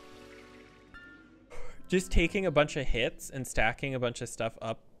Wizard, just taking a bunch of hits and stacking a bunch of stuff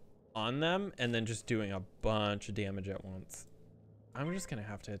up on them, and then just doing a bunch of damage at once. I'm just gonna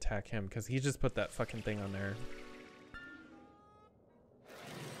have to attack him because he just put that fucking thing on there.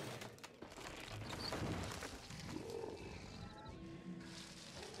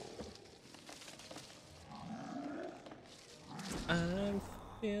 I'm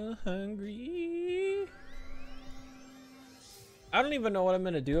still hungry. I don't even know what I'm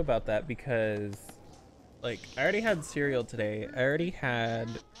gonna do about that, because like I already had cereal today. I already had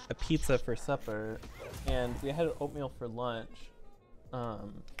a pizza for supper, and we had oatmeal for lunch.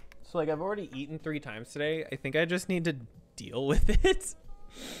 So like I've already eaten 3 times today. I think I just need to deal with it.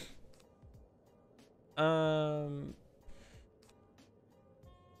 I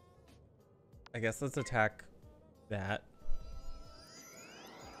guess let's attack that.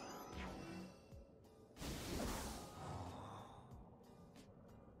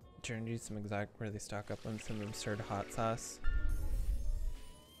 Trying to do some exact where they stock up on some absurd hot sauce.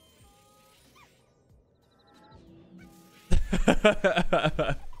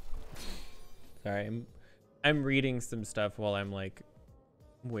 Sorry, I'm reading some stuff while I'm like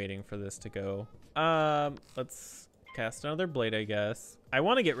waiting for this to go. Let's cast another blade, I guess. I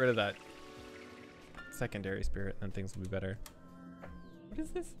want to get rid of that secondary spirit, and then things will be better. What is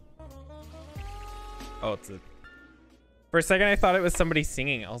this? Oh, it's a... For a second I thought it was somebody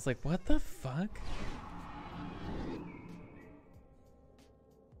singing. I was like, what the fuck?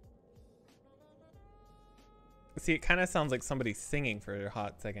 See, it kind of sounds like somebody singing for a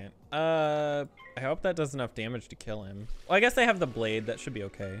hot second. I hope that does enough damage to kill him. Well, I guess I have the blade. That should be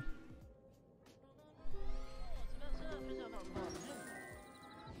okay.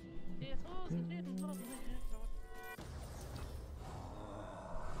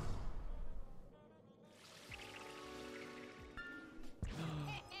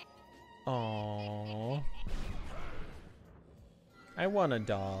 Aww. I want a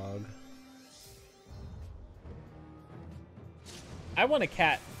dog. I want a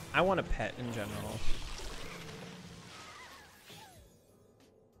cat. I want a pet in general.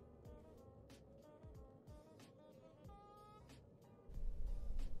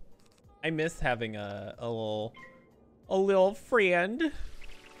 I miss having a little friend.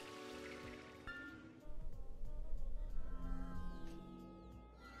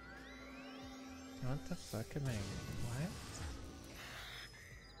 What the fuck am I? What?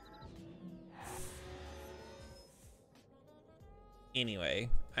 Anyway,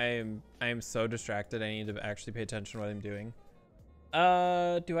 I'm so distracted. I need to actually pay attention to what I'm doing.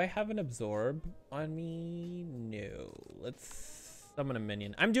 Do I have an absorb on me? No. Let's summon a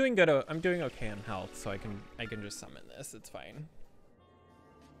minion. I'm doing good. I'm doing okay on health, so I can just summon this. It's fine.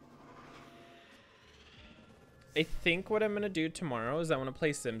 I think what I'm gonna do tomorrow is I want to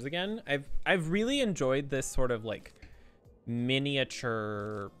play Sims again. I've really enjoyed this sort of like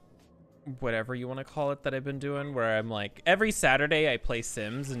miniature, whatever you want to call it, that I've been doing, where I'm like every Saturday I play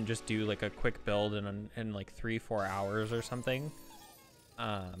Sims and just do like a quick build in like 3-4 hours or something,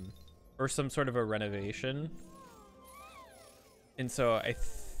 or some sort of a renovation. And so I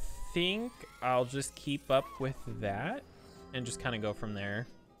think I'll just keep up with that and just kind of go from there.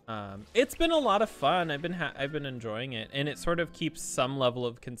 It's been a lot of fun. I've been enjoying it, and it sort of keeps some level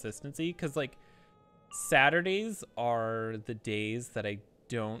of consistency, because like Saturdays are the days that I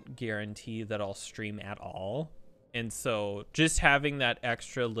don't guarantee that I'll stream at all. And so just having that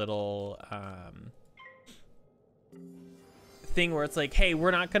extra little thing where it's like, hey,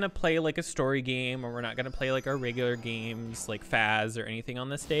 we're not gonna play like a story game, or we're not gonna play like our regular games like Phas or anything on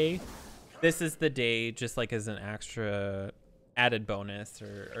this day. This is the day, just like as an extra added bonus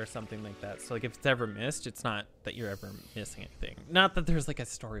or something like that. So like if it's ever missed, it's not that you're ever missing anything. Not that there's like a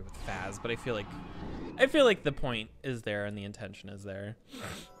story with Phas, but I feel like the point is there and the intention is there.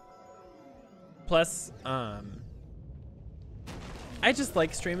 Plus, I just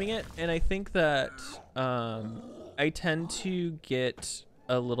like streaming it, and I think that I tend to get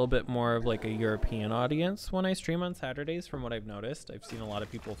a little bit more of like a European audience when I stream on Saturdays, from what I've noticed. I've seen a lot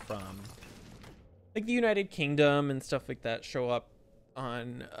of people from like the United Kingdom and stuff like that show up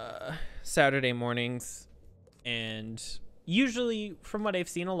on Saturday mornings, and usually, from what I've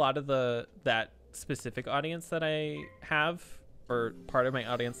seen, a lot of that specific audience that I have, or part of my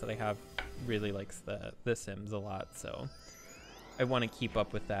audience that I have, really likes the Sims a lot. So I want to keep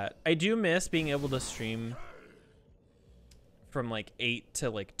up with that. I do miss being able to stream from like 8 to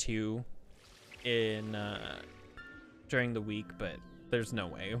like 2 in during the week, but there's no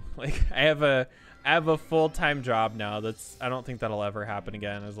way. Like I have a full-time job now. I don't think that'll ever happen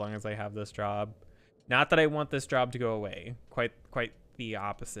again as long as I have this job. Not that I want this job to go away. Quite the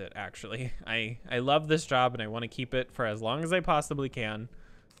opposite, actually. I love this job and I want to keep it for as long as I possibly can.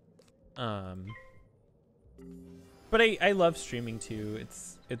 But I love streaming too.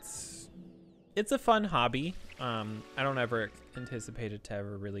 It's a fun hobby. I don't ever anticipate it to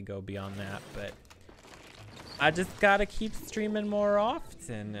ever really go beyond that, but I just gotta keep streaming more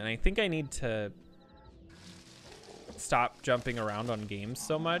often, and I think I need to stop jumping around on games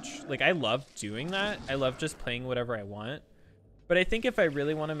so much. Like, I love doing that. I love just playing whatever I want. But I think if I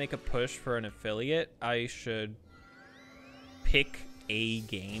really want to make a push for an affiliate, I should pick a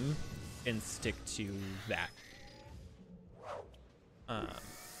game and stick to that.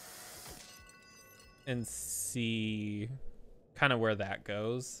 And see kind of where that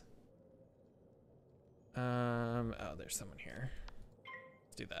goes. Oh, there's someone here.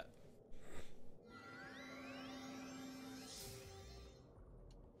 Let's do that.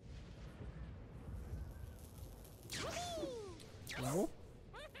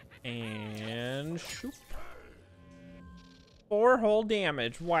 And shoop. 4 whole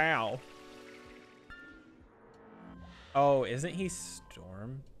damage. Wow. Oh, isn't he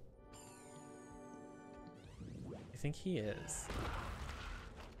Storm? I think he is.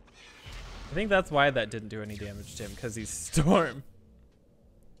 I think that's why that didn't do any damage to him, because he's Storm.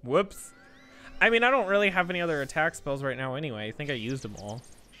 Whoops. I mean, I don't really have any other attack spells right now anyway. I think I used them all.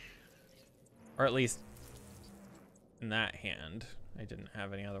 Or at least in that hand. I didn't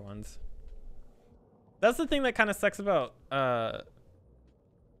have any other ones. That's the thing that kind of sucks about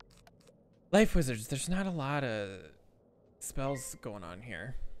Life Wizards. There's not a lot of spells going on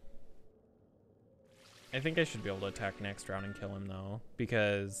here. I think I should be able to attack next round and kill him though,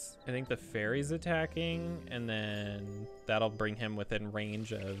 because I think the fairy's attacking, and then that'll bring him within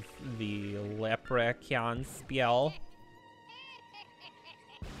range of the Leprechaun spell.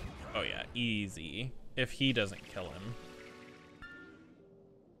 Oh yeah, easy. If he doesn't kill him.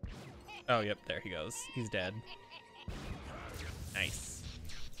 Oh, yep, there he goes. He's dead. Nice.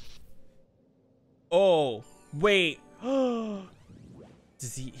 Oh, wait.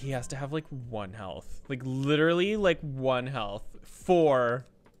 Does he has to have like 1 health. Like literally like 1 health. 4.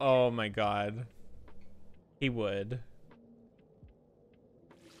 Oh my god. He would.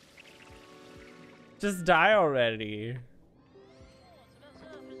 Just die already.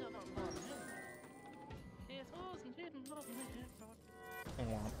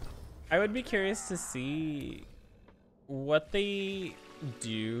 I would be curious to see what they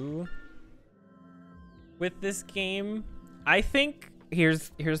do with this game I think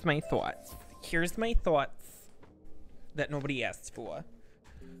here's my thoughts. Here's my thoughts that nobody asked for.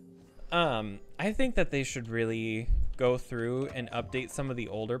 I think that they should really go through and update some of the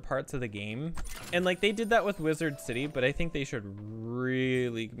older parts of the game. And like they did that with Wizard City, but I think they should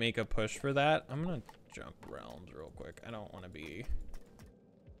really make a push for that. I'm gonna jump realms real quick. I don't want to be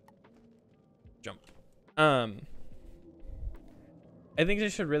jump. I think they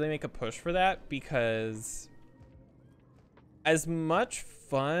should really make a push for that, because as much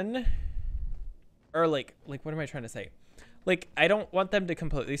fun, or like what am I trying to say? Like, I don't want them to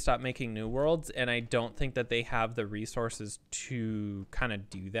completely stop making new worlds, and I don't think that they have the resources to kind of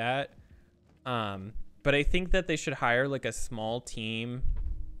do that. But I think that they should hire like a small team,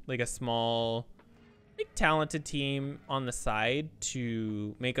 like a small, like talented team on the side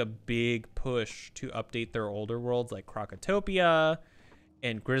to make a big push to update their older worlds like Krokotopia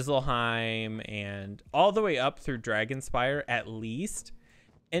and Grizzleheim and all the way up through Dragonspire at least.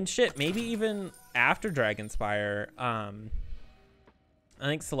 And shit, maybe even after Dragonspire, I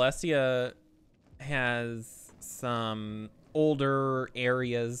think Celestia has some older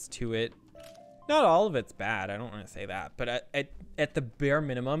areas to it. Not all of it's bad, I don't want to say that, but at the bare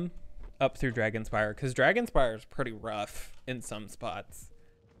minimum, up through Dragonspire, because Dragonspire is pretty rough in some spots.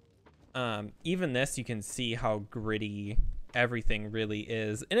 Even this, you can see how gritty everything really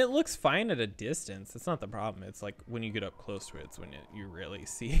is, and it looks fine at a distance. It's not the problem. It's like when you get up close to it, it's when you really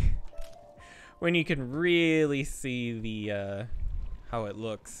see when you can really see the how it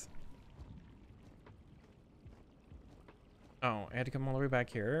looks. Oh, I had to come all the way back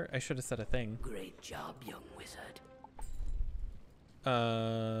here. I should have said a thing. Great job, young wizard.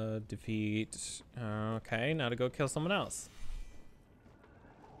 Defeat. Okay, now to go kill someone else.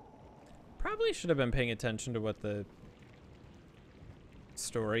 Probably should have been paying attention to what the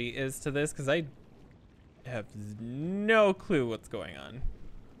story is to this, because I have no clue what's going on.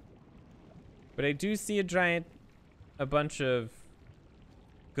 But I do see a bunch of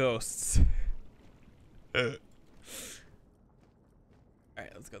ghosts. Alright,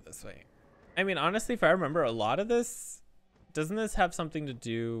 let's go this way. I mean, honestly, if I remember, a lot of this, doesn't this have something to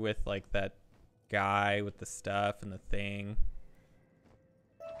do with like that guy with the stuff and the thing?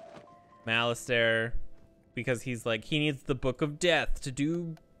 Malistaire, because he's like, he needs the Book of Death to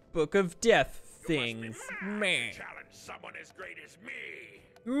do Book of Death things. Man. Challenge someone as great as me.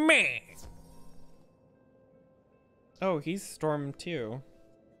 Man. Oh, he's Storm too.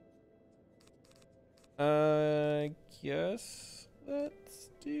 Guess let's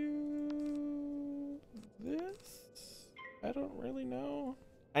do this. I don't really know.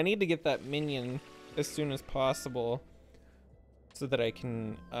 I need to get that minion as soon as possible so that I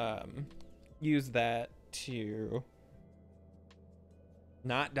can use that to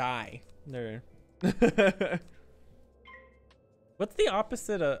not die. There. What's the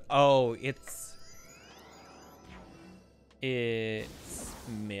opposite of? Oh, it's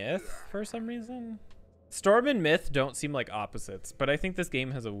myth for some reason. Storm and myth don't seem like opposites, but I think this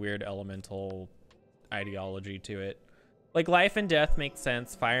game has a weird elemental ideology to it. Like life and death makes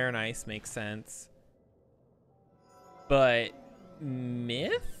sense, fire and ice makes sense, but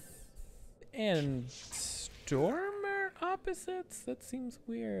myth and storm are opposites? That seems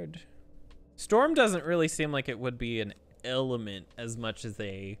weird. Storm doesn't really seem like it would be an element as much as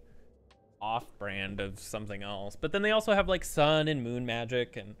a off-brand of something else. But then they also have like sun and moon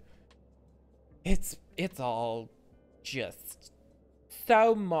magic, and it's all just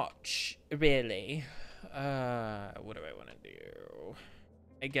so much, really. What do I want to do?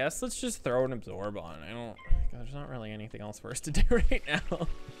 I guess let's just throw an absorb on. There's not really anything else for us to do right now.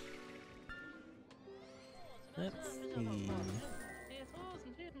 Let's see.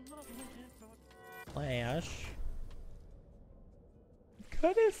 Flash.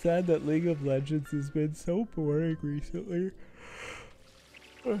 Kind of sad that League of Legends has been so boring recently.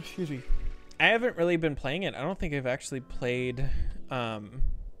 Oh, excuse me. I haven't really been playing it. I don't think I've actually played God,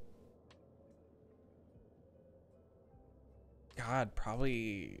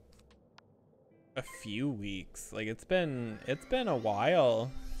 probably a few weeks. Like it's been a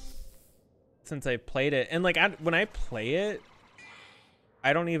while since I played it. And like when I play it,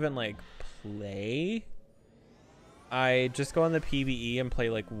 I don't even like play. I just go on the PvE and play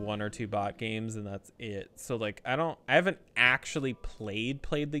like 1 or 2 bot games, and that's it. So like I haven't actually played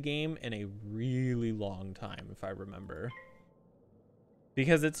the game in a really long time, if I remember.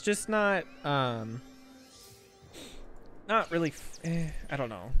 Because it's just not really I don't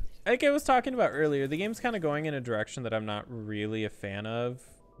know. Like I was talking about earlier, the game's kind of going in a direction that I'm not really a fan of,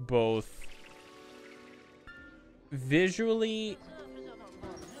 both visually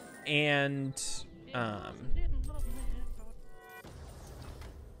and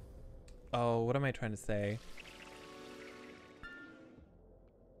Oh, what am I trying to say?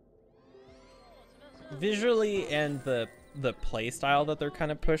 Visually and the play style that they're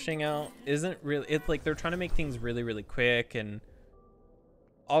kind of pushing out isn't really, it's like they're trying to make things really, really quick and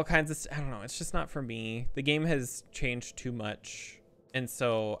all kinds of, I don't know, it's just not for me. The game has changed too much. And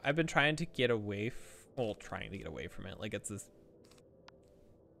so I've been trying to get away, trying to get away from it. Like it's this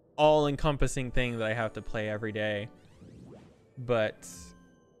all-encompassing thing that I have to play every day. But,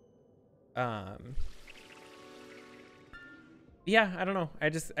 yeah, I don't know. I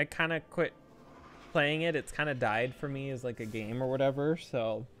kind of quit playing it. It's kind of died for me as like a game or whatever.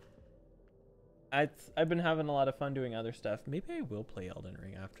 So I've been having a lot of fun doing other stuff. Maybe I will play Elden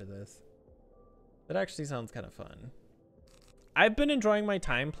Ring after this. That actually sounds kind of fun. I've been enjoying my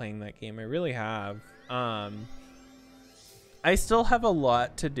time playing that game. I really have. I still have a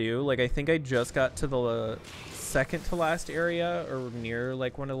lot to do. Like I think I just got to the second to last area, or near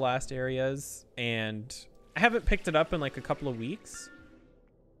like one of the last areas, and I haven't picked it up in like a couple of weeks.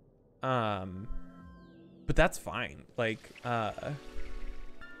 But that's fine. Like, what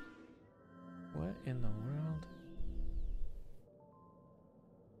in the world?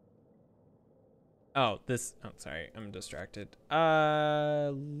 Oh, sorry, I'm distracted.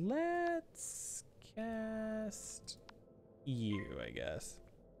 Let's cast you, I guess.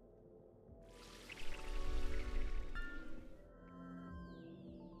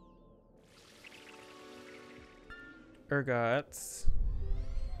 Ergots.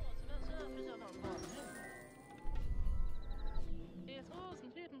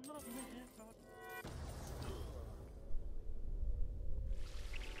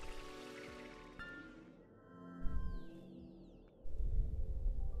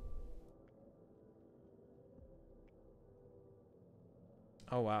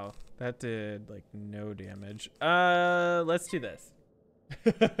 Oh wow, that did like no damage. Let's do this.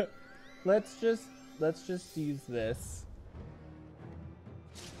 let's just use this.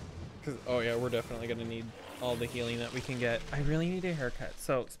 Cause oh yeah, we're definitely gonna need all the healing that we can get. I really need a haircut.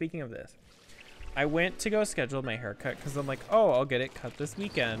 So speaking of this, I went to go schedule my haircut because I'm like, oh, I'll get it cut this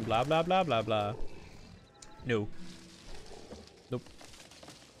weekend. Blah blah blah blah blah. No. Nope.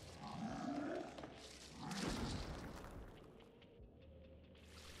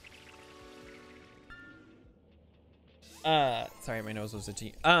 Sorry, my nose was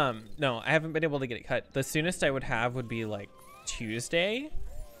itchy. No, I haven't been able to get it cut. The soonest I would have would be like Tuesday.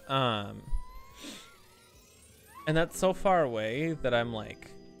 And that's so far away that I'm like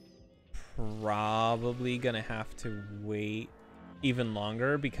probably gonna have to wait even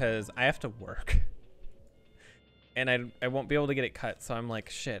longer because I have to work. And I won't be able to get it cut, so I'm like,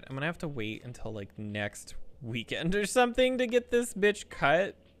 shit, I'm gonna have to wait until like next weekend or something to get this bitch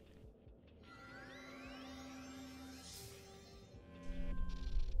cut.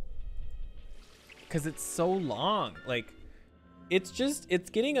 Because it's so long. Like, it's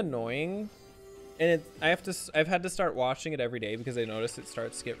getting annoying. And I've had to start washing it every day because I noticed it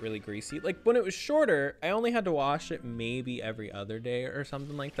starts to get really greasy. Like when it was shorter, I only had to wash it maybe every other day or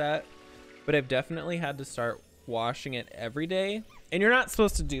something like that. But I've definitely had to start washing it every day. And you're not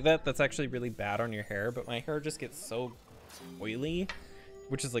supposed to do that. That's actually really bad on your hair. But my hair just gets so oily,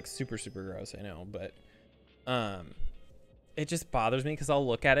 which is like super, super gross, I know. But it just bothers me because I'll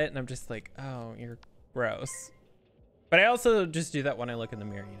look at it and I'm just like, oh, you're gross. But I also just do that when I look in the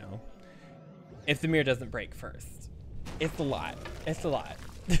mirror, you know. If the mirror doesn't break first. It's a lot. It's a lot.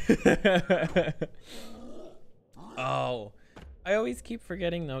 Oh, I always keep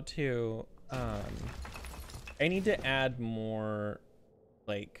forgetting though too. I need to add more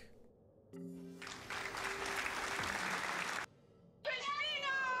like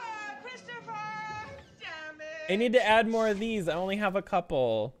I need to add more of these. I only have a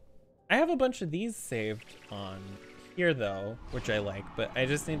couple. I have a bunch of these saved on here though, which I like, but I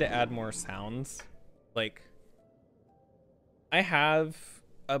just need to add more sounds. Like, I have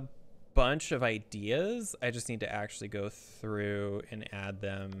a bunch of ideas. I just need to actually go through and add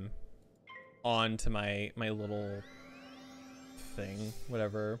them onto my little thing,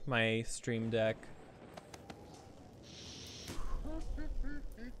 whatever, my stream deck.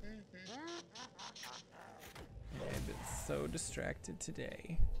 I've been so distracted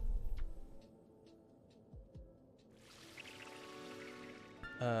today.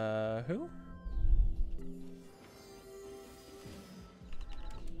 Who? I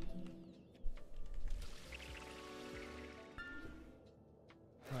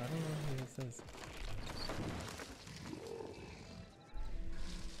don't know who this is.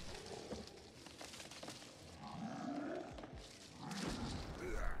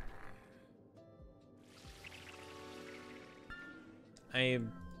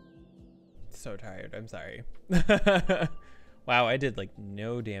 so tired. I'm sorry. Wow, I did like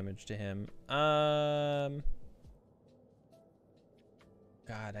no damage to him.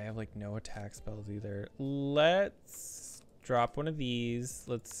 God, I have like no attack spells either. Let's drop one of these.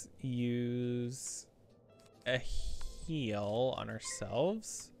 Let's use a heal on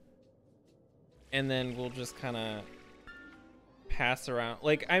ourselves. And then we'll just kind of pass around.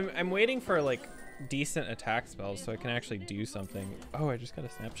 Like I'm waiting for like decent attack spells so I can actually do something. Oh, I just got a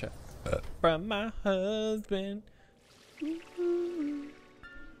Snapchat from my husband. Ooh.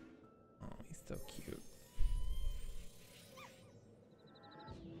 Oh, he's so cute.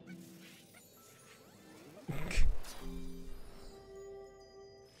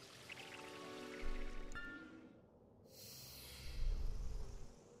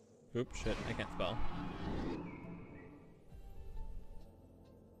 Oops, shit, I can't spell.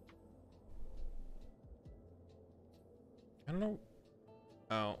 I don't know.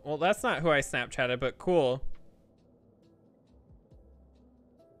 Oh, well, that's not who I Snapchatted, but cool.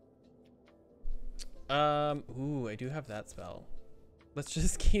 Ooh, I do have that spell. Let's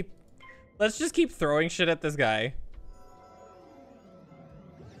just keep throwing shit at this guy.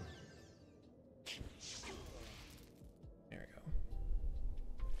 There we go.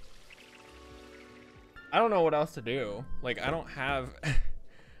 I don't know what else to do. Like, I don't have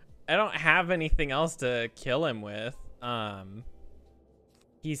I don't have anything else to kill him with.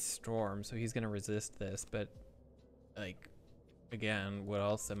 He's Storm, so he's gonna resist this, but like, again, what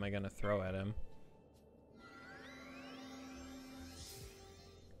else am I gonna throw at him?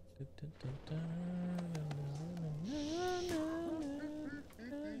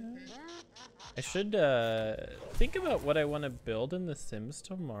 I should think about what I want to build in The Sims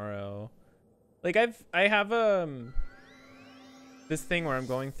tomorrow. Like I have this thing where I'm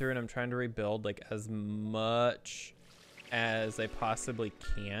going through and I'm trying to rebuild like as much as I possibly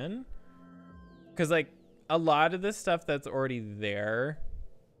can, because like a lot of the stuff that's already there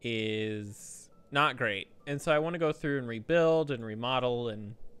is not great, and so I want to go through and rebuild and remodel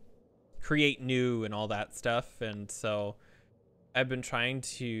and create new and all that stuff. And so I've been trying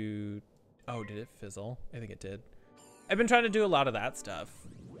to, oh, did it fizzle? I think it did. I've been trying to do a lot of that stuff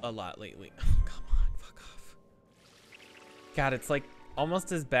a lot lately. Oh, come on, fuck off. God, it's like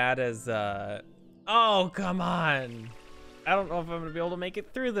almost as bad as oh, come on. I don't know if I'm gonna be able to make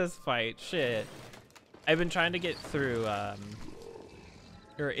it through this fight. Shit. I've been trying to get through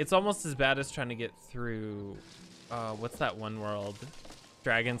or it's almost as bad as trying to get through what's that one world?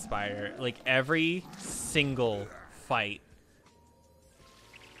 Dragonspire. Like every single fight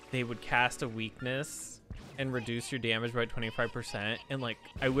they would cast a weakness and reduce your damage by 25%, and like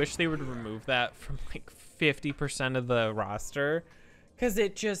I wish they would remove that from like 50% of the roster, because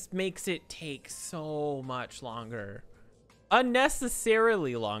it just makes it take so much longer,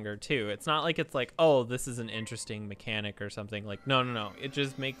 unnecessarily longer too. It's not like it's like, oh, this is an interesting mechanic or something. Like no, it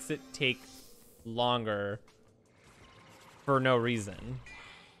just makes it take longer for no reason.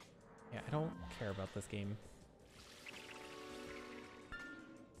 Yeah, I don't care about this game.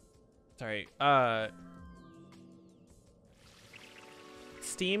 Sorry.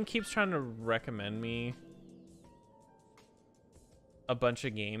 Steam keeps trying to recommend me a bunch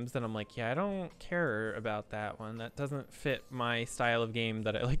of games, and I'm like, yeah, I don't care about that one. That doesn't fit my style of game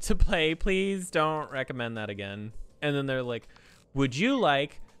that I like to play. Please don't recommend that again. And then they're like, would you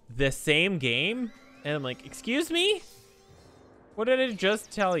like the same game? And I'm like, excuse me? What did I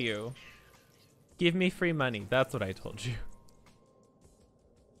just tell you? Give me free money. That's what I told you.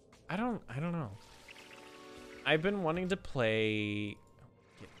 I don't know. I've been wanting to play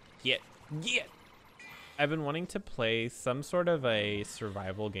Get. I've been wanting to play some sort of a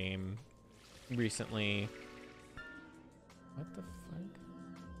survival game recently. What the fuck?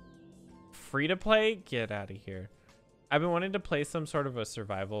 Free to play? Get out of here. I've been wanting to play some sort of a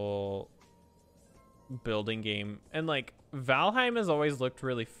survival building game, and like Valheim has always looked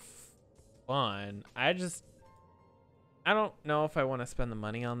really fun. I don't know if I want to spend the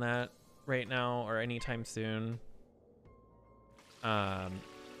money on that right now or anytime soon.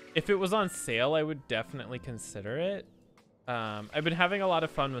 If it was on sale, I would definitely consider it. I've been having a lot of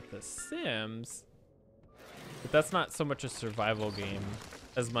fun with The Sims, but that's not so much a survival game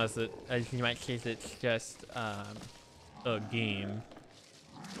as much as you might say it's just a game.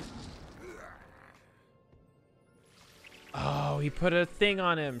 Oh, he put a thing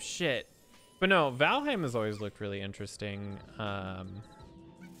on him. Shit. But no, Valheim has always looked really interesting. I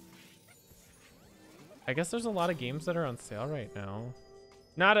guess there's a lot of games that are on sale right now.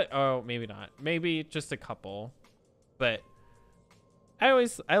 Oh, maybe not. Maybe just a couple. But I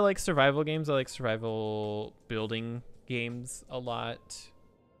like survival games. I like survival building games a lot.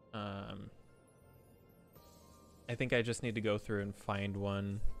 I think I just need to go through and find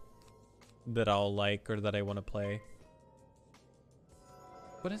one that I'll like or that I want to play.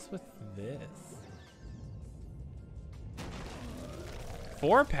 What is with this?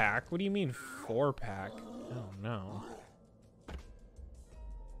 4-pack? What do you mean 4-pack? Oh no.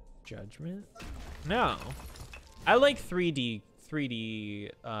 Judgment? No. I like 3D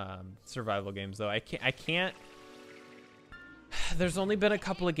survival games though. I can't. There's only been a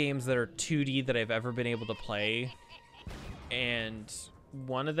couple of games that are 2D that I've ever been able to play, and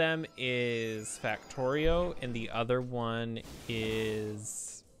one of them is Factorio, and the other one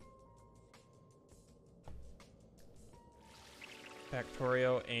is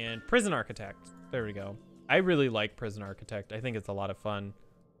Factorio and Prison Architect. There we go. I really like Prison Architect. I think it's a lot of fun.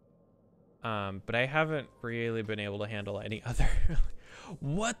 But I haven't really been able to handle any other.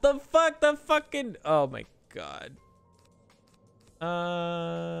 What the fuck? The fucking, oh my god.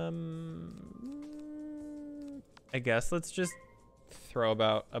 I guess let's just throw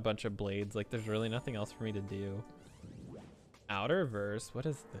about a bunch of blades. Like, there's really nothing else for me to do. Outerverse? What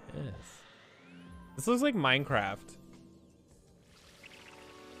is this? This looks like Minecraft.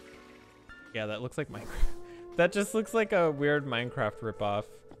 Yeah, that looks like Minecraft. That just looks like a weird Minecraft ripoff.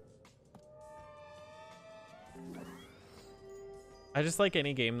 I just like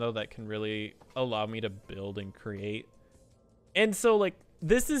any game though that can really allow me to build and create. And so like,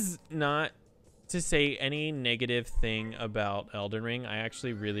 this is not to say any negative thing about Elden Ring. I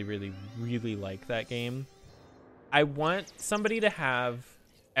actually really like that game. I want somebody to have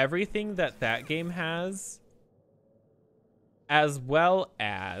everything that that game has, as well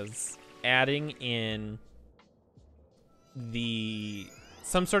as adding in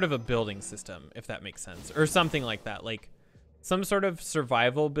some sort of a building system, if that makes sense, or something like that. Like some sort of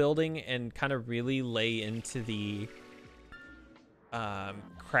survival building, and kind of really lay into the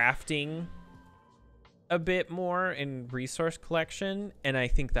crafting a bit more in resource collection. And I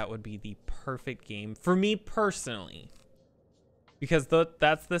think that would be the perfect game for me personally, because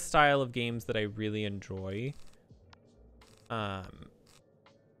that's the style of games that I really enjoy. I'm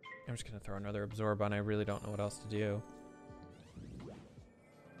just gonna throw another absorb on. I really don't know what else to do.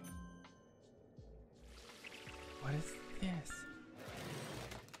 What is this?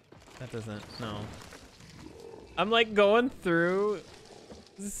 That doesn't, no. I'm like going through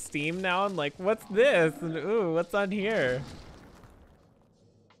Steam now. I'm like, what's this? And ooh, what's on here?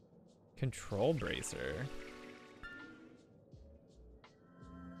 Control bracer.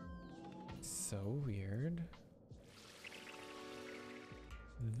 So weird.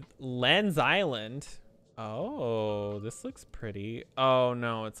 Lens Island. Oh, this looks pretty. Oh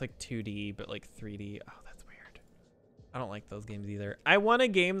no, it's like 2D, but like 3D. Oh, that's weird. I don't like those games either. I want a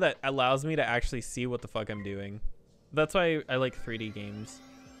game that allows me to actually see what the fuck I'm doing. That's why I like 3D games.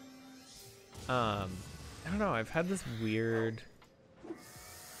 I don't know. I've had this weird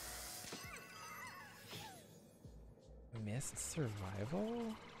Mist Survival.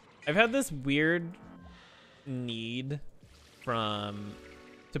 I've had this weird need to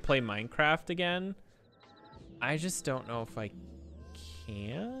play Minecraft again. I just don't know if I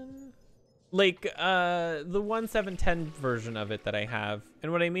can. Like the 1.7.10 version of it that I have.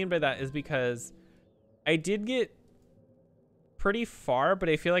 And what I mean by that is because I did get pretty far, but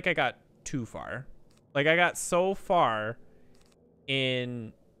I feel like I got too far. Like I got so far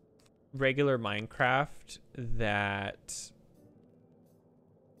in regular Minecraft that,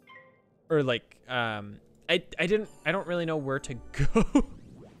 or like I don't really know where to go.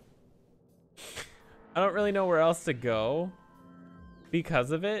 I don't really know where else to go because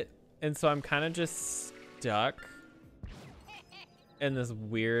of it. And so I'm kind of just stuck in this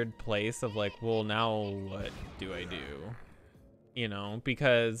weird place of like, well, now what do I do? You know,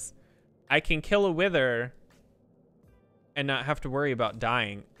 because I can kill a wither and not have to worry about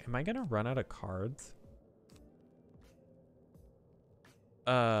dying. Am I gonna run out of cards?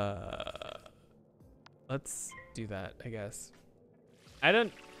 Let's do that, I guess.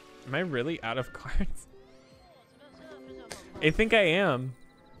 Am I really out of cards? I think I am.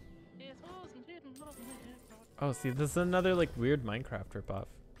 Oh, see, this is another like weird Minecraft ripoff.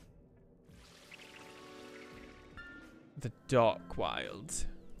 The Dark Wild.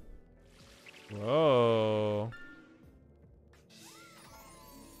 Whoa.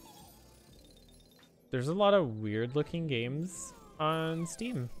 There's a lot of weird looking games on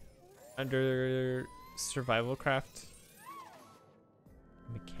Steam under Survival Craft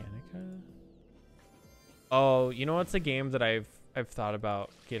Mechanica. Oh, you know what's a game that I've thought about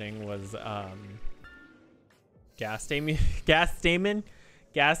getting was Gas Station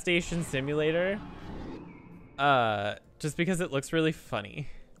Simulator. Just because it looks really funny.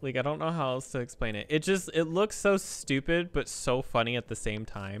 Like, I don't know how else to explain it. It looks so stupid, but so funny at the same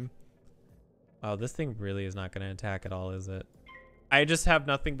time. Wow, this thing really is not going to attack at all, is it? I just have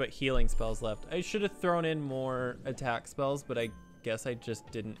nothing but healing spells left. I should have thrown in more attack spells, but I guess I just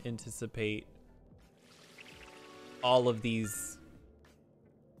didn't anticipate all of these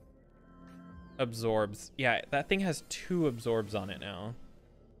absorbs. Yeah, that thing has 2 absorbs on it now.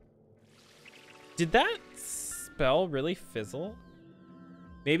 Did that spell really fizzle?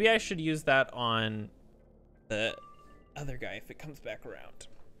 Maybe I should use that on the other guy if it comes back around.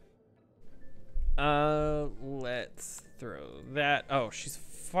 Let's throw that. Oh, she's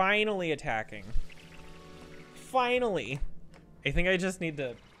finally attacking. Finally. I think I just need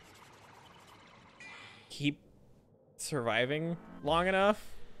to keep surviving long enough.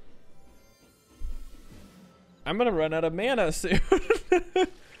 I'm gonna run out of mana soon.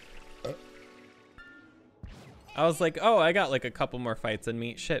 I was like, oh, I got like a couple more fights in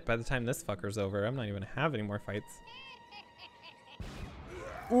me. Shit, by the time this fucker's over, I'm not even gonna have any more fights.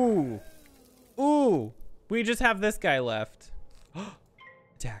 Ooh. Ooh. We just have this guy left.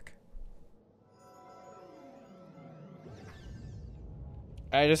 Attack.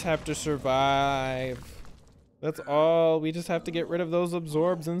 I just have to survive. That's all. We just have to get rid of those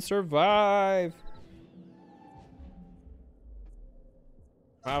absorbs and survive.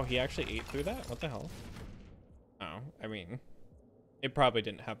 Wow, he actually ate through that? What the hell? Oh, I mean, it probably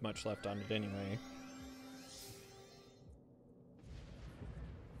didn't have much left on it anyway.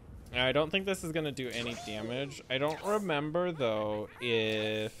 I don't think this is gonna do any damage. I don't remember though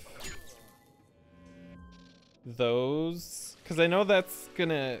if those, because I know that's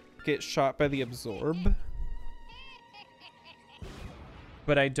gonna get shot by the absorb,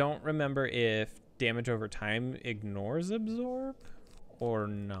 but I don't remember if damage over time ignores absorb or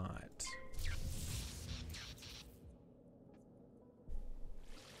not.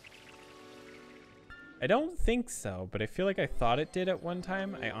 I don't think so, but I feel like I thought it did at one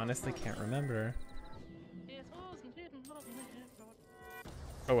time. I honestly can't remember.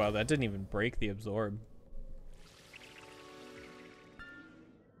 Oh wow, that didn't even break the absorb.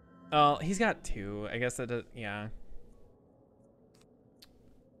 Oh, he's got 2. I guess that does, yeah.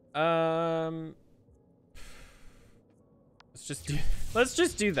 Let's just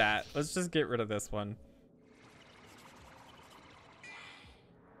do that. Let's just get rid of this one.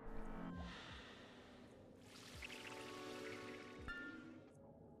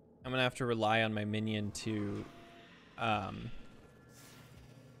 I'm gonna have to rely on my minion to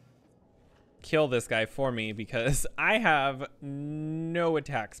kill this guy for me because I have no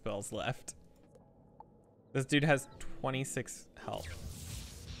attack spells left. This dude has 26 health.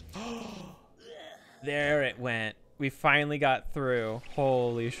 There it went. We finally got through.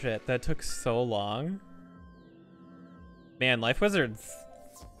 Holy shit, that took so long. Man, Life Wizard's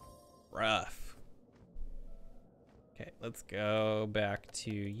rough. Okay, let's go back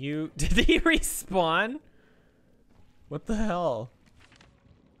to you. Did he respawn? What the hell?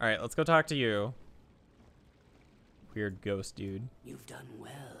 All right, let's go talk to you. Weird ghost dude. You've done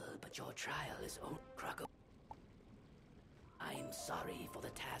well, but your trial is on Croco. I'm sorry for the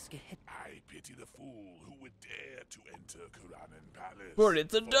task ahead. I pity the fool who would dare to enter Kuranen Palace. But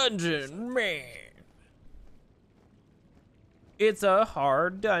it's a dungeon, man. It's a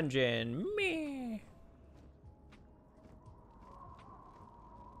hard dungeon, man.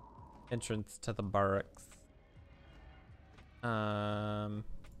 Entrance to the barracks.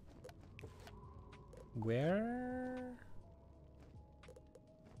 Where?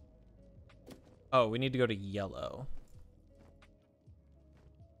 Oh, we need to go to yellow.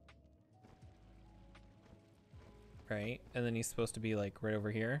 Right, and then he's supposed to be like right over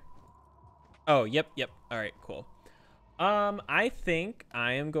here. Oh, yep. All right, cool. I think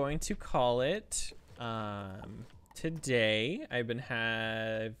I am going to call it today.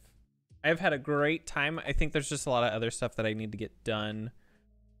 I've had a great time. I think there's just a lot of other stuff that I need to get done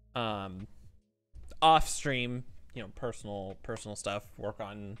off stream, you know, personal stuff, work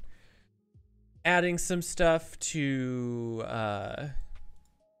on adding some stuff to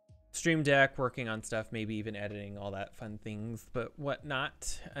Stream Deck, working on stuff, maybe even editing, all that fun things, but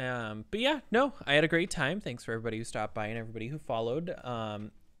whatnot. But yeah, no, I had a great time. Thanks for everybody who stopped by and everybody who followed.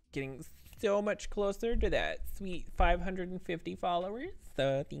 Getting so much closer to that sweet 550 followers,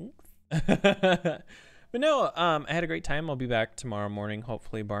 so thanks. But no, I had a great time. I'll be back tomorrow morning,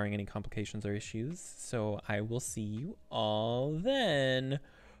 hopefully barring any complications or issues. So I will see you all then.